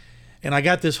 and I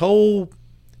got this whole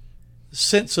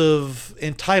sense of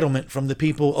entitlement from the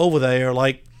people over there.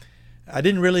 Like I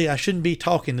shouldn't be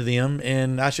talking to them,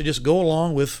 and I should just go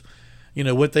along with, you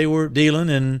know, what they were dealing.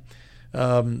 And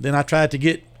then I tried to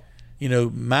get, you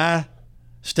know, my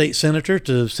state senator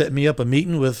to set me up a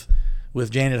meeting with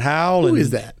Janet Howell. Who is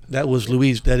that? That is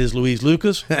Louise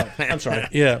Lucas. I'm sorry.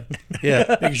 Yeah.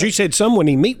 Because you said someone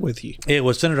he meet with you. It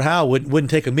was Senator Howell wouldn't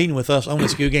take a meeting with us on the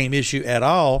skill game issue at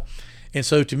all. And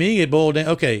so to me, it boiled down,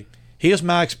 okay, here's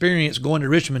my experience going to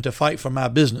Richmond to fight for my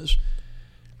business.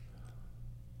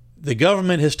 The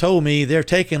government has told me they're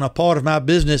taking a part of my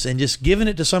business and just giving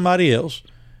it to somebody else.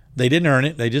 They didn't earn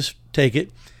it. They just take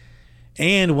it.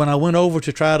 And when I went over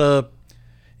to try to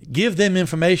give them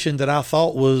information that I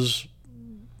thought was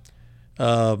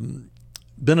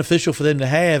beneficial for them to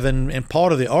have, and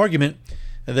part of the argument,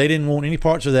 they didn't want any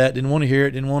parts of that, didn't want to hear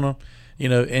it, didn't want to, you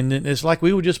know, and it's like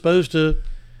we were just supposed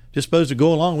to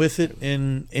go along with it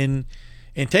and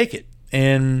take it.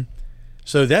 And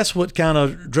so that's what kind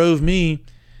of drove me,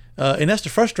 and that's the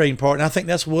frustrating part. And I think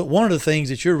that's one of the things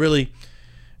that you're really,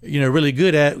 you know, really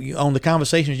good at on the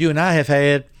conversations you and I have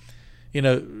had. You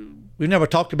know, we've never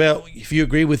talked about if you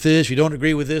agree with this, you don't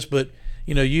agree with this, but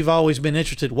you know, you've always been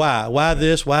interested. Why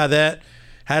this? Why that?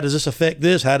 How does this affect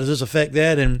this? How does this affect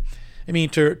that? And I mean,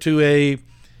 to a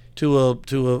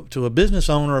business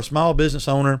owner, a small business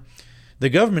owner, the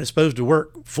government is supposed to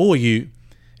work for you.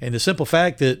 And the simple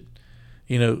fact that,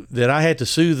 you know, that I had to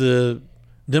sue the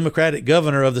Democratic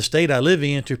governor of the state I live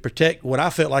in to protect what I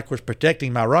felt like was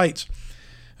protecting my rights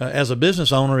as a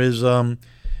business owner is a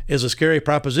scary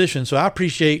proposition. So I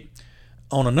appreciate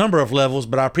on a number of levels,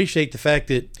 but I appreciate the fact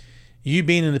that you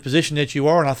being in the position that you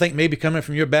are, and I think maybe coming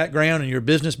from your background and your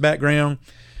business background,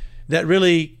 that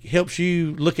really helps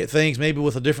you look at things maybe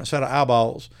with a different set of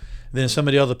eyeballs than some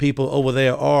of the other people over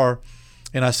there are.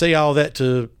 And I say all that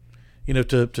to, you know,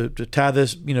 to tie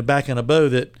this, you know, back in a bow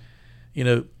that, you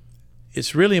know,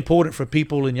 it's really important for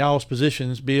people in y'all's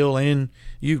positions, Bill and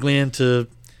you, Glenn, to,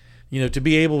 you know, to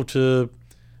be able to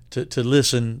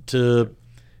listen to,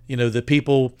 you know, the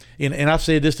people, and I've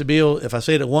said this to Bill, if I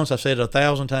said it once, I've said it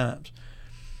 1,000 times.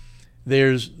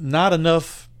 There's not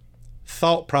enough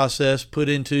thought process put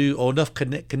into, or enough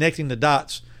connecting the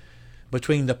dots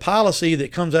between the policy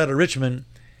that comes out of Richmond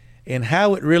and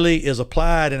how it really is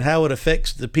applied and how it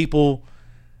affects the people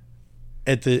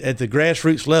at the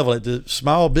grassroots level, at the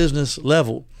small business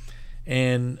level,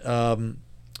 and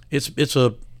it's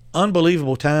a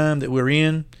unbelievable time that we're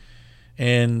in.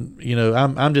 And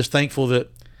I'm just thankful that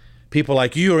people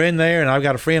like you are in there, and I've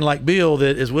got a friend like Bill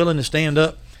that is willing to stand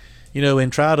up,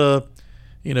 and try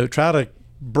to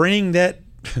bring that,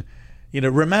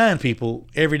 remind people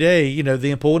every day,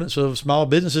 the importance of small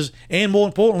businesses, and more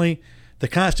importantly, the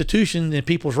Constitution and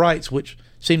people's rights, which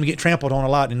seem to get trampled on a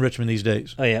lot in Richmond these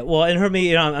days. Oh yeah, well, and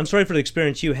Hermie, I'm sorry for the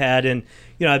experience you had, and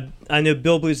I know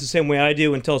Bill believes the same way I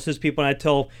do, and tells his people, and I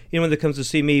tell anyone that comes to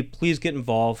see me, please get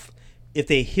involved. If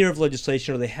they hear of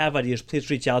legislation or they have ideas, please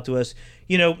reach out to us.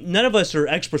 None of us are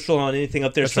experts on anything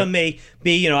up there. That's some right. may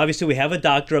be, obviously we have a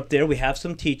doctor up there, we have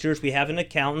some teachers, we have an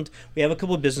accountant, we have a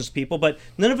couple of business people, but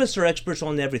none of us are experts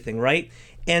on everything, right?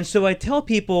 And so I tell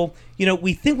people,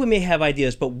 we think we may have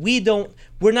ideas, but we're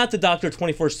not the doctor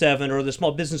 24/7 or the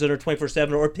small business owner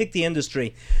 24/7 or pick the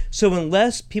industry. So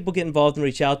unless people get involved and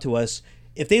reach out to us,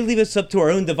 if they leave us up to our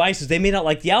own devices, they may not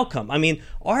like the outcome. I mean,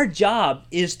 our job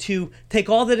is to take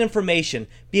all that information,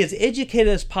 be as educated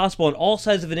as possible on all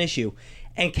sides of an issue,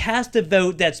 and cast a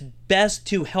vote that's best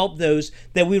to help those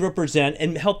that we represent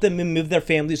and help them move their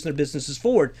families and their businesses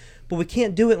forward. But we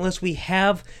can't do it unless we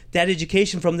have that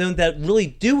education from them that really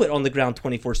do it on the ground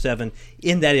 24/7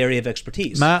 in that area of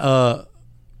expertise. The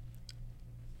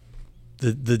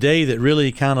day that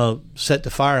really kind of set the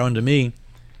fire under me,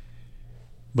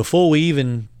 before we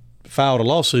even filed a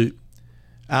lawsuit,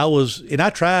 I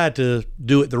tried to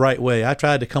do it the right way. I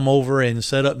tried to come over and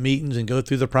set up meetings and go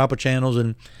through the proper channels,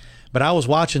 but I was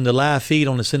watching the live feed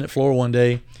on the Senate floor one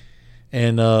day,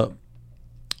 and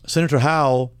Senator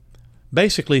Howell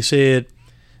basically said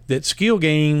that Skill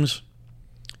Games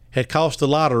had cost the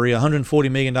lottery $140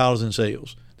 million in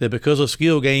sales. That because of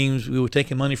Skill Games, we were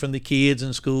taking money from the kids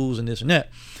in schools and this and that.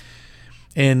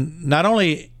 And not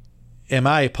only am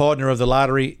I a partner of the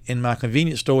lottery in my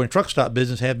convenience store and truck stop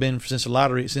business, have been since the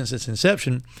lottery, since its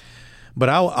inception, but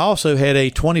I also had a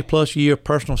 20-plus year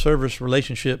personal service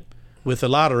relationship with the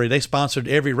lottery. They sponsored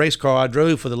every race car I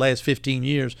drove for the last 15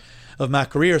 years of my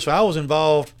career. So I was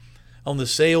involved on the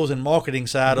sales and marketing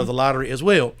side of the lottery as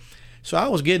well. So I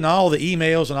was getting all the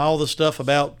emails and all the stuff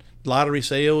about lottery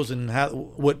sales and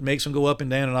what makes them go up and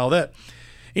down and all that.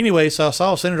 Anyway, so I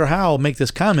saw Senator Howell make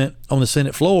this comment on the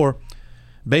Senate floor.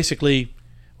 Basically,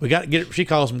 we got to get, she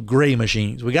calls them gray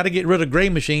machines. We got to get rid of gray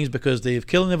machines because they've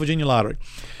killed the Virginia lottery.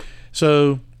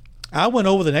 So I went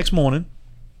over the next morning.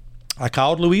 I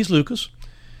called Louise Lucas,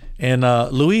 and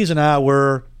Louise and I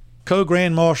were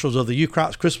co-grand marshals of the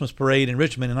UCROPS Christmas Parade in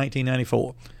Richmond in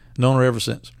 1994. Known her ever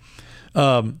since.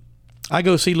 I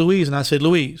go see Louise, and I said,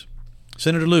 Louise,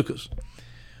 Senator Lucas,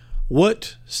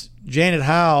 what Janet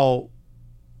Howell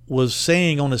was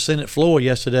saying on the Senate floor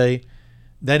yesterday,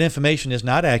 that information is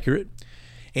not accurate.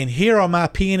 And here are my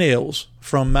P&Ls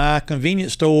from my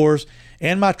convenience stores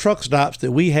and my truck stops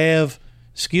that we have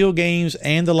Skill Games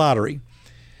and the lottery.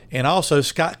 And also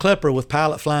Scott Klepper with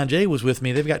Pilot Flying J was with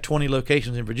me. They've got 20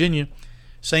 locations in Virginia.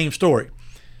 Same story.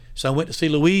 So I went to see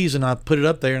Louise and I put it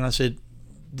up there and I said,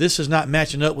 this is not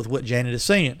matching up with what Janet is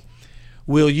saying.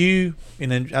 Will you,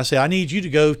 and then I said, I need you to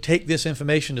go take this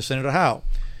information to Senator Howell.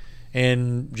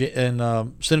 And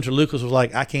Senator Lucas was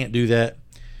like, I can't do that.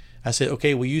 I said,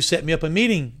 okay, will you set me up a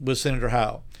meeting with Senator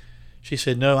Howell? She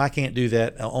said, no, I can't do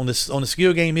that. On the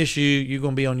Skill Game issue, you're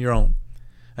going to be on your own.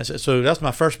 I said, so that's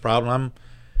my first problem.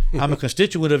 I'm a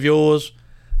constituent of yours.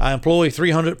 I employ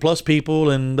 300 plus people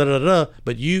and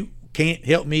but you can't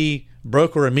help me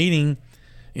broker a meeting,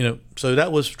 so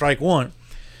that was strike one.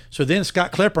 So then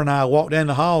Scott Klepper and I walked down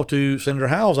the hall to Senator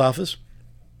Howell's office.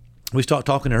 We start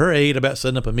talking to her aide about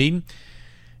setting up a meeting,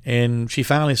 and she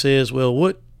finally says, well,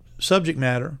 what subject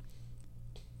matter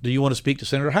do you want to speak to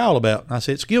Senator Howell about? And I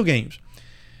said, Skill Games.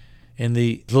 And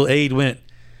the little aide went,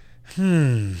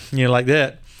 like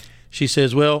that. She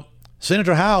says, well,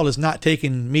 Senator Howell is not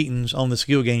taking meetings on the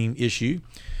Skill Game issue.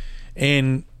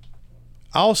 And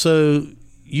also,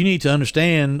 you need to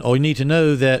understand, or you need to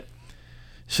know that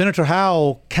Senator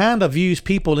Howell kind of views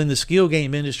people in the Skill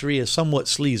Game industry as somewhat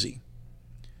sleazy.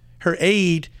 Her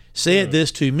aide said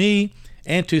this to me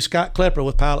and to Scott Klepper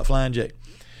with Pilot Flying J.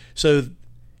 So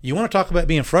you want to talk about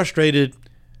being frustrated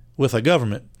with a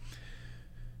government.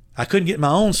 I couldn't get my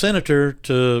own senator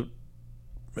to,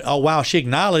 while she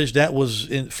acknowledged that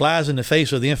flies in the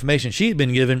face of the information she had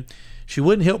been given, she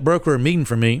wouldn't help broker a meeting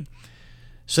for me.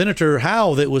 Senator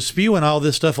Howell, that was spewing all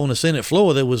this stuff on the Senate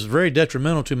floor that was very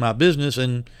detrimental to my business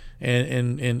and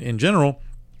in general,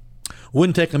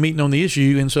 wouldn't take a meeting on the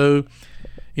issue. And so,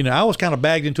 I was kind of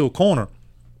bagged into a corner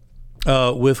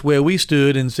with where we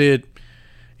stood and said,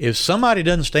 if somebody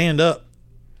doesn't stand up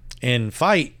and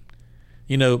fight.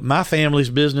 You know, my family's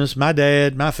business, my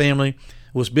family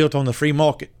was built on the free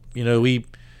market. You know, we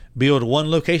build one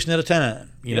location at a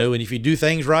time, you know, and if you do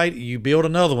things right, you build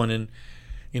another one. And,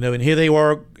 you know, and here they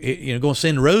were, you know, going to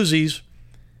send Rosie's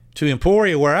to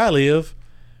Emporia where I live,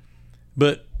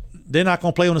 but they're not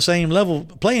going to play on the same level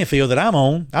playing field that I'm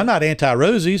on. I'm not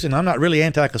anti-Rosie's, and I'm not really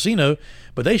anti-casino,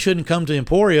 but they shouldn't come to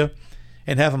Emporia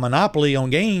and have a monopoly on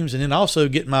games and then also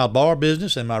get my bar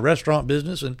business and my restaurant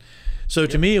business. And so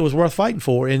to me, it was worth fighting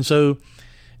for. And so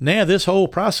now this whole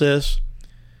process,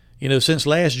 you know, since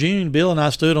last June, Bill and I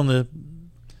stood on the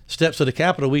steps of the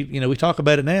Capitol. We talk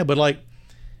about it now, but like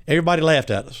everybody laughed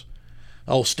at us.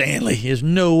 Oh, Stanley, there's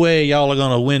no way y'all are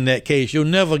going to win that case. You'll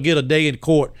never get a day in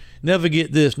court. Never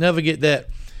get this, never get that.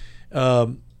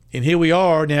 And here we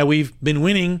are. Now we've been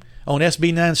winning on SB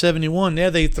 971. Now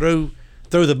they throw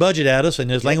the budget at us, and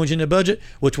there's language in the budget,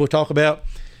 which we'll talk about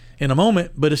in a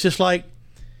moment. But it's just like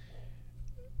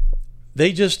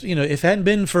they just, you know, if it hadn't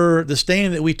been for the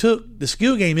stand that we took, the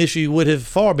skill game issue would have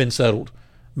far been settled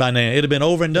by now. It'd have been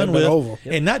over and done with.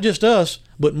 And not just us,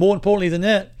 but more importantly than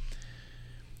that,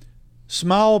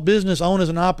 small business owners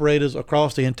and operators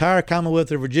across the entire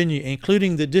Commonwealth of Virginia,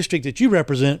 including the district that you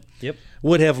represent,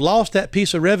 would have lost that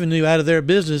piece of revenue out of their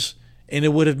business, and it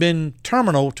would have been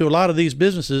terminal to a lot of these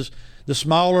businesses, the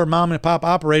smaller mom and pop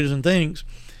operators and things.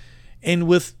 And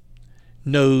with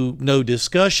no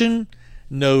discussion,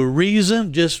 no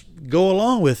reason, just go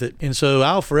along with it. And so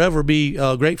I'll forever be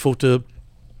grateful to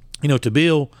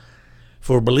Bill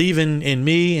for believing in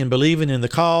me and believing in the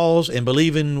cause and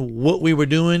believing what we were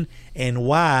doing and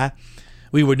why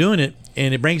we were doing it.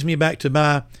 And it brings me back to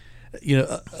my,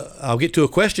 I'll get to a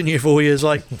question here for you. Is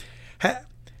like,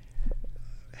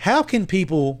 how can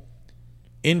people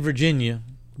in Virginia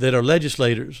that are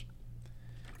legislators,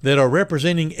 that are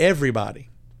representing everybody,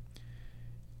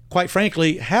 quite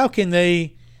frankly, how can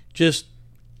they just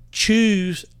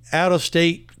choose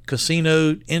out-of-state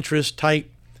casino interest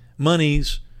type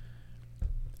monies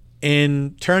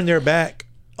and turn their back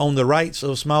on the rights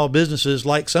of small businesses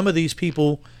like some of these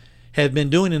people have been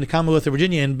doing in the Commonwealth of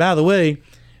Virginia? And by the way,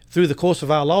 through the course of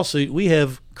our lawsuit, we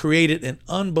have created an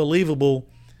unbelievable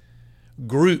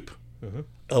group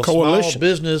of small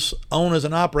business owners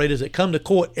and operators that come to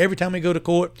court every time we go to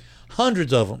court,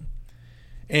 hundreds of them.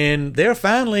 And they're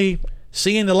finally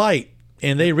seeing the light,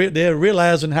 and they're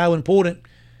realizing how important,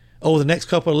 over the next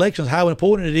couple of elections, how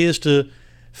important it is to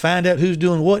find out who's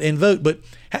doing what and vote. But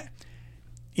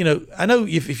I know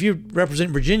if you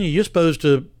represent Virginia, you're supposed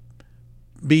to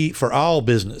be for all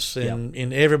business and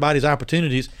everybody's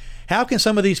opportunities. How can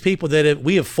some of these people that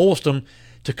we have forced them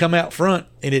to come out front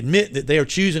and admit that they are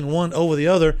choosing one over the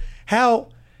other, how,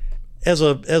 as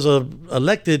a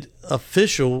elected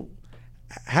official,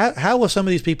 how are some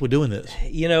of these people doing this?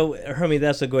 Hermie,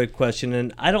 that's a great question,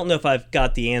 and I don't know if I've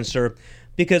got the answer.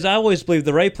 Because I always believe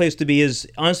the right place to be is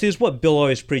what Bill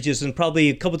always preaches, and probably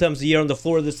a couple times a year on the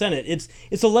floor of the Senate.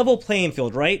 It's a level playing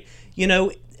field, right?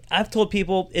 I've told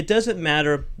people it doesn't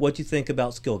matter what you think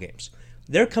about skill games.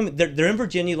 They're coming. They're in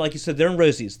Virginia, like you said. They're in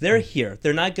Rosie's. They're here.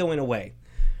 They're not going away.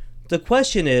 The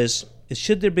question is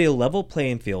should there be a level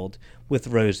playing field with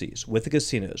Rosie's, with the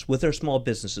casinos, with our small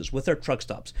businesses, with our truck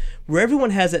stops, where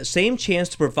everyone has that same chance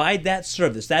to provide that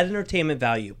service, that entertainment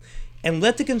value, and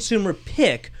let the consumer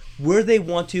pick where they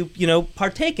want to,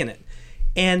 partake in it.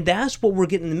 And that's what we're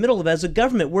getting in the middle of as a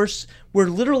government. We're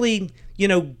literally,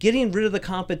 getting rid of the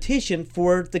competition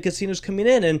for the casinos coming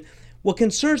in. And what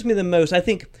concerns me the most, I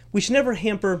think we should never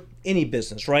hamper any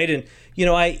business, right? And,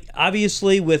 I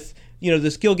obviously with,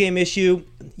 the skill game issue,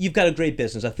 you've got a great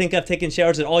business. I think I've taken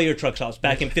showers at all your truck stops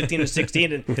back in 15 and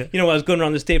 16. And, I was going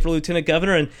around the state for lieutenant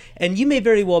governor. And you may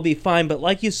very well be fine. But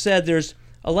like you said, there's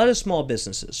a lot of small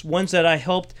businesses, ones that I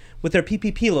helped with their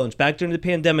PPP loans back during the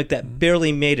pandemic that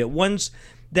barely made it, ones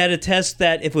that attest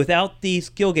that if without the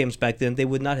skill games back then, they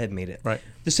would not have made it. Right.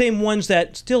 The same ones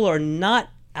that still are not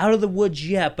out of the woods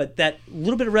yet, but that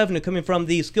little bit of revenue coming from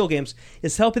the skill games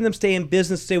is helping them stay in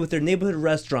business, stay with their neighborhood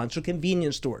restaurants or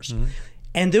convenience stores.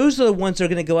 And those are the ones that are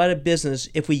going to go out of business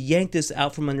if we yank this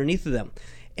out from underneath of them.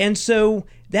 And so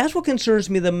that's what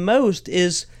concerns me the most,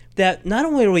 is that not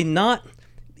only are we not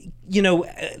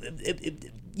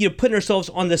putting ourselves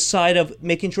on the side of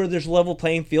making sure there's a level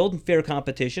playing field and fair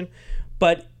competition,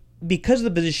 but because of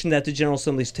the position that the General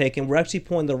Assembly's taken, we're actually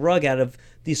pulling the rug out of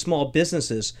these small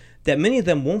businesses that many of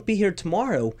them won't be here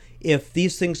tomorrow if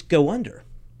these things go under.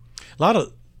 A lot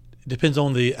of depends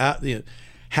on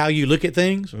how you look at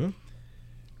things.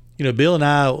 Bill and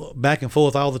I back and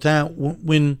forth all the time.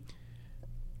 When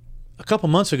a couple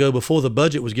months ago, before the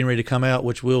budget was getting ready to come out,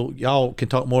 which y'all can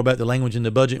talk more about the language in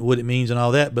the budget, what it means and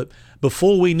all that, but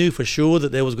before we knew for sure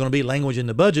that there was going to be language in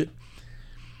the budget,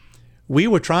 we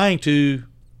were trying to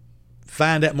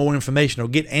find out more information or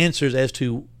get answers as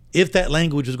to if that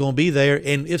language was going to be there,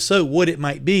 and if so, what it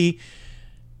might be,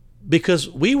 because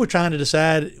we were trying to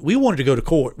decide. We wanted to go to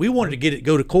court. We wanted to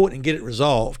go to court and get it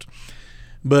resolved,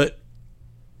 but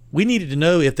we needed to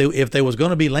know if there was going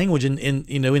to be language in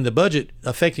the budget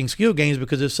affecting skill games,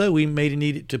 because if so, we may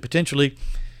need to potentially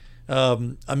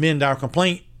amend our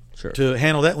complaint to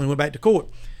handle that when we went back to court.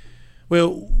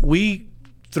 Well, we,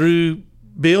 through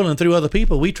Bill and through other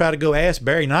people, we try to go ask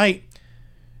Barry Knight,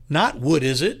 not what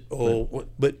is it,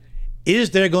 but is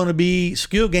there going to be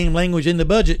skill game language in the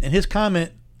budget? And his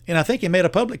comment, and I think he made a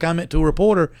public comment to a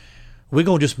reporter, we're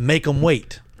going to just make them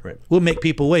wait. Right. We'll make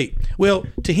people wait. Well,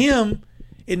 to him,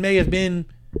 it may have been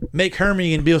make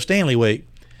Hermie and Bill Stanley wait.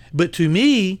 But to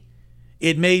me,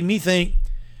 it made me think,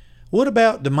 what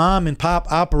about the mom and pop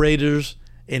operators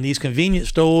and these convenience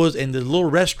stores and the little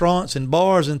restaurants and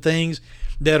bars and things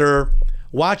that are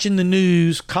watching the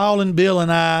news, calling Bill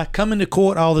and I, coming to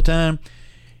court all the time?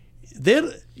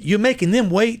 You're making them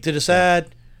wait to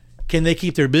decide, can they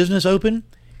keep their business open?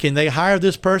 Can they hire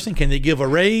this person? Can they give a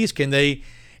raise? Can they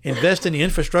invest in the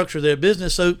infrastructure of their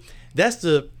business? So that's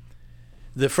the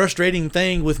frustrating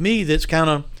thing with me, that's kind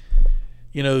of,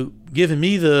 giving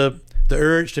me the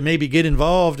urge to maybe get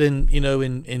involved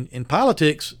in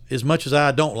politics, as much as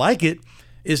I don't like it,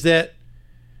 is that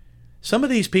some of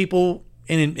these people,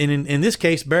 and in this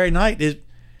case Barry Knight,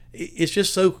 it's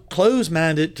just so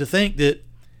close-minded to think that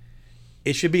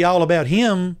it should be all about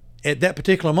him at that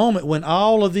particular moment, when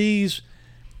all of these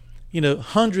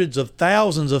hundreds of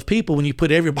thousands of people, when you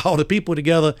put all the people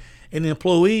together and the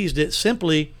employees that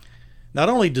simply not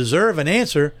only deserve an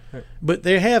answer, but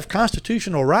they have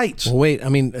constitutional rights. Well, wait, I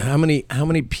mean, how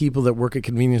many people that work at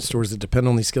convenience stores that depend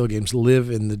on these skill games live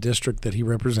in the district that he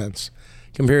represents,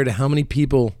 compared to how many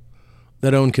people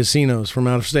that own casinos from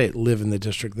out of state live in the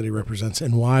district that he represents?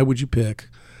 And why would you pick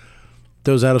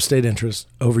those out of state interests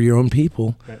over your own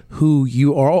people, who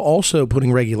you are also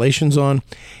putting regulations on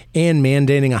and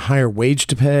mandating a higher wage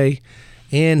to pay,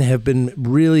 and have been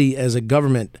really, as a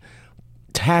government,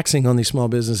 taxing on these small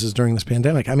businesses during this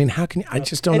pandemic? I mean, I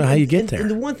just don't know how you get there.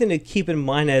 And the one thing to keep in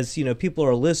mind, as people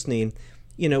are listening,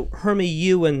 Hermie,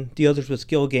 you and the others with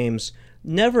skill games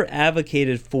never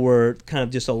advocated for kind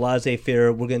of just a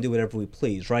laissez-faire, we're going to do whatever we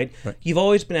please, right? You've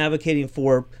always been advocating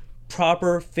for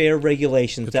proper, fair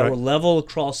regulations that were level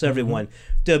across everyone,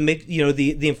 to make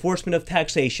the enforcement of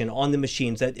taxation on the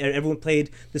machines, that everyone paid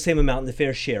the same amount in the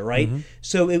fair share, right?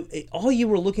 So all you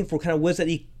were looking for kind of was that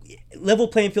level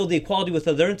playing field, the equality with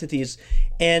other entities,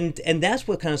 and that's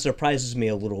what kind of surprises me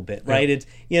a little bit, right?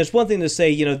 It's one thing to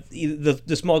say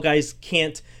the small guys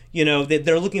can't,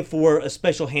 they're looking for a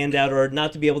special handout or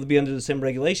not to be able to be under the same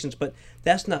regulations, but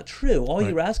that's not true. All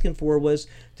you were asking for was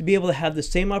to be able to have the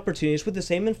same opportunities with the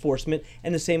same enforcement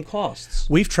and the same costs.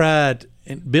 We've tried,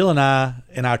 and Bill and I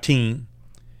and our team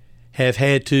have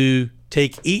had to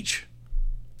take each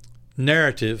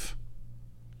narrative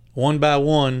one by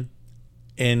one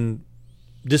and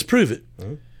disprove it.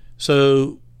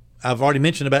 So I've already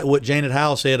mentioned about what Janet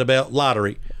Howell said about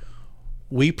lottery.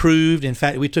 We proved, in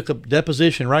fact, we took a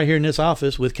deposition right here in this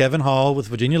office with Kevin Hall with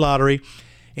Virginia Lottery,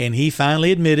 and he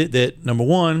finally admitted that, number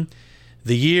one,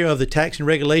 the year of the tax and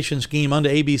regulation scheme under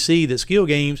ABC, that skill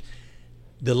games,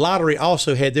 the lottery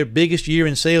also had their biggest year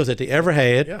in sales that they ever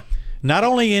had. Yeah. Not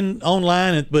only in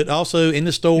online, but also in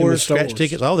the stores, scratch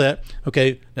tickets, all that.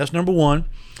 Okay, that's number one.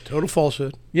 Total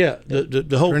falsehood. Yeah,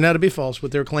 the whole turned out to be false.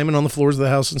 What they were claiming on the floors of the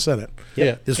House and Senate.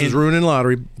 Yeah, this was ruining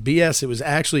lottery. BS. It was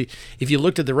actually, if you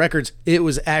looked at the records, it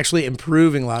was actually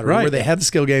improving lottery, where they had the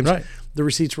skill games. Right. The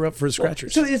receipts were up for the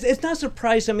scratchers. So it's not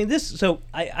surprising. I mean,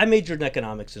 I majored in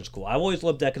economics in school. I've always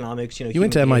loved economics. You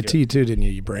went to MIT too, didn't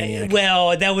you? You brainiac.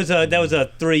 Well, that was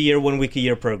a 3-year, 1 week a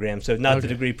year program. So not the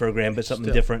degree program, but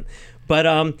something different. But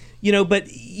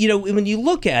when you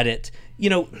look at it,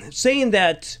 saying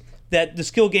that the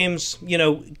skill games,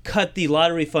 cut the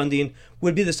lottery funding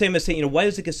would be the same as saying, why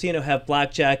does the casino have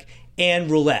blackjack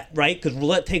and roulette, right? Because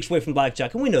roulette takes away from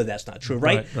blackjack, and we know that's not true,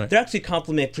 right? They're actually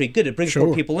complement pretty good. It brings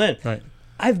more people in. Right.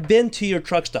 I've been to your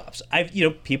truck stops.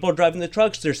 People are driving the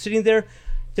trucks. They're sitting there.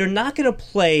 They're not going to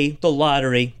play the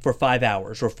lottery for 5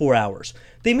 hours or 4 hours.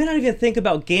 They may not even think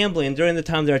about gambling during the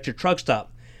time they're at your truck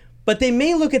stop, but they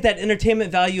may look at that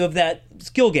entertainment value of that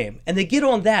skill game, and they get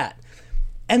on that,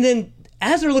 and then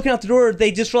as they're looking out the door,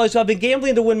 they just realize, I've been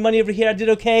gambling to win money over here. I did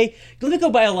okay. Let me go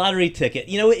buy a lottery ticket.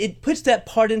 It puts that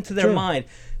part into their mind.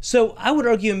 So I would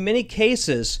argue in many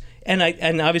cases, and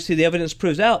obviously the evidence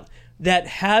proves out, that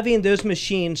having those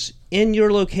machines in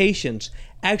your locations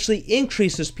actually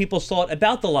increases people's thought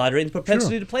about the lottery and the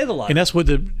propensity to play the lottery. And that's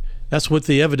what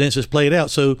the evidence has played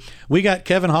out. So we got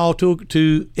Kevin Hall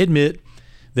to admit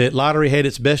that lottery had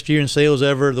its best year in sales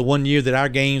ever, the one year that our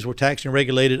games were taxed and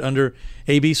regulated under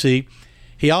ABC.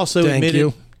 He also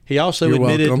admitted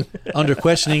under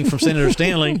questioning from Senator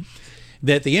Stanley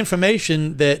that the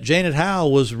information that Janet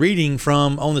Howell was reading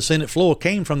from on the Senate floor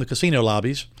came from the casino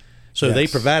lobbies. So they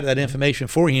provided that information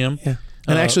for him. Yeah.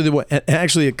 And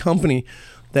actually a company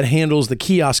that handles the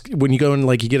kiosk when you go and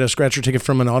like you get a scratcher ticket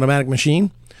from an automatic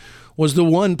machine was the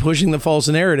one pushing the false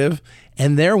narrative,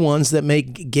 and they're ones that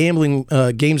make gambling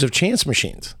games of chance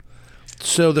machines.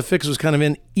 So the fix was kind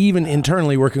of even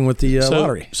internally working with the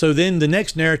lottery. So then the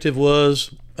next narrative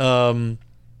was they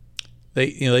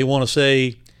want to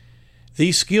say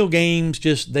these skill games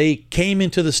they came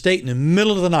into the state in the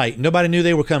middle of the night. Nobody knew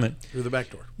they were coming. Through the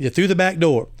back door. Yeah, through the back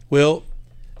door. Well,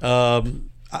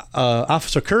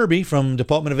 Officer Kirby from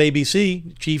Department of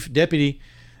ABC, Chief Deputy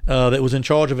that was in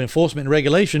charge of enforcement and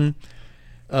regulation,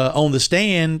 on the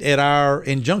stand at our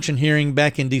injunction hearing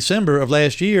back in December of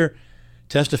last year,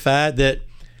 testified that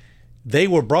they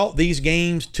were brought these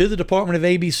games to the Department of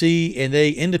ABC and they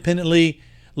independently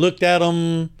looked at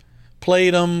them,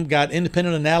 played them, got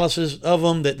independent analysis of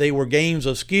them, that they were games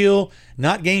of skill,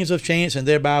 not games of chance, and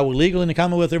thereby were legal in the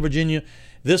Commonwealth of Virginia.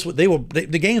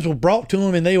 The games were brought to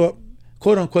them and they were,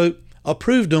 quote unquote,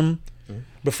 approved them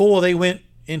before they went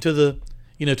into the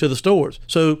to the stores.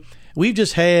 So we've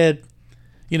just had,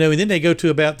 and then they go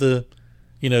to about the,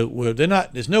 well, they're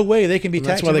not. There's no way they can be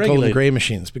taxed. That's why they call them gray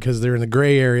machines, because they're in the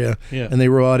gray area and they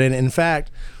roll out in. In fact,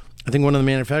 I think one of the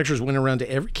manufacturers went around to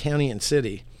every county and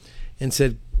city and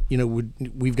said,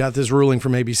 we've got this ruling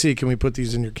from ABC. Can we put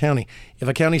these in your county? If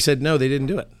a county said no, they didn't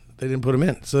do it. They didn't put them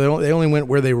in. So they only went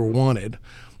where they were wanted,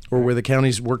 or where the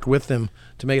counties worked with them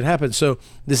to make it happen. So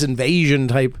this invasion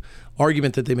type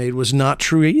argument that they made was not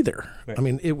true either. Right. I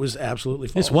mean, it was absolutely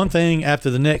false. It's one thing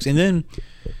after the next. And then,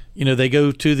 they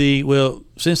go to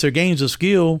since they're games of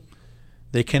skill,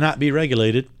 they cannot be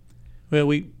regulated.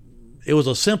 Well, it was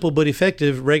a simple but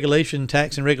effective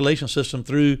tax and regulation system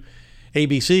through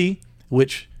ABC,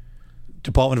 which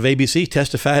Department of ABC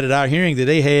testified at our hearing that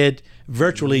they had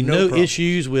virtually no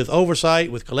issues with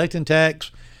oversight, with collecting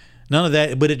tax, none of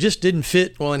that, but it just didn't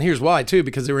fit. Well, and here's why, too,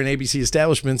 because they were in ABC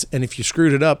establishments, and if you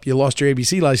screwed it up, you lost your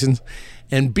ABC license,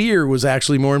 and beer was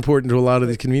actually more important to a lot of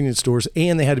these convenience stores,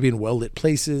 and they had to be in well-lit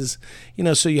places,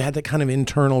 so you had that kind of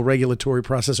internal regulatory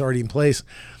process already in place,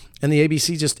 and the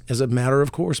ABC just, as a matter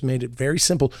of course, made it very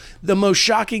simple. The most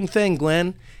shocking thing,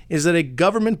 Glenn, is that a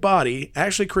government body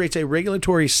actually creates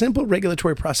a simple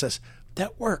regulatory process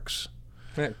that works.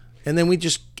 Right. And then we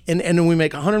just and then we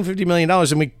make $150 million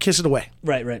and we kiss it away.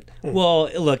 Right. Well,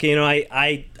 look,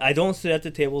 I don't sit at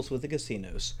the tables with the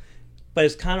casinos, but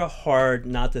it's kind of hard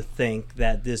not to think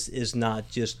that this is not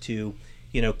just to,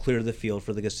 clear the field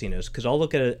for the casinos. Because I'll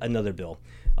look at another bill.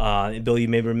 Bill, you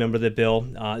may remember the bill.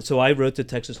 So I wrote the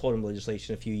Texas Hold'em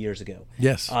legislation a few years ago.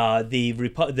 Yes.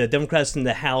 The Democrats in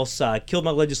the House killed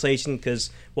my legislation because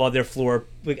while their floor,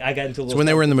 I got into a little. So when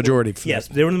they were in the majority. Yes,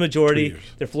 they were in the majority.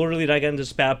 Their floor lead, I got into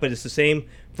spat, but it's the same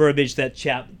verbiage that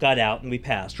chap got out and we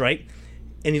passed, right?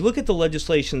 And you look at the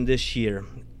legislation this year,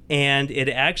 and it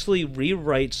actually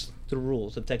rewrites the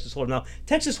rules of Texas Hold'em. Now,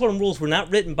 Texas Hold'em rules were not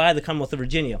written by the Commonwealth of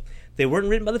Virginia. They weren't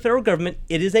written by the federal government.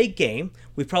 It is a game.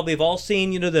 We probably have all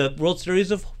seen, the World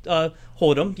Series of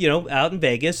Hold'em, out in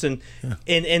Vegas, and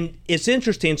it's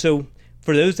interesting. So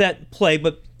for those that play,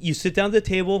 but you sit down at the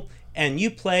table and you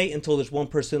play until there's one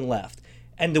person left.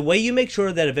 And the way you make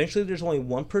sure that eventually there's only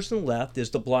one person left is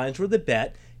the blinds or the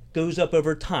bet goes up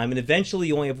over time, and eventually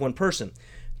you only have one person.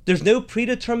 There's no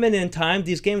predetermined end time.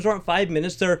 These games aren't 5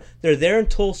 minutes. They're there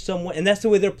until someone, and that's the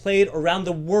way they're played around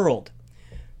the world.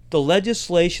 The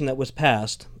legislation that was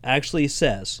passed actually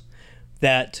says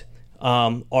that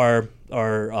our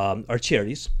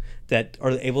charities that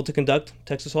are able to conduct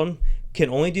Texas Hold'em can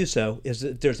only do so is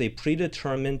that there's a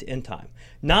predetermined end time,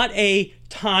 not a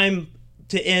time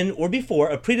to end or before,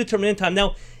 a predetermined end time.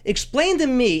 Now, explain to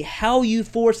me how you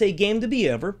force a game to be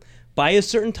over by a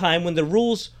certain time when the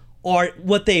rules are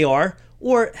what they are,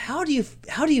 or how do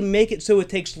you make it so it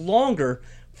takes longer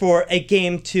for a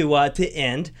game to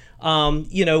end,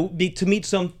 to meet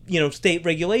some state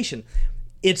regulation?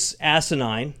 It's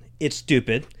asinine. It's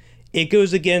stupid. It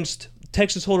goes against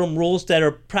Texas Hold'em rules that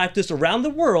are practiced around the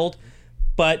world,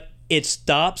 but it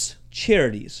stops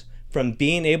charities from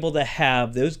being able to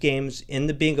have those games in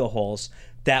the bingo halls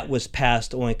that was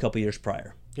passed only a couple years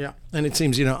prior. Yeah, and it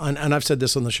seems, and I've said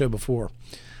this on the show before,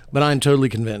 but I'm totally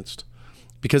convinced,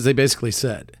 because they basically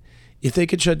said, if they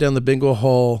could shut down the bingo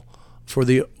hall for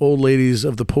the old ladies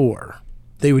of the poor,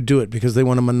 they would do it because they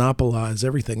want to monopolize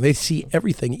everything. They see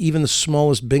everything, even the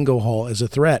smallest bingo hall, as a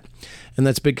threat, and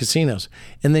that's big casinos.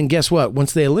 And then guess what?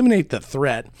 Once they eliminate the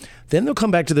threat, then they'll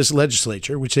come back to this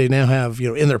legislature, which they now have,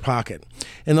 in their pocket,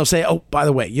 and they'll say, "Oh, by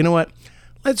the way, you know what?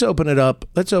 Let's open it up.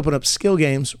 Let's open up skill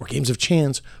games or games of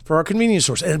chance for our convenience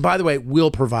stores. And by the way,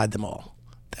 we'll provide them all."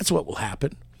 That's what will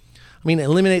happen. I mean,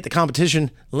 eliminate the competition,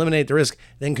 eliminate the risk,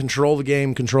 then control the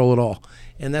game, control it all.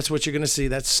 And that's what you're going to see.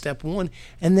 That's step one.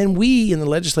 And then we in the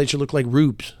legislature look like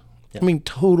rubes. I mean,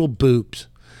 total boobs.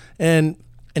 And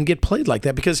get played like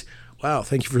that because, wow,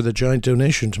 thank you for the giant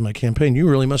donation to my campaign. You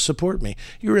really must support me.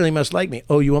 You really must like me.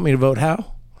 Oh, you want me to vote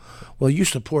how? Well, you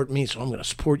support me, so I'm going to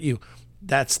support you.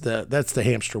 That's the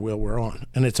hamster wheel we're on.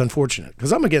 And it's unfortunate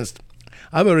because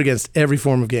I voted against every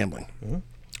form of gambling. Mm-hmm.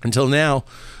 Until now,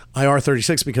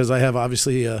 IR36 because I have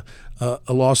obviously a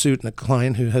lawsuit and a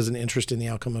client who has an interest in the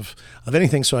outcome of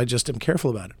anything, so I just am careful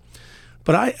about it.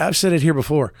 But I've said it here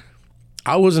before.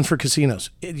 I wasn't for casinos,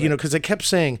 because they kept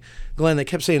saying, Glenn,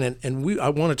 and I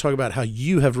want to talk about how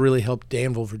you have really helped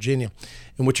Danville, Virginia,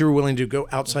 and what you were willing to go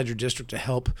outside your district to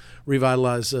help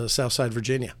revitalize Southside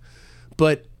Virginia.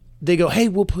 But they go, hey,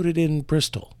 we'll put it in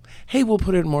Bristol. Hey, we'll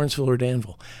put it in Martinsville or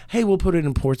Danville. Hey, we'll put it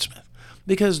in Portsmouth.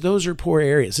 Because those are poor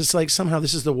areas. It's like somehow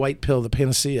this is the white pill, the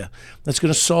panacea, that's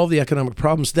going to solve the economic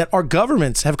problems that our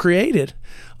governments have created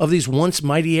of these once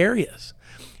mighty areas.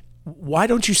 Why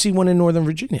don't you see one in Northern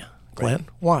Virginia, Glenn? Right.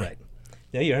 Why? Right.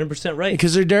 Yeah, you're 100% right.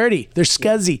 Because they're dirty. They're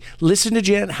scuzzy. Listen to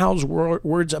Janet Howell's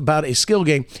words about a skill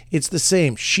game. It's the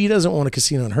same. She doesn't want a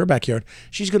casino in her backyard.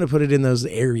 She's going to put it in those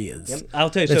areas. Yep. I'll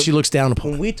tell you, that she looks down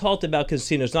upon. When we talked about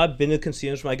casinos, I've been to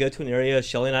casinos when I go to an area.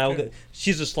 Shelly and I will go.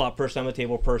 She's a slot person. I'm a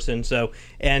table person.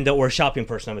 Or a shopping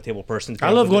person. I'm a table person.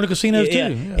 I love going to casinos too.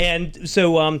 Yeah. And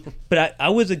so, but I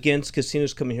was against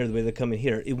casinos coming here the way they come in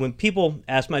here. When people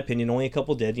asked my opinion, only a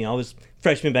couple did. I was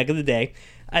freshman back in the day.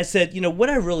 I said, what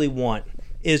I really want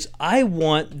is I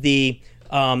want the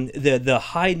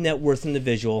high net worth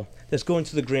individual that's going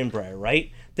to the Greenbrier,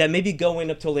 right? That may be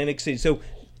going up to Atlantic City. So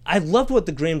I loved what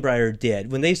the Greenbrier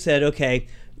did when they said, okay,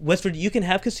 West Virginia, you can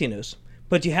have casinos,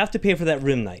 but you have to pay for that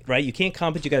room night, right? You can't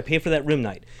comp it, you got to pay for that room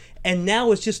night. And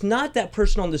now it's just not that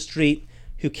person on the street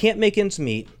who can't make ends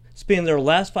meet, spending their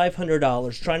last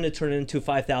 $500 trying to turn it into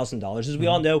 $5,000. As we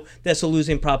all know, that's a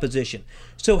losing proposition.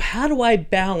 So how do I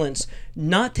balance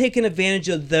not taking advantage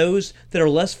of those that are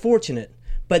less fortunate,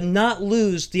 but not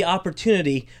lose the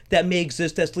opportunity that may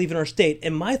exist that's leaving our state?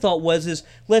 And my thought was,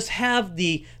 let's have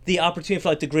the opportunity for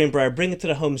like the Greenbrier, bring it to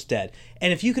the homestead.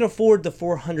 And if you can afford the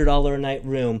 $400 a night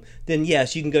room, then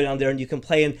yes, you can go down there and you can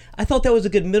play. And I thought that was a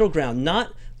good middle ground,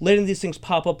 not letting these things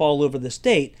pop up all over the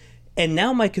state. And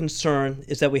now my concern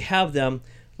is that we have them.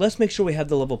 Let's make sure we have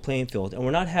the level playing field, and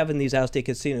we're not having these out-of-state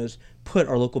casinos put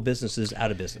our local businesses out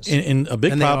of business. And a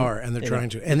big problem. They are, and they're trying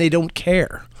to, and they don't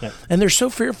care. Right. And they're so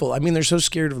fearful. I mean, they're so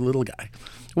scared of the little guy.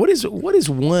 What is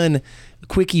one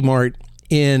Quickie Mart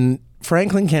in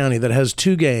Franklin County that has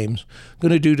 2 games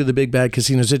going to do to the big bad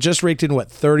casinos? It just raked in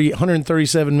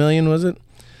 137 million, was it?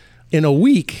 In a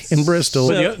week in Bristol.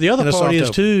 So the other part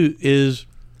is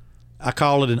I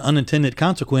call it an unintended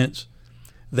consequence.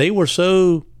 They were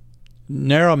so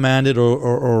narrow-minded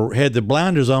or had the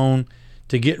blinders on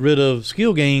to get rid of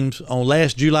skill games on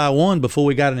last July 1 before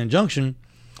we got an injunction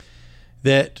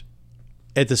that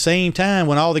at the same time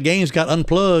when all the games got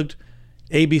unplugged,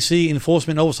 ABC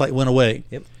enforcement oversight went away.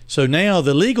 Yep. So now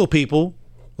the legal people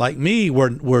like me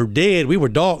were dead. We were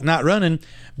docked, not running,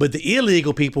 but the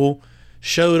illegal people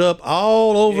showed up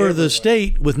all over the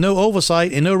state with no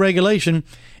oversight and no regulation.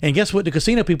 And guess what the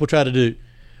casino people try to do?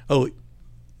 Oh,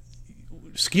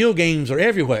 skill games are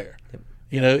everywhere,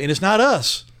 and it's not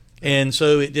us. And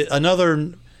so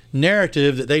another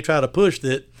narrative that they try to push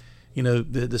that,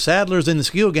 the saddlers in the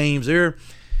skill games, they're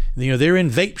in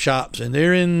vape shops and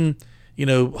they're in,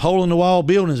 hole in the wall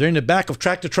buildings. They're in the back of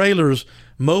tractor trailers,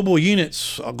 mobile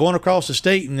units going across the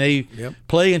state, and they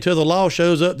play until the law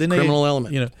shows up. Then criminal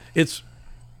element.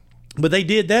 But they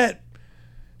did that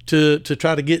to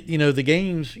try to get the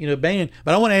games banned.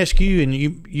 But I want to ask you, and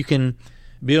you can,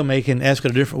 Bill, ask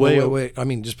it a different way. Wait. I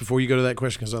mean, just before you go to that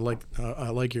question, because I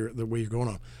like the way you're going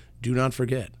on. Do not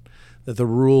forget that the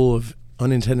rule of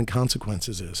unintended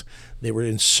consequences is they were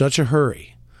in such a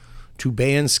hurry to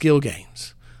ban skill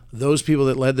games. Those people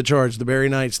that led the charge, the Barry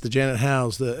Knights, the Janet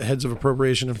Howells, the heads of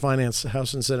appropriation and finance,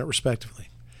 House and Senate respectively,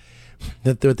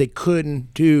 that they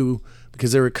couldn't do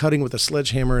because they were cutting with a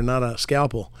sledgehammer and not a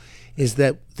scalpel, is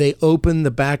that they opened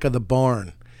the back of the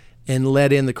barn and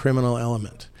let in the criminal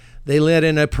element. They let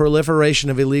in a proliferation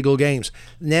of illegal games.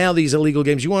 Now these illegal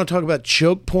games, you want to talk about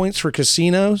choke points for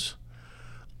casinos?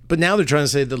 But now they're trying to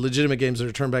say the legitimate games that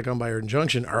are turned back on by our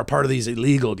injunction are a part of these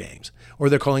illegal games. Or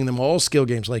they're calling them all skill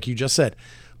games, like you just said.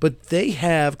 But they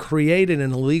have created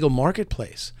an illegal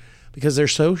marketplace because they're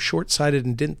so short-sighted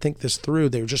and didn't think this through.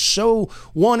 They were just so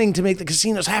wanting to make the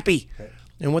casinos happy.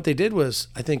 And what they did was,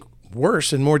 I think,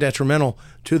 worse and more detrimental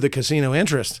to the casino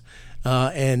interest.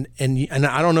 And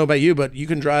I don't know about you, but you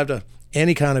can drive to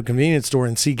any kind of convenience store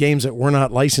and see games that were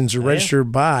not licensed or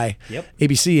registered by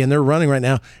ABC, and they're running right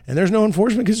now. And there's no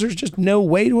enforcement because there's just no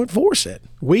way to enforce it.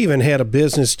 We even had a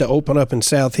business to open up in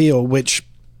South Hill, which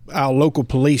our local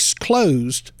police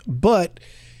closed, but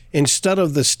instead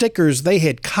of the stickers, they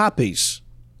had copies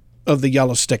of the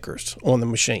yellow stickers on the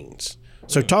machines.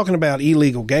 So talking about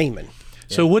illegal gaming.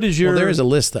 So what is your... Well, there is a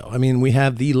list, though. I mean, we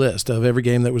have the list of every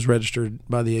game that was registered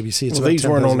by the ABC. It's these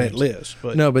weren't on that list.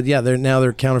 But no, but yeah,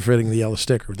 they're counterfeiting the yellow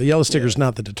sticker. The yellow sticker is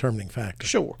not the determining factor.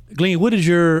 Sure. Glenn, what is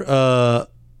your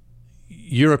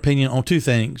opinion on two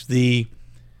things? The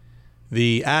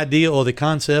idea or the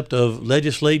concept of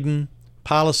legislating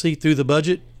policy through the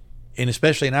budget, and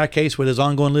especially in our case where there's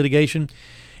ongoing litigation.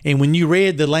 And when you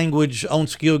read the language on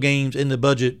skill games in the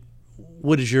budget,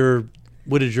 what is your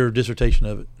dissertation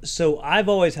of it? So I've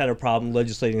always had a problem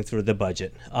legislating through the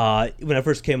budget. When I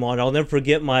first came on, I'll never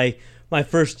forget my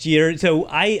first year. So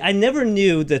I never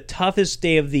knew the toughest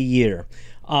day of the year.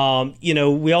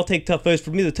 We all take tough votes. For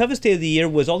me, the toughest day of the year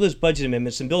was all those budget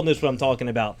amendments, and Bill knows what I'm talking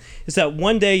about. It's that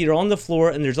one day you're on the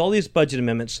floor and there's all these budget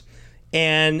amendments,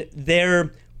 and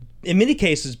they're, in many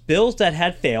cases, bills that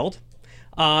had failed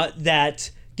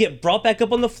that get brought back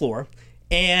up on the floor.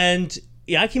 And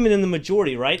I came in the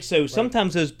majority, right? So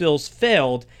sometimes those bills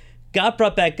failed, got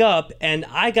brought back up, and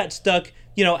I got stuck.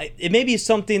 It may be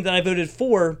something that I voted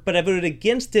for, but I voted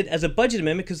against it as a budget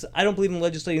amendment because I don't believe in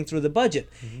legislating through the budget.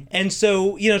 Mm-hmm. And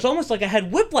so, it's almost like I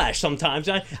had whiplash sometimes.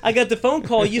 I got the phone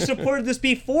call, you supported this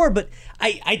before, but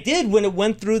I did when it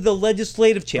went through the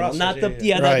legislative channel, not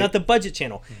the budget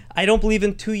channel. I don't believe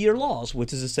in 2-year laws,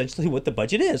 which is essentially what the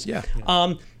budget is. Yeah.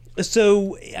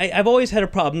 So I've always had a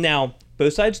problem. Now,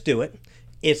 both sides do it.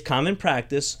 It's common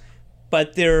practice,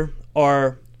 but there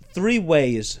are 3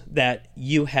 ways that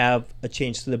you have a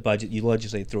change to the budget, you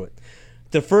legislate through it.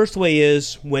 The first way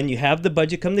is when you have the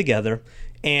budget come together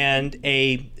and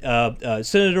a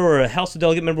senator or a House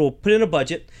delegate member will put in a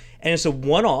budget, and it's a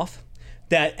one-off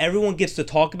that everyone gets to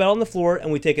talk about on the floor,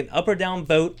 and we take an up or down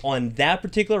vote on that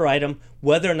particular item,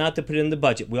 whether or not to put it in the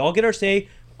budget. We all get our say.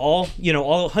 All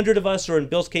 100 of us, or in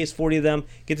Bill's case, 40 of them,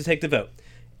 get to take the vote.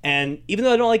 And even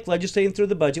though I don't like legislating through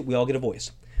the budget, we all get a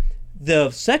voice. The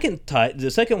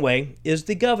second way is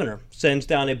the governor sends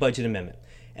down a budget amendment.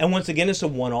 And once again, it's a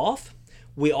one-off.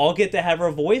 We all get to have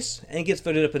our voice, and it gets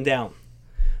voted up and down.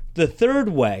 The third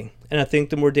way, and I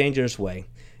think the more dangerous way,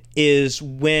 is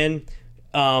when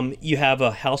you have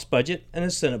a House budget and a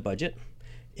Senate budget.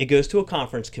 It goes to a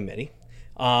conference committee.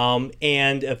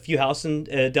 And a few House and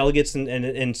delegates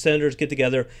and senators get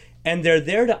together, and they're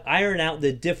there to iron out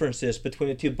the differences between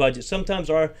the two budgets.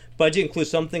 Sometimes our budget includes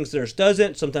some things theirs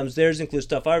doesn't. Sometimes theirs includes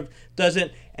stuff ours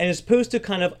doesn't. And it's supposed to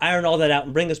kind of iron all that out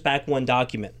and bring us back one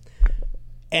document.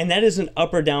 And that is an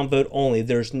up or down vote only.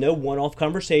 There's no one-off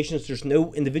conversations. There's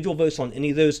no individual votes on any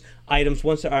of those items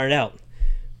once they're ironed out.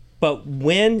 But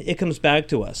when it comes back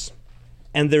to us,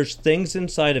 and there's things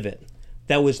inside of it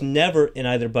that was never in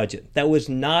either budget, that was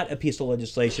not a piece of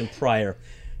legislation prior,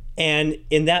 and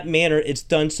in that manner, it's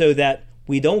done so that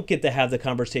we don't get to have the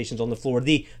conversations on the floor.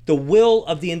 The will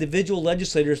of the individual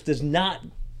legislators is not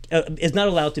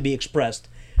allowed to be expressed.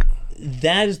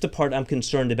 That is the part I'm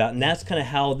concerned about, and that's kind of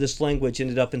how this language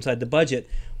ended up inside the budget.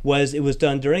 It was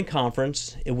done during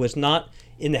conference. It was not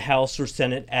in the House or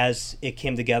Senate as it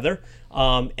came together.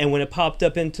 And when it popped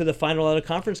up into the final out of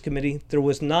conference committee, there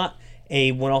was not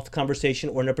a one-off conversation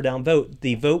or an up or down vote.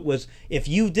 The vote was, if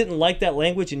you didn't like that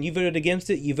language and you voted against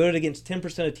it, you voted against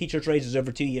 10% of teachers' raises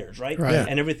over 2 years, right? Yeah.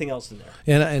 And everything else in there.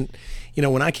 And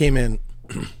when I came in,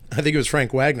 I think it was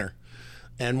Frank Wagner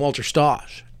and Walter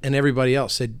Stosh and everybody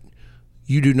else said,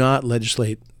 you do not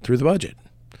legislate through the budget.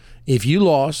 If you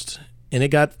lost and it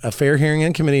got a fair hearing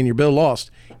in committee and your bill lost,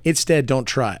 instead don't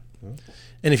try it.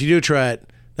 And if you do try it,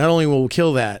 not only will we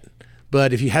kill that,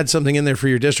 but if you had something in there for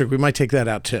your district, we might take that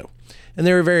out too. And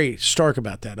they were very stark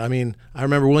about that. I mean, I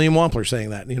remember William Wampler saying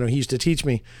that. He used to teach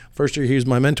me. First year, he was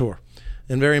my mentor.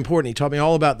 And very important, he taught me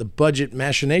all about the budget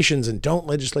machinations and don't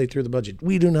legislate through the budget.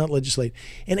 We do not legislate.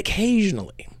 And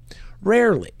occasionally,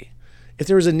 rarely, if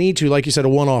there was a need to, like you said, a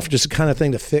one-off, just a kind of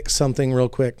thing to fix something real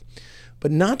quick,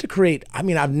 but not to create,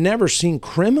 I've never seen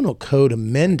criminal code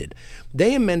amended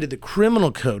They amended the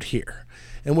criminal code here.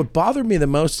 And what bothered me the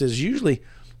most is usually,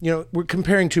 we're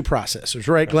comparing two processors,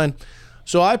 right, Glenn?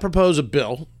 So I propose a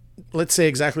bill, let's say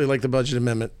exactly like the budget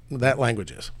amendment, that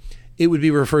language is. It would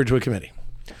be referred to a committee.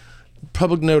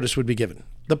 Public notice would be given.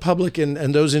 The public and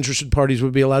those interested parties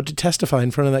would be allowed to testify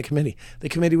in front of that committee. The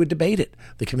committee would debate it.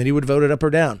 The committee would vote it up or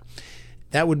down.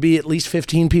 That would be at least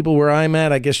 15 people where I'm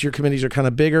at. I guess your committees are kind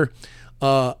of bigger.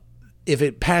 If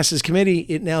it passes committee,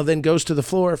 it now then goes to the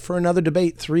floor for another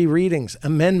debate, 3 readings,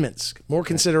 amendments, more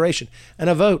consideration, and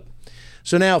a vote.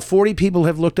 So now 40 people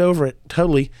have looked over it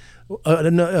totally,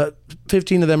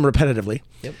 15 of them repetitively.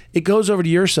 Yep. It goes over to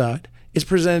your side. It's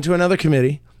presented to another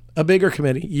committee, a bigger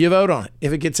committee. You vote on it.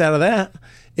 If it gets out of that,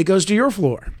 it goes to your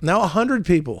floor. Now 100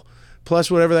 people, plus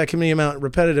whatever that committee amount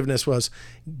repetitiveness was,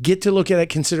 get to look at it,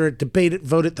 consider it, debate it,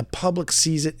 vote it. The public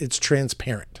sees it. It's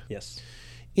transparent. Yes.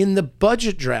 In the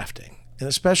budget drafting, and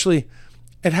especially,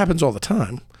 it happens all the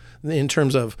time, in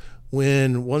terms of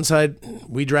when one side,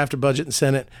 we draft a budget in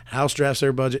Senate, House drafts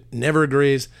their budget, never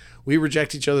agrees, we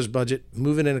reject each other's budget,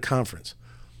 move it in a conference.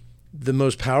 The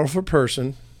most powerful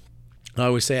person, I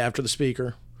always say after the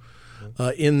speaker,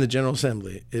 in the General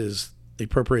Assembly is the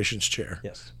appropriations chair.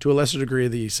 Yes. To a lesser degree,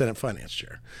 the Senate finance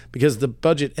chair, because the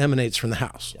budget emanates from the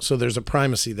House. Yes. So there's a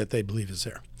primacy that they believe is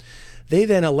there. They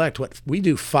then elect we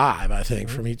do 5, I think,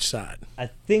 from each side. I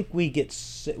think we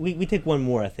take one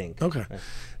more, I think. Okay. Right.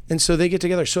 And so they get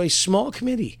together. So a small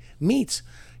committee meets.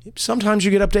 Sometimes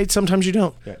you get updates, sometimes you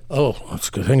don't. Right. Oh, that's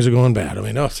good. Things are going bad. I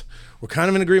mean, we're kind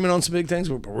of in agreement on some big things,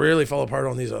 but really fall apart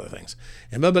on these other things.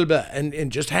 And blah, blah, blah.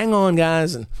 And just hang on,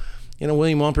 guys. And,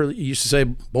 William Whomper used to say,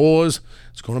 boys,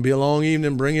 it's going to be a long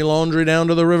evening. Bring your laundry down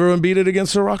to the river and beat it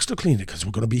against the rocks to clean it, because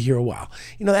we're going to be here a while.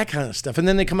 That kind of stuff. And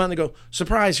then they come out and they go,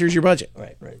 surprise, here's your budget.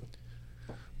 Right.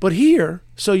 But here,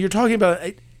 so you're talking about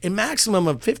a maximum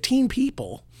of 15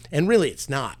 people, and really it's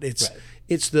not.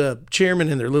 It's the chairman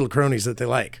and their little cronies that they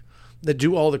like, that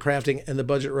do all the crafting, and the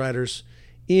budget writers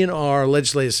in our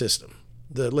legislative system.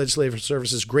 The legislative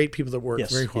services, great people that work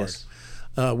very hard.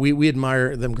 Yes. We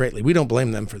admire them greatly. We don't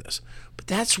blame them for this. But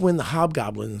that's when the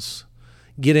hobgoblins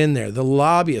get in there. The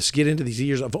lobbyists get into these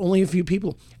ears of only a few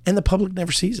people, and the public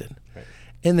never sees it. Right.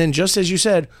 And then, just as you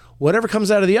said, whatever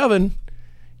comes out of the oven,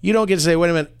 you don't get to say, wait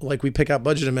a minute, like we pick out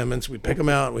budget amendments, we pick them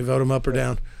out, we vote them up or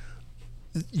down.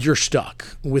 You're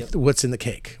stuck with what's in the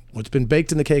cake. What's been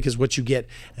baked in the cake is what you get,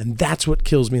 and that's what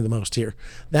kills me the most here.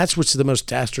 That's what's the most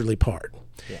dastardly part,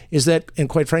 is that, and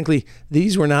quite frankly,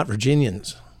 these were not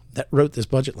Virginians that wrote this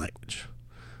budget language.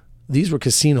 These were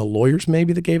casino lawyers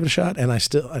maybe that gave it a shot, and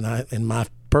I in my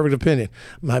perfect opinion,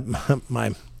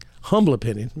 my humble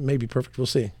opinion, maybe perfect, we'll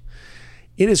see,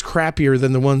 it is crappier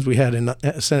than the ones we had in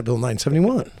Senate Bill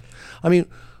 971. I mean,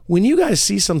 when you guys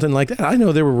see something like that, I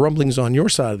know there were rumblings on your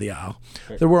side of the aisle.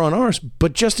 There were on ours.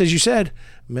 But just as you said,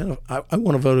 man, I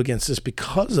want to vote against this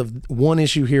because of one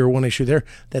issue here, one issue there,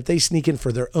 that they sneak in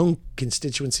for their own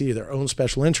constituency, their own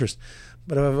special interest.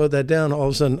 But if I vote that down, all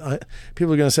of a sudden,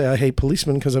 people are going to say I hate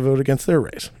policemen because I voted against their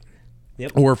race.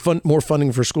 Yep. Or more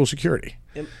funding for school security.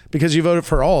 Yep. Because you voted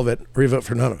for all of it or you vote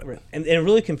for none of it. Right. And it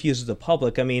really confuses the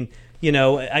public. I mean,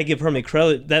 I give Hermie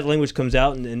credit. That language comes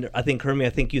out, and I think, Hermie, I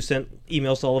think you sent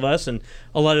emails to all of us, and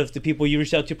a lot of the people you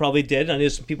reached out to probably did. I know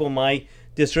some people in my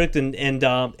district, and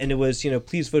it was,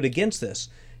 please vote against this.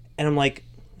 And I'm like,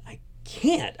 I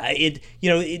can't.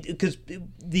 Because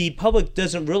the public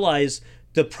doesn't realize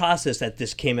the process that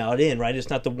this came out in, right? It's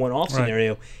not the one-off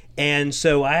scenario. And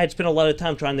so I had spent a lot of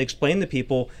time trying to explain to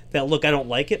people that, look, I don't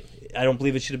like it. I don't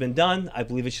believe it should have been done. I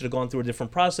believe it should have gone through a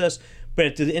different process. But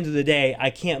at the end of the day, I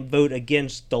can't vote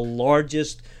against the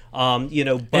largest,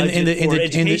 budget for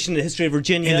education in the history of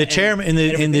Virginia. And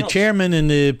the chairman and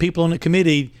the people on the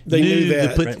committee knew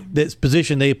that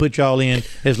position they put y'all in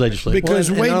as legislators. Because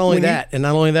not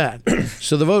only that.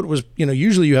 So the vote was,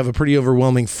 usually you have a pretty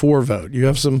overwhelming for vote. You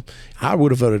have some. I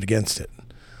would have voted against it.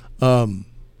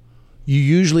 You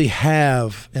usually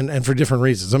have, and for different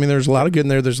reasons. I mean, there's a lot of good in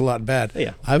there. There's a lot of bad.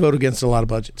 Yeah. I vote against a lot of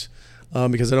budgets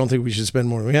because I don't think we should spend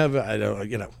more than we have. I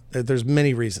don't, there's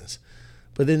many reasons.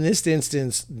 But in this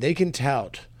instance, they can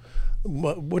tout.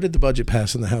 What did the budget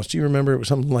pass in the House? Do you remember? It was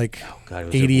something like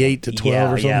 88 to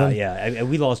 12 or something? Yeah.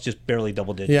 We lost just barely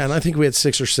double digits. Yeah, and I think we had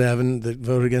 6 or 7 that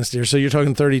voted against it. So you're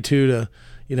talking 32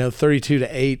 to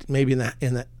 8, maybe in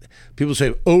that. People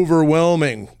say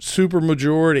overwhelming,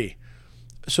 supermajority.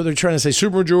 So they're trying to say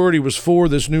supermajority was for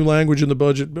this new language in the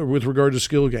budget with regard to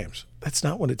skill games. That's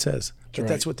not what it says. But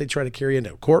that's what they try to carry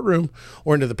into a courtroom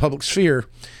or into the public sphere,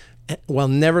 while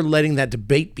never letting that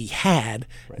debate be had,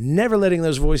 never letting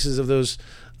those voices of those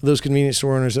convenience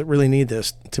store owners that really need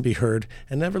this to be heard,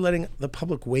 and never letting the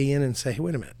public weigh in and say, hey,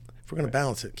 wait a minute. If we're going to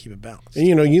balance it, keep it balanced. And,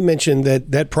 you mentioned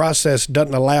that process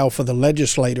doesn't allow for the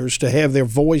legislators to have their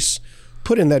voice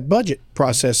put in that budget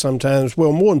process sometimes.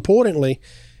 Well, more importantly,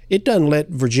 it doesn't let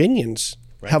Virginians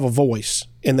have a voice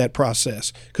in that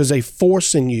process because they're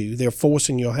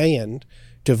forcing your hand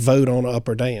to vote on up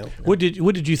or down. What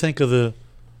did you think of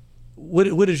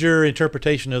what is your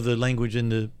interpretation of the language in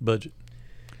the budget?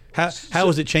 How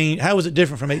was it changed? How was it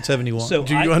different from 871? So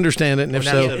do you understand it? And if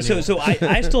so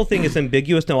I still think it's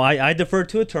ambiguous. No, I defer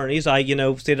to attorneys. I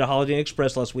stayed at Holiday Inn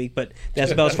Express last week, but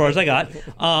that's about as far as I got.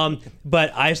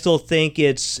 But I still think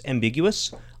it's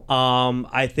ambiguous.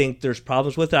 I think there's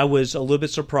problems with it. I was a little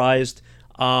bit surprised.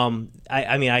 I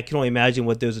mean, I can only imagine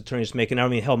what those attorneys make. And I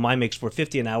mean, hell, mine makes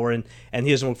 $4.50 an hour, and he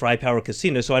doesn't work for High Power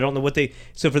Casino, so I don't know what they.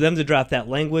 So for them to draft that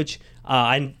language,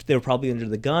 they were probably under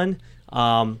the gun.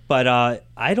 But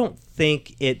I don't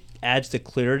think it adds the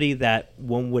clarity that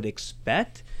one would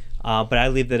expect. But I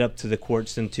leave that up to the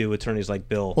courts and to attorneys like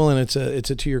Bill. Well, and it's a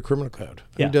 2-year criminal code.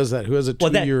 Yeah. Who does that? Who has a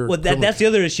 2-year? That's the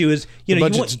other issue is the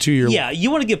budget's a 2-year. Yeah, you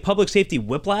want to give public safety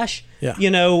whiplash. Yeah.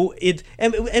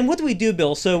 And what do we do,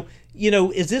 Bill? So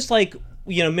is this like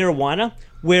marijuana,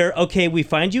 where okay, we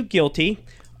find you guilty,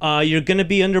 you're going to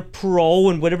be under parole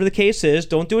and whatever the case is,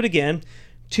 don't do it again.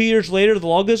 2 years later, the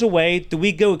law goes away. Do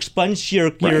we go expunge your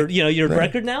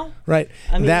record now? Right.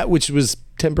 I mean, that which was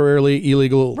temporarily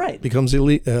illegal becomes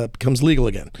legal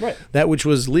again. Right. That which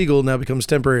was legal now becomes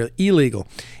temporarily illegal.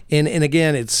 And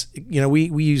again, it's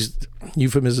we use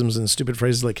euphemisms and stupid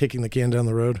phrases like kicking the can down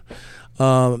the road.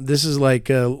 This is like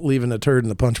leaving a turd in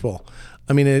the punch bowl.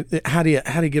 I mean, how do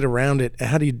you get around it?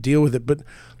 How do you deal with it?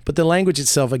 But the language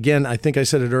itself, again, I think I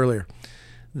said it earlier.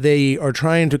 They are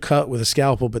trying to cut with a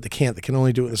scalpel, but they can't. They can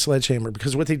only do it with a sledgehammer,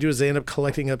 because what they do is they end up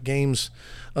collecting up games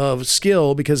of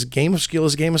skill, because a game of skill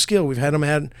is a game of skill. We've had them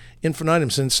ad infinitum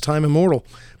since time immemorial.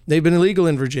 They've been illegal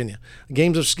in Virginia.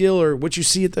 Games of skill are what you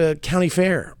see at the county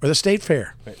fair or the state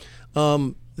fair. Right.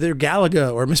 They're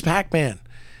Galaga or Miss Pac-Man.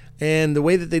 And the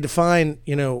way that they define,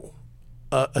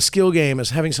 a skill game as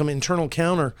having some internal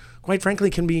counter, quite frankly,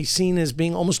 can be seen as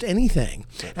being almost anything.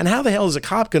 And how the hell is a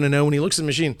cop going to know when he looks at the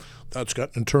machine, that's got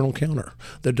an internal counter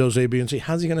that does A, B, and C?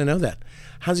 How's he going to know that?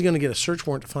 How's he going to get a search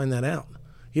warrant to find that out?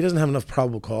 He doesn't have enough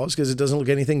probable cause because it doesn't look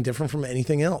anything different from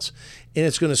anything else. And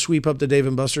it's going to sweep up the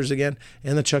Dave & Buster's again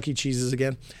and the Chuck E. Cheese's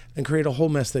again and create a whole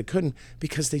mess they couldn't,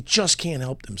 because they just can't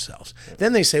help themselves.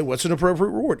 Then they say, what's an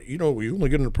appropriate reward? You only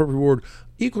get an appropriate reward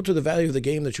equal to the value of the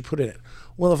game that you put in it.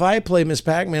 Well, if I play Miss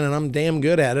Pac-Man and I'm damn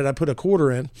good at it, I put a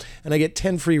quarter in and I get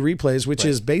 10 free replays, which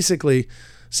is basically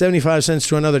 75 cents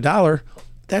to another dollar.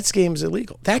 That game is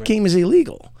illegal. That game is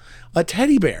illegal. A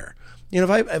teddy bear.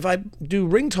 If I do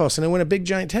ring toss and I win a big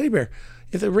giant teddy bear,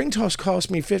 if the ring toss costs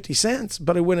me 50 cents,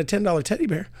 but I win a $10 teddy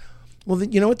bear, well,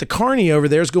 then, you know what? The carny over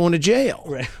there is going to jail.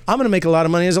 Right. I'm going to make a lot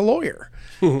of money as a lawyer.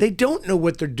 They don't know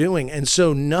what they're doing. And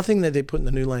so nothing that they put in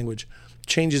the new language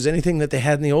changes anything that they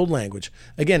had in the old language.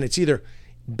 Again, it's either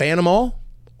ban them all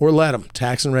or let them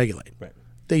tax and regulate. Right.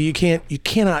 You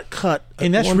cannot cut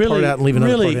and that's one really, part out and leave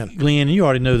another really, part in. Glenn, you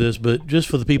already know this, but just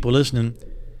for the people listening,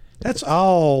 that's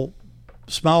all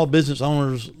small business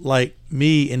owners like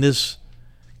me in this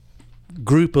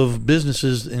group of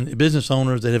businesses and business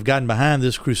owners that have gotten behind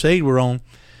this crusade we're on.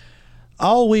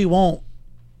 All we want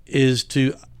is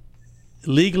to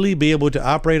legally be able to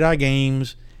operate our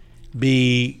games,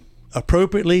 be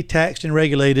appropriately taxed and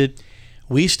regulated.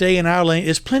 We stay in our lane.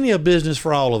 There's plenty of business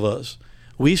for all of us.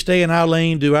 We stay in our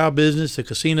lane, do our business. The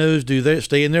casinos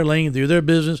stay in their lane, do their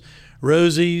business.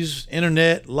 Rosie's,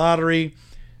 internet, lottery,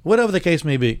 whatever the case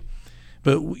may be.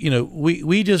 But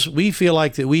we feel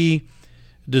like that we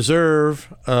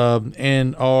deserve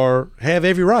and have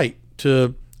every right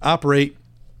to operate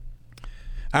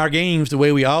our games the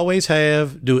way we always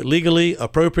have, do it legally,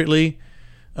 appropriately,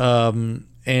 and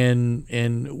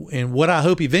what I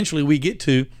hope eventually we get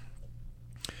to,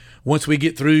 once we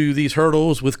get through these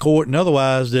hurdles with court and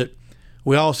otherwise, that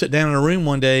we all sit down in a room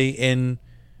one day and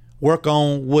work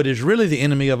on what is really the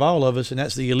enemy of all of us, and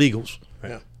that's the illegals.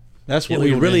 Yeah. That's what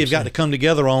we really have got to come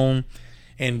together on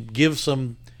and give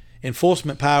some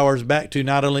enforcement powers back to,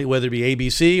 not only whether it be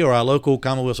ABC or our local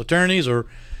Commonwealth attorneys, or,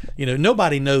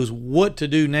 nobody knows what to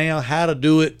do now, how to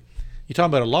do it. You're talking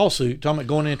about a lawsuit, talking about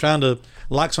going in and trying to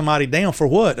lock somebody down for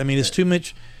what? I mean, it's too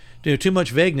much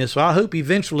vagueness. So I hope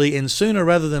eventually, and sooner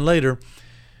rather than later,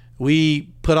 we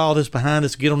put all this behind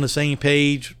us, get on the same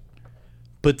page,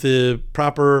 put the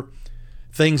proper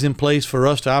things in place for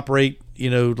us to operate,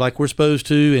 like we're supposed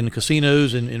to in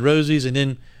casinos and Rosie's, and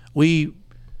then we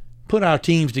put our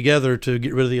teams together to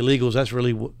get rid of the illegals. That's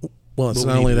really well, it's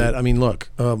not only that. I mean,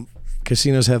 look,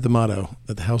 casinos have the motto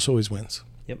that the house always wins.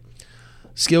 Yep.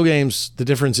 Skill games, the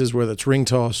difference is whether it's ring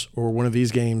toss or one of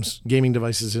these games, gaming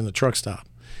devices in a truck stop,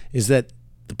 is that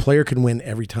the player can win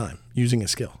every time using a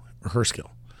skill or her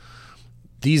skill.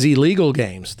 These illegal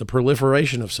games, the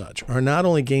proliferation of such, are not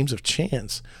only games of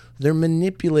chance, they're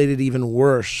manipulated even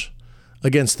worse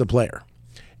against the player.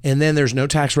 And then there's no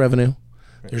tax revenue.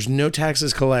 There's no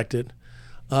taxes collected.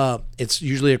 It's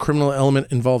usually a criminal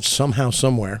element involved somehow,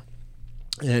 somewhere.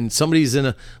 And somebody's in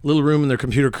a little room in their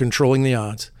computer controlling the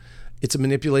odds. It's a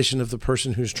manipulation of the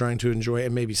person who's trying to enjoy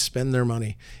and maybe spend their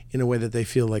money in a way that they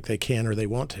feel like they can or they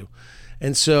want to.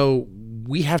 And so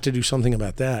we have to do something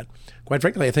about that. Quite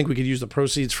frankly, I think we could use the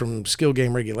proceeds from skill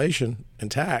game regulation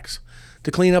and tax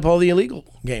to clean up all the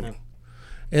illegal gaming.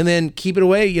 And then keep it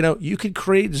away. You know, you could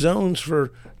create zones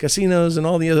for casinos and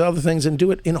all the other things and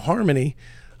do it in harmony,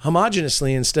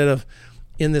 homogeneously, instead of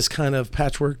in this kind of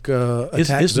patchwork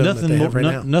attack zone that they have right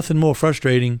now. Nothing more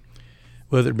frustrating,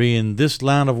 whether it be in this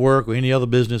line of work or any other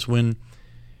business, when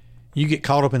you get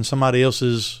caught up in somebody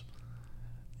else's,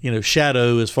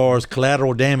 shadow as far as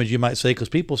collateral damage, you might say, because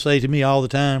people say to me all the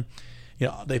time,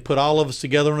 they put all of us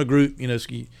together in a group,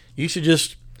 you should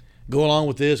just go along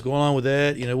with this, go along with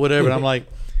that, whatever. And I'm like,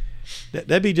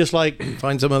 that'd be just like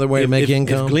find some other way to make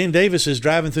income. If Glenn Davis is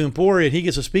driving through Emporia and he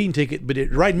gets a speeding ticket, but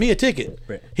writing me a ticket,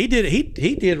 right. He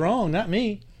did wrong, not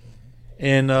me.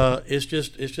 And it's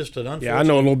just an unfortunate. Yeah, I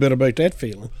know a little bit about that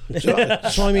feeling. So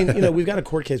I mean, we've got a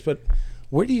court case, but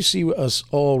where do you see us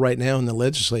all right now in the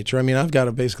legislature? I mean, I've got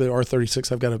to basically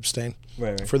R36. I've got to abstain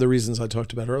for the reasons I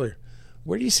talked about earlier.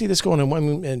 Where do you see this going?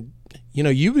 And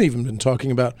you've even been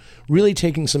talking about really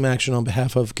taking some action on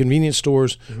behalf of convenience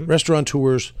stores,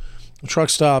 restaurateurs, truck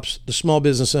stops, the small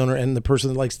business owner, and the person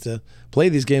that likes to play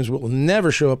these games but will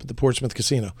never show up at the Portsmouth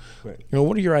Casino. Right.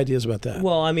 What are your ideas about that?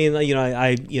 Well, I mean,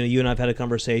 you and I've had a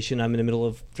conversation. I'm in the middle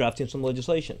of drafting some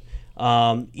legislation.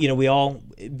 We all,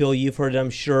 Bill, you've heard it, I'm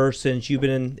sure, since you've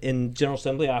been in General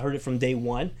Assembly. I heard it from day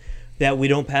one that we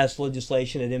don't pass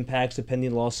legislation that impacts a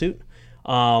pending lawsuit.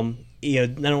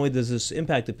 Not only does this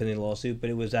impact the pending lawsuit,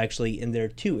 but it was actually in there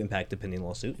to impact the pending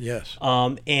lawsuit. Yes.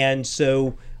 And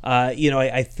so,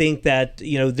 I think that,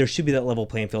 there should be that level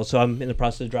playing field. So I'm in the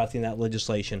process of drafting that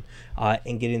legislation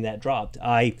and getting that dropped.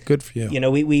 Good for you.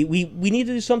 We need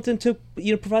to do something to,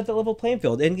 provide that level playing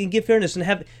field and give fairness and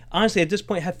have, honestly, at this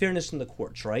point, have fairness in the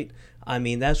courts, right? I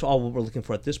mean, that's all we're looking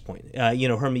for at this point.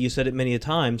 Herman, you said it many a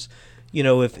times,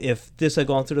 if this had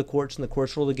gone through the courts and the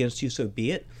courts ruled against you, so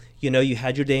be it. You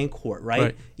had your day in court,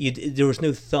 right? There was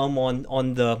no thumb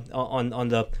on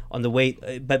the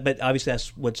weight, but obviously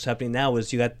that's what's happening now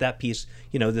is you got that piece,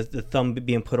 the thumb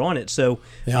being put on it. So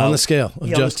on the scale of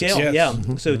justice, on the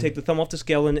scale, So take the thumb off the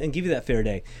scale and give you that fair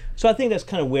day. So I think that's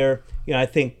kind of where I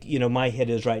think my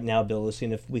head is right now, Bill, is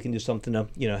seeing if we can do something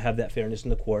to have that fairness in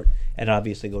the court, and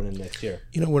obviously going into next year.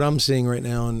 What I'm seeing right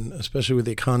now, and especially with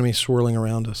the economy swirling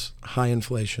around us, high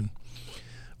inflation.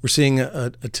 We're seeing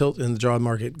a tilt in the job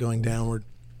market going downward.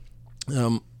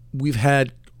 We've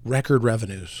had record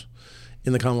revenues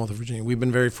in the Commonwealth of Virginia. We've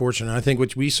been very fortunate. I think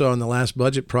what we saw in the last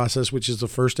budget process, which is the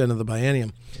first end of the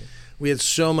biennium, we had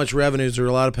so much revenues. There were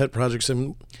a lot of pet projects,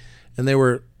 and they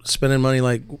were spending money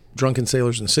like drunken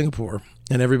sailors in Singapore,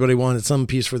 and everybody wanted some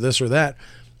piece for this or that.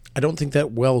 I don't think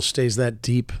that well stays that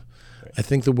deep. Right. I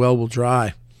think the well will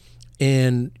dry.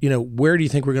 And, where do you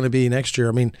think we're going to be next year?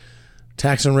 I mean,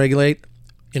 tax and regulate.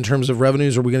 In terms of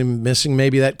revenues, are we going to be missing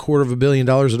maybe that $250 million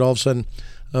that all of a sudden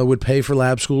would pay for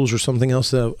lab schools or something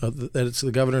else that it's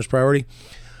the governor's priority?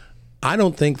 I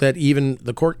don't think that even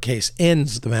the court case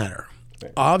ends the matter.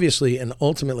 Right. Obviously and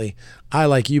ultimately, I,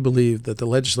 like you, believe that the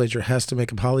legislature has to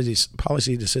make a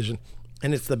policy decision,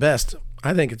 and it's the best.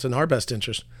 I think it's in our best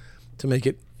interest to make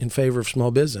it in favor of small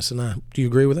business. And do you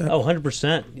agree with that? Oh,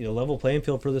 100%. Level playing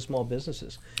field for the small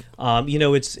businesses.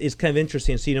 It's kind of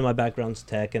interesting. So, my background's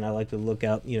tech, and I like to look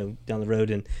out, down the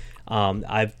road. And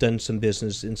I've done some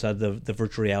business inside the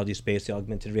virtual reality space, the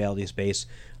augmented reality space.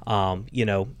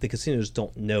 The casinos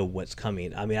don't know what's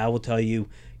coming. I mean, I will tell you,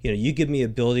 you give me a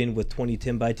building with 20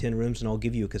 10 by 10 rooms, and I'll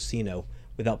give you a casino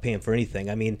without paying for anything.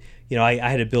 I mean, I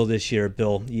had a bill this year,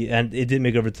 Bill, and it didn't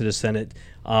make it over to the Senate.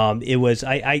 It was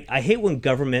I hate when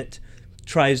government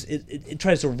tries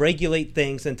to regulate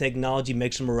things and technology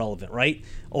makes them irrelevant, right?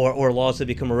 Or laws that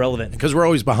become irrelevant. Because we're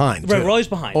always behind. Right, we're always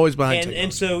behind. Always behind.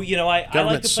 And so, I like to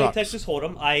play sucks. Texas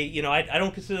Hold'em. I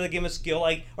don't consider the game of skill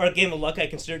or a game of luck. I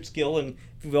consider it skill, and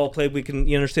if we all played, we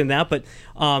can understand that. But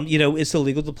it's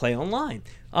illegal to play online.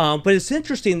 But it's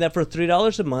interesting that for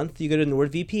 $3 a month, you go to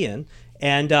NordVPN.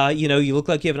 And, you look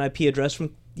like you have an IP address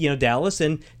from Dallas,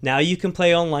 and now you can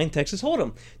play online Texas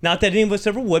Hold'em. Not that any of us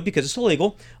ever would because it's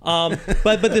illegal,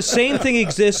 but the same thing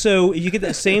exists. So you get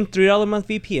that same $3 a month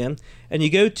VPN, and you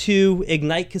go to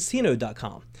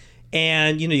ignitecasino.com.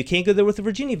 And, you can't go there with a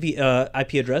Virginia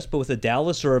IP address, but with a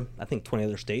Dallas or I think 20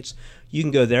 other states, you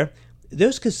can go there.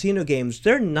 Those casino games,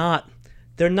 they're not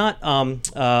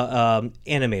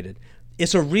animated.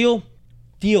 It's a real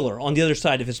dealer on the other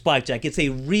side if it's blackjack. It's a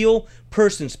real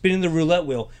person spinning the roulette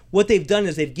wheel. What they've done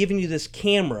is they've given you this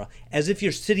camera as if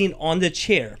you're sitting on the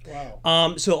chair.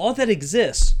 Wow. So all that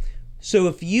exists. So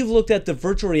if you've looked at the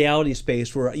virtual reality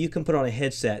space where you can put on a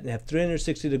headset and have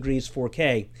 360 degrees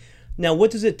 4K, now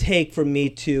what does it take for me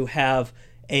to have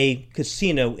a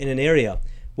casino in an area?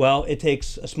 Well, it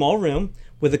takes a small room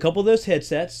with a couple of those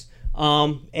headsets,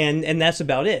 and that's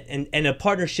about it. And a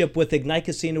partnership with Ignite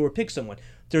Casino or Pick Someone.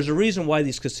 There's a reason why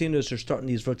these casinos are starting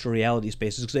these virtual reality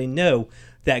spaces, because they know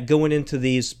that going into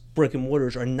these brick and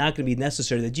mortars are not going to be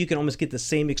necessary, that you can almost get the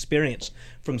same experience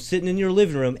from sitting in your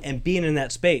living room and being in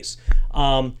that space.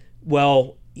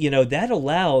 That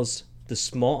allows the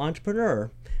small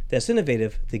entrepreneur that's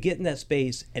innovative to get in that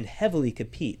space and heavily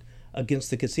compete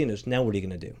against the casinos. Now what are you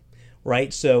going to do?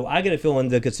 Right? So I get a feeling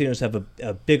the casinos have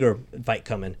a bigger fight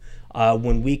coming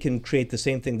when we can create the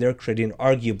same thing they're creating,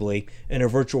 arguably, in a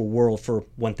virtual world for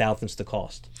 1,000th the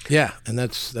cost. Yeah, and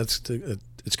it's going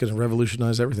to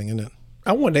revolutionize everything, isn't it?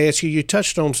 I wanted to ask you, you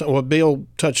touched on something, well, Bill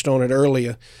touched on it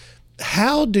earlier.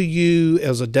 How do you,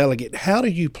 as a delegate, how do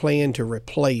you plan to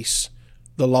replace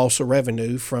the loss of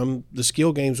revenue from the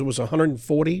skill games? It was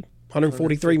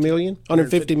 143 million,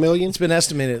 150 million. It's been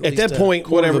estimated at that point,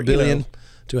 whatever, $250 million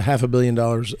to $500 million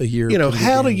a year.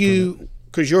 How do you,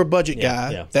 because you're a budget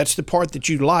guy, that's the part that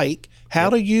you like. How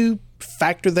do you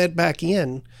factor that back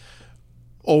in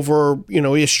over,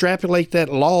 extrapolate that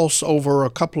loss over a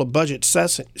couple of budget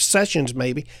sessions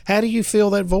maybe? How do you fill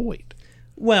that void?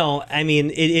 Well, I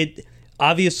mean, it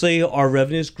obviously our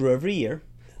revenues grew every year,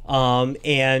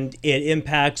 and it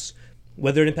impacts,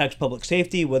 whether it impacts public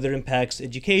safety, whether it impacts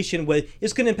education,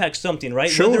 it's going to impact something, right?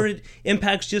 Sure. Whether it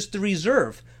impacts just the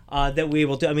reserve that we're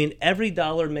able to. I mean, every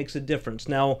dollar makes a difference.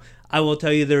 Now, I will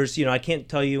tell you, I can't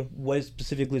tell you what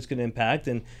specifically it's going to impact,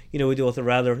 and we deal with a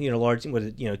rather large,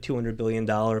 $200 billion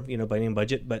biennium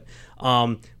budget, but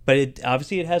it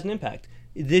obviously it has an impact.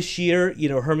 This year,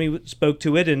 Hermie spoke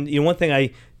to it, and one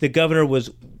thing the governor was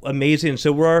amazing.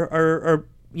 So we're our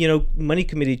money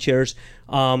committee chairs.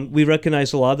 We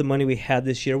recognized a lot of the money we had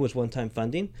this year was one-time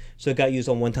funding, so it got used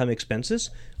on one-time expenses.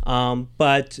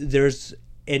 But there's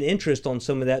an interest on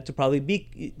some of that to probably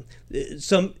be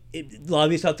some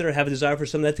lobbyists out there have a desire for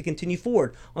some of that to continue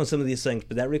forward on some of these things,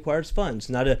 but that requires funds,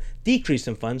 not a decrease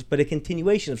in funds, but a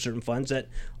continuation of certain funds that,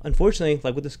 unfortunately,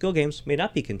 like with the skill games, may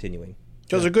not be continuing.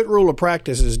 Because a good rule of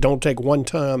practice is don't take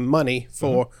one-time money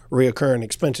for reoccurring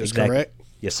expenses, correct?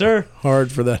 Yes, sir.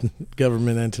 Hard for that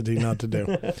government entity not to do.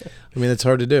 I mean, it's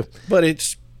hard to do. But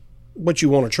it's what you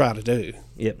want to try to do.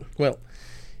 Yep. Well,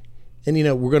 and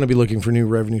we're going to be looking for new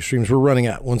revenue streams. We're running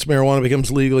out. Once marijuana becomes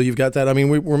legal, you've got that. I mean,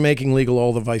 we're making legal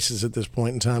all the vices at this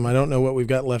point in time. I don't know what we've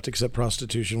got left except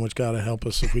prostitution, which got to help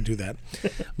us if we do that.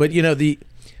 But,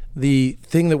 the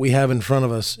thing that we have in front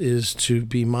of us is to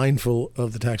be mindful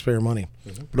of the taxpayer money,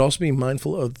 but also be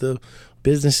mindful of the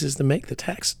businesses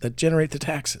that generate the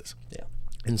taxes. Yeah.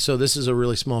 And so this is a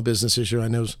really small business issue I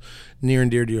know is near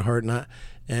and dear to your heart,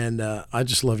 and I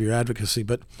just love your advocacy.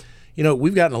 But,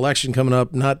 we've got an election coming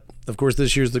up. Not, of course,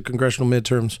 this year's the congressional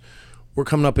midterms. We're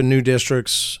coming up in new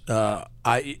districts. I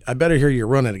better hear you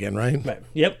run it again, right? Right.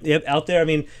 Yep. Out there. I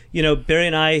mean, Barry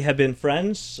and I have been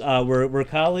friends. We're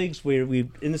colleagues. We're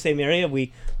in the same area.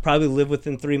 We probably live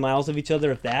within 3 miles of each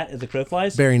other, if that, as the crow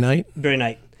flies. Barry Knight.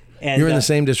 And you're in the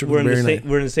same district with Barry Knight.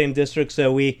 We're in the same district,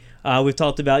 so we've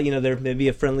talked about there may be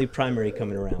a friendly primary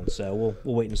coming around. So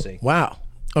we'll wait and see. Wow.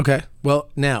 Okay. Well,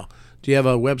 now, do you have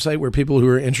a website where people who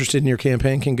are interested in your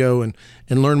campaign can go and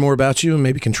learn more about you and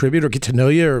maybe contribute or get to know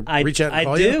you or reach out and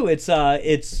call you? I do. It's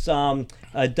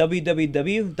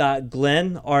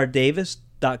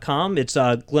www.glennrdavis.com. It's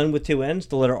Glenn with 2 N's,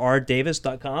 the letter R,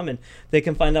 Davis.com, and they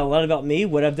can find out a lot about me,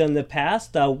 what I've done in the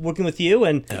past, working with you,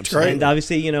 and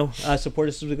obviously, support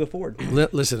us as we go forward.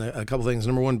 Listen, a couple things.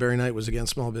 Number one, Barry Knight was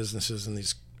against small businesses in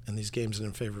these games and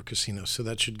in favor of casinos. So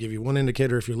that should give you one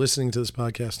indicator if you're listening to this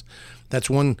podcast. That's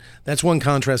one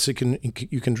contrast you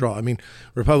can draw. I mean,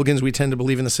 Republicans, we tend to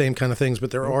believe in the same kind of things, but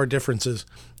there are differences,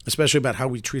 especially about how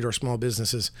we treat our small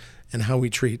businesses and how we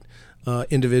treat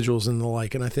individuals and the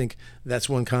like. And I think that's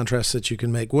one contrast that you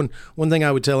can make. One thing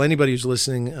I would tell anybody who's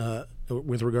listening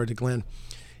with regard to Glenn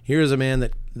Here's a man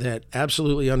that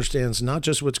absolutely understands not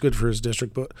just what's good for his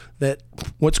district, but that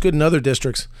what's good in other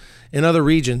districts, in other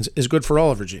regions, is good for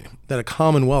all of Virginia. That a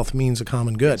commonwealth means a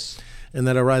common good, and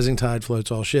that a rising tide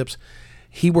floats all ships.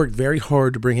 He worked very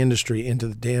hard to bring industry into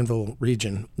the Danville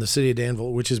region, the city of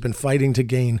Danville, which has been fighting to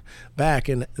gain back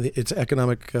in its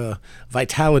economic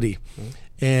vitality.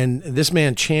 And this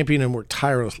man championed and worked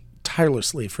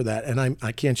tirelessly for that. And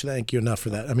I can't thank you enough for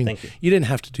that. I mean, you didn't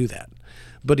have to do that,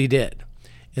 but he did.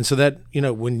 And so that,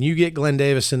 when you get Glenn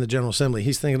Davis in the General Assembly,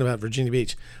 he's thinking about Virginia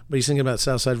Beach, but he's thinking about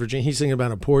Southside Virginia. He's thinking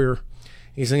about Emporia.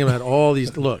 He's thinking about all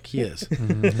these. Look, he is.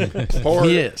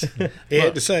 He is. He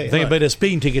had to say. Think about a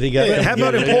speeding ticket he got. Yeah, how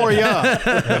about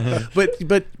Emporia?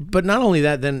 But not only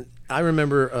that. Then I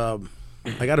remember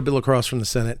I got a bill across from the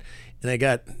Senate, and I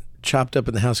got chopped up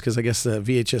in the House because I guess the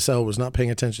VHSL was not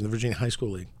paying attention to the Virginia High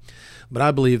School League. But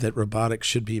I believe that robotics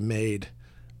should be made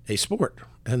a sport,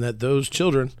 and that those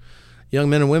children, young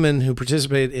men and women who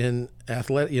participate in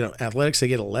athletics, they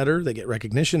get a letter, they get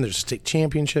recognition. There's a state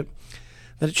championship.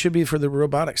 That it should be for the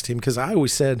robotics team, because I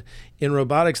always said in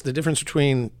robotics the difference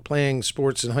between playing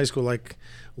sports in high school like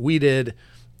we did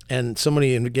and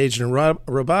somebody engaged in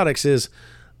robotics is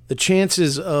the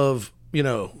chances of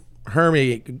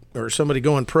Hermie or somebody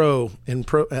going pro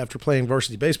after playing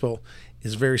varsity baseball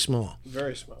is very small.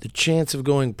 Very small. The chance of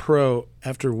going pro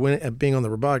after being on the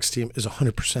robotics team is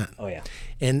 100%. Oh yeah.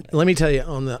 And let me tell you,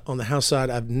 on the House side,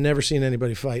 I've never seen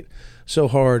anybody fight so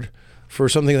hard for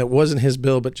something that wasn't his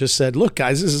bill, but just said, look,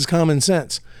 guys, this is common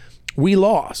sense. We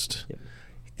lost. Yep.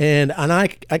 And I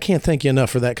can't thank you enough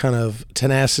for that kind of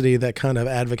tenacity, that kind of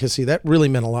advocacy. That really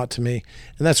meant a lot to me.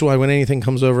 And that's why when anything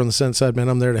comes over on the Senate side, man,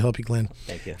 I'm there to help you, Glenn.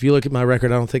 Thank you. If you look at my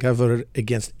record, I don't think I voted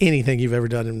against anything you've ever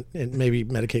done in maybe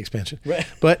Medicaid expansion. Right.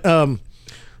 But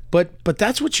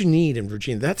that's what you need in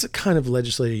Virginia. That's the kind of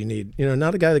legislator you need.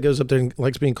 Not a guy that goes up there and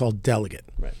likes being called delegate.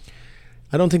 Right.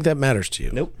 I don't think that matters to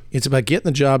you. Nope. It's about getting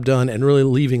the job done and really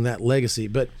leaving that legacy.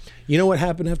 But you know what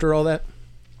happened after all that?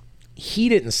 He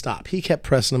didn't stop. He kept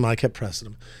pressing him. I kept pressing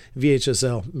him.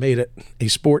 VHSL made it a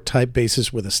sport type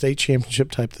basis with a state championship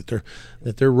type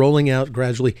that they're rolling out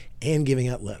gradually and giving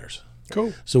out letters.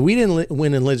 Cool. So we didn't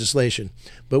win in legislation,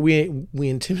 but we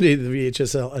intimidated the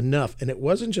VHSL enough, and it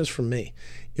wasn't just from me.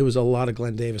 It was a lot of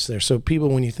Glenn Davis there. So people,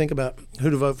 when you think about who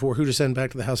to vote for, who to send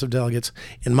back to the House of Delegates,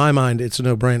 in my mind, it's a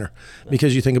no-brainer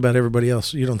because you think about everybody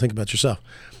else. You don't think about yourself.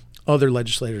 Other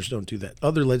legislators don't do that.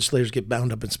 Other legislators get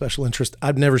bound up in special interest.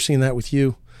 I've never seen that with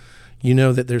you. You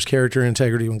know that there's character and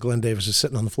integrity when Glenn Davis is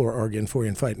sitting on the floor arguing for you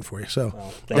and fighting for you. So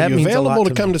that means available a lot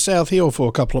to come to South Hill for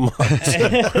a couple of months.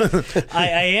 I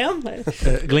am.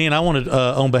 Glenn, I wanted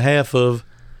on behalf of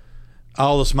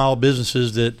all the small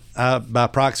businesses that I, by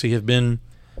proxy, have been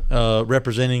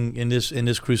representing in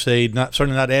this crusade.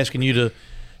 Certainly not asking you to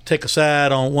take a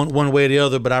side on one way or the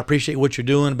other, but I appreciate what you're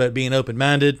doing about being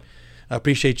open-minded. I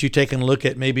appreciate you taking a look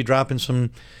at maybe dropping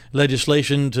some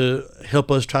legislation to help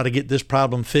us try to get this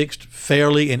problem fixed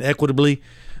fairly and equitably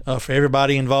for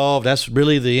everybody involved. That's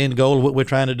really the end goal of what we're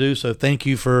trying to do. So thank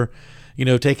you for,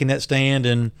 taking that stand.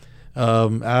 And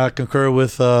I concur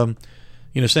with,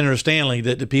 Senator Stanley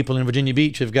that the people in Virginia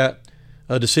Beach have got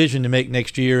a decision to make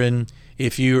next year. And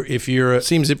if you're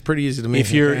seems pretty easy to me.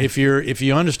 If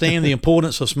you understand the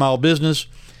importance of small business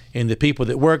and the people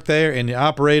that work there and the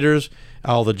operators,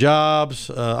 all the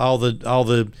jobs, all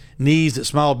the needs that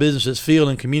small businesses feel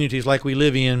in communities like we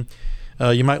live in,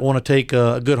 you might want to take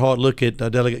a good hard look at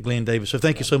Delegate Glenn Davis. So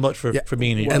thank you so much for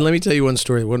being here. And let me tell you one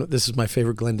story. This is my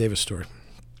favorite Glenn Davis story.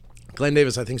 Glenn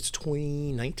Davis, I think it's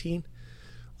 2019.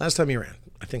 Last time he ran,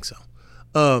 I think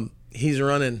so. He's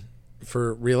running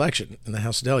for re-election in the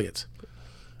House of Delegates.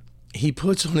 He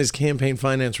puts on his campaign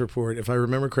finance report, if I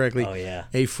remember correctly, a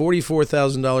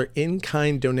 $44,000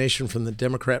 in-kind donation from the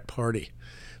Democrat Party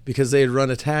because they had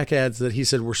run attack ads that he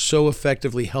said were so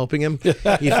effectively helping him. He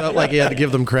felt like he had to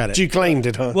give them credit. You claimed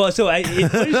it, huh? Well, so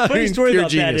funny story about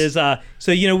genius. that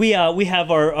is, we have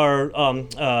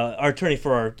our attorney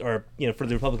for our for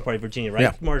the Republican Party of Virginia, right?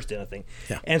 Yeah. Marsden, I think.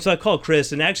 Yeah. And so I called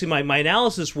Chris, and actually my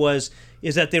analysis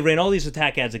is that they ran all these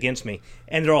attack ads against me,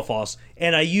 and they're all false.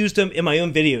 And I used them in my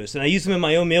own videos, and I used them in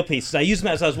my own mail pieces. I used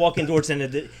them as I was walking doors,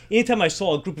 and anytime I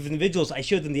saw a group of individuals, I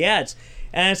showed them the ads.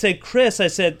 And I said, Chris,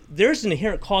 there's an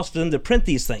inherent cost for them to print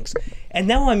these things. And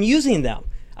now I'm using them.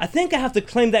 I think I have to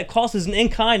claim that cost as an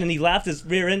in-kind. And he laughed his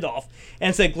rear end off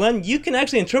and said, Glenn, you can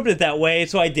actually interpret it that way.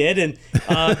 So I did. And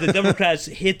the Democrats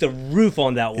hit the roof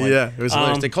on that one. Yeah, it was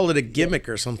hilarious. They called it a gimmick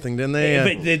or something, didn't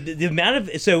they? But the amount of,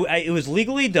 it was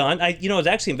legally done. I was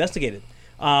actually investigated.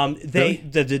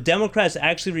 The Democrats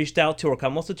actually reached out to our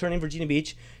Commonwealth attorney in Virginia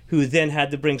Beach, who then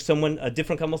had to bring a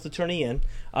different Commonwealth attorney in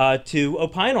to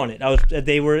opine on it.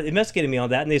 They were investigating me on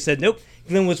that, and they said, nope,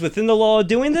 Glenn was within the law of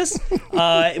doing this,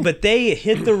 but they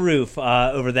hit the roof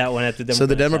over that one at the Democrat So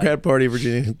the Democrat side. Party of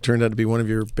Virginia turned out to be one of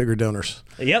your bigger donors.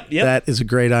 Yep. That is a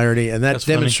great irony, and that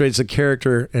demonstrates the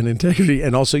character and integrity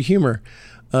and also humor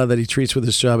that he treats with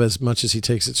his job as much as he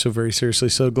takes it so very seriously.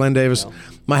 So, Glenn Davis,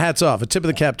 my hat's off. A tip of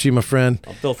the cap to you, my friend.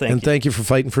 Bill, thank you. Thank you for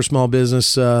fighting for small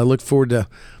business. Look forward to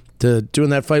doing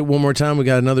that fight one more time. We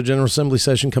got another General Assembly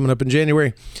session coming up in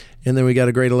January, and then we got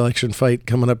a great election fight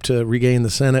coming up to regain the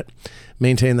Senate,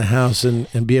 maintain the House,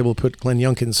 and be able to put Glenn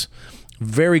Youngkin's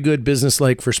very good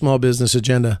business-like for small business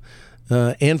agenda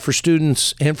and for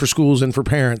students and for schools and for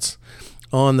parents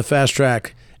on the fast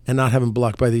track, and not have them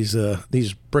blocked by these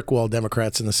brick wall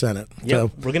Democrats in the Senate. Yep,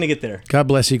 So, we're going to get there. God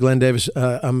bless you, Glenn Davis.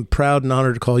 I'm proud and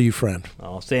honored to call you friend.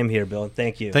 Oh, same here, Bill.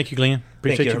 Thank you. Thank you, Glenn.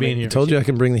 Appreciate you being here. I told you I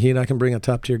can bring the heat. I can bring a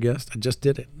top-tier guest. I just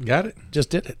did it. Got it? Just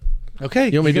did it. Okay.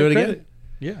 You want me to do it get again?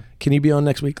 Yeah. Can you be on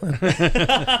next week, Glenn?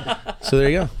 So there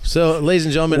you go. So, ladies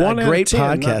and gentlemen, One a out of great 10,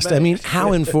 not podcast. bad. I mean,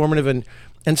 how informative. And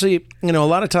so, you know, a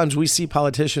lot of times we see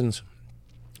politicians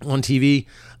on TV,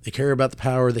 they care about the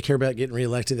power, they care about getting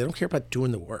reelected, they don't care about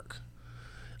doing the work.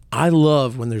 I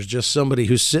love when there's just somebody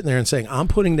who's sitting there and saying, I'm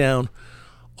putting down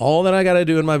all that I got to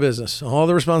do in my business, all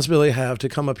the responsibility I have to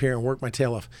come up here and work my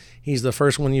tail off. He's the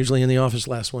first one usually in the office,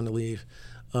 last one to leave.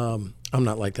 I'm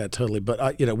not like that totally,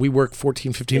 but we work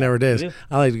 14, 15-hour days.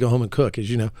 I like to go home and cook, as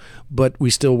you know, but we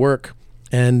still work,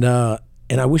 and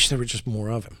I wish there were just more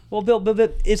of him. Well, Bill,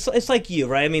 but it's like you,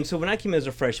 right? I mean, so when I came as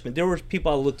a freshman, there were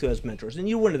people I looked to as mentors, and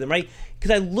you're one of them, right?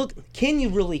 Because can you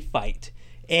really fight?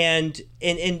 And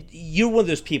you're one of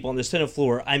those people on the Senate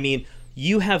floor. I mean,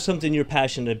 you have something you're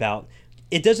passionate about.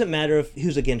 It doesn't matter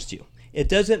who's against you. It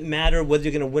doesn't matter whether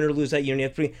you're going to win or lose that year.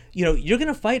 And you're going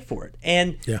to fight for it.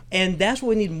 And that's what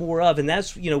we need more of. And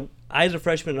that's, I as a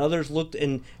freshman and others looked,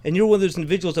 and you're one of those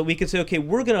individuals that we can say, okay,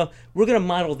 we're gonna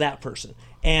model that person.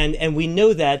 And we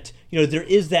know that there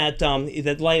is that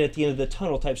light at the end of the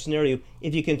tunnel type scenario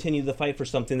if you continue the fight for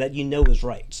something that is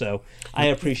right. So I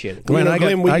appreciate it. Glenn,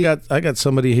 I got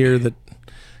somebody here that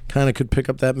kind of could pick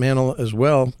up that mantle as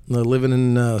well. Living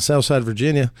in Southside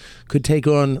Virginia, could take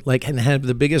on and have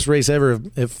the biggest race ever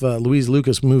if Louise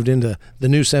Lucas moved into the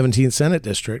new 17th Senate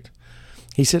district.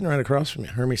 He's sitting right across from you,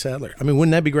 Hermie Sadler. I mean,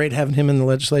 wouldn't that be great having him in the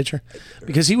legislature?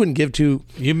 Because he wouldn't give two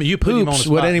poops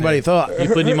what anybody thought. You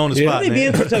putting him on the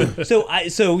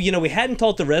spot. So we hadn't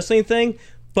talked the wrestling thing,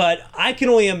 but I can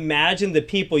only imagine the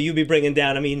people you'd be bringing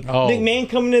down. I mean, McMahon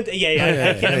coming in.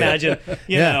 I can't imagine.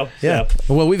 You know. Yeah.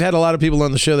 So. Well, we've had a lot of people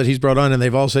on the show that he's brought on, and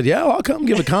they've all said, "Yeah, I'll come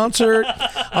give a concert.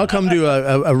 I'll come do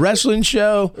a wrestling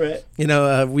show." Right.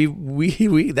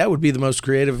 We that would be the most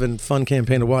creative and fun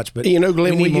campaign to watch. But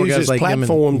Glenn, we use this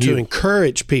platform to you.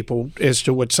 encourage people as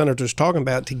to what Senator's talking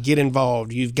about to get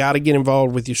involved. You've got to get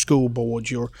involved with your school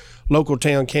boards, your local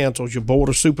town councils, your board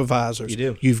of supervisors. You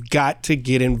do. You've got to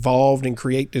get involved and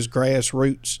create this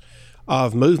grassroots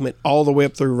of movement all the way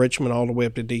up through Richmond, all the way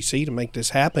up to D.C. to make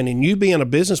this happen. And you being a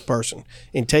business person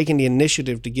and taking the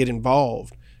initiative to get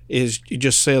involved it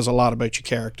just says a lot about your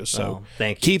character. So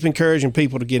thank you. Keep encouraging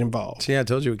people to get involved. See, I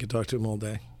told you we could talk to him all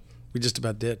day. We just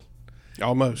about did.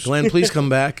 Almost. Glenn, please come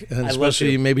back, and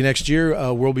especially maybe next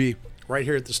year. We'll be right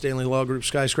here at the Stanley Law Group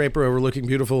skyscraper overlooking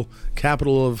beautiful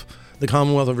capital of the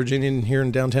Commonwealth of Virginia here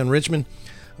in downtown Richmond.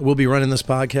 We'll be running this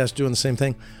podcast, doing the same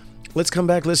thing. Let's come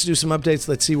back. Let's do some updates.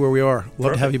 Let's see where we are.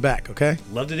 Love to have you back, okay?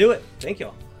 Love to do it. Thank you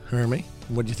all. Hermie,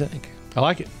 what do you think? I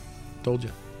like it. Told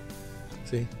you.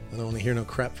 See, I don't want to hear no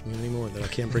crap from you anymore that I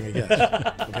can't bring a guest.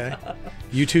 Okay?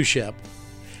 You too, Shep.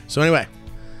 So anyway,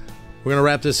 we're going to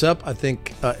wrap this up. I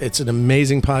think it's an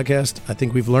amazing podcast. I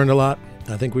think we've learned a lot.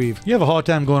 I think we've... You have a hard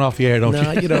time going off the air, don't you?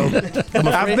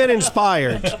 I've been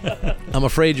inspired. I'm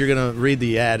afraid you're going to read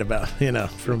the ad about,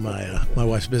 from my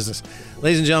wife's business.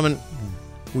 Ladies and gentlemen,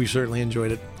 we certainly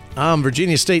enjoyed it. I'm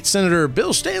Virginia State Senator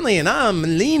Bill Stanley, and I'm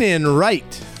leaning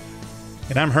right.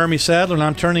 And I'm Hermie Sadler, and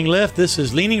I'm turning left. This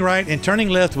is Leaning Right and Turning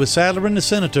Left with Sadler and the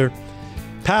Senator,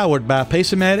 powered by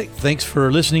Pace-O-Matic. Thanks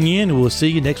for listening in, and we'll see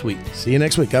you next week. See you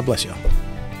next week. God bless y'all.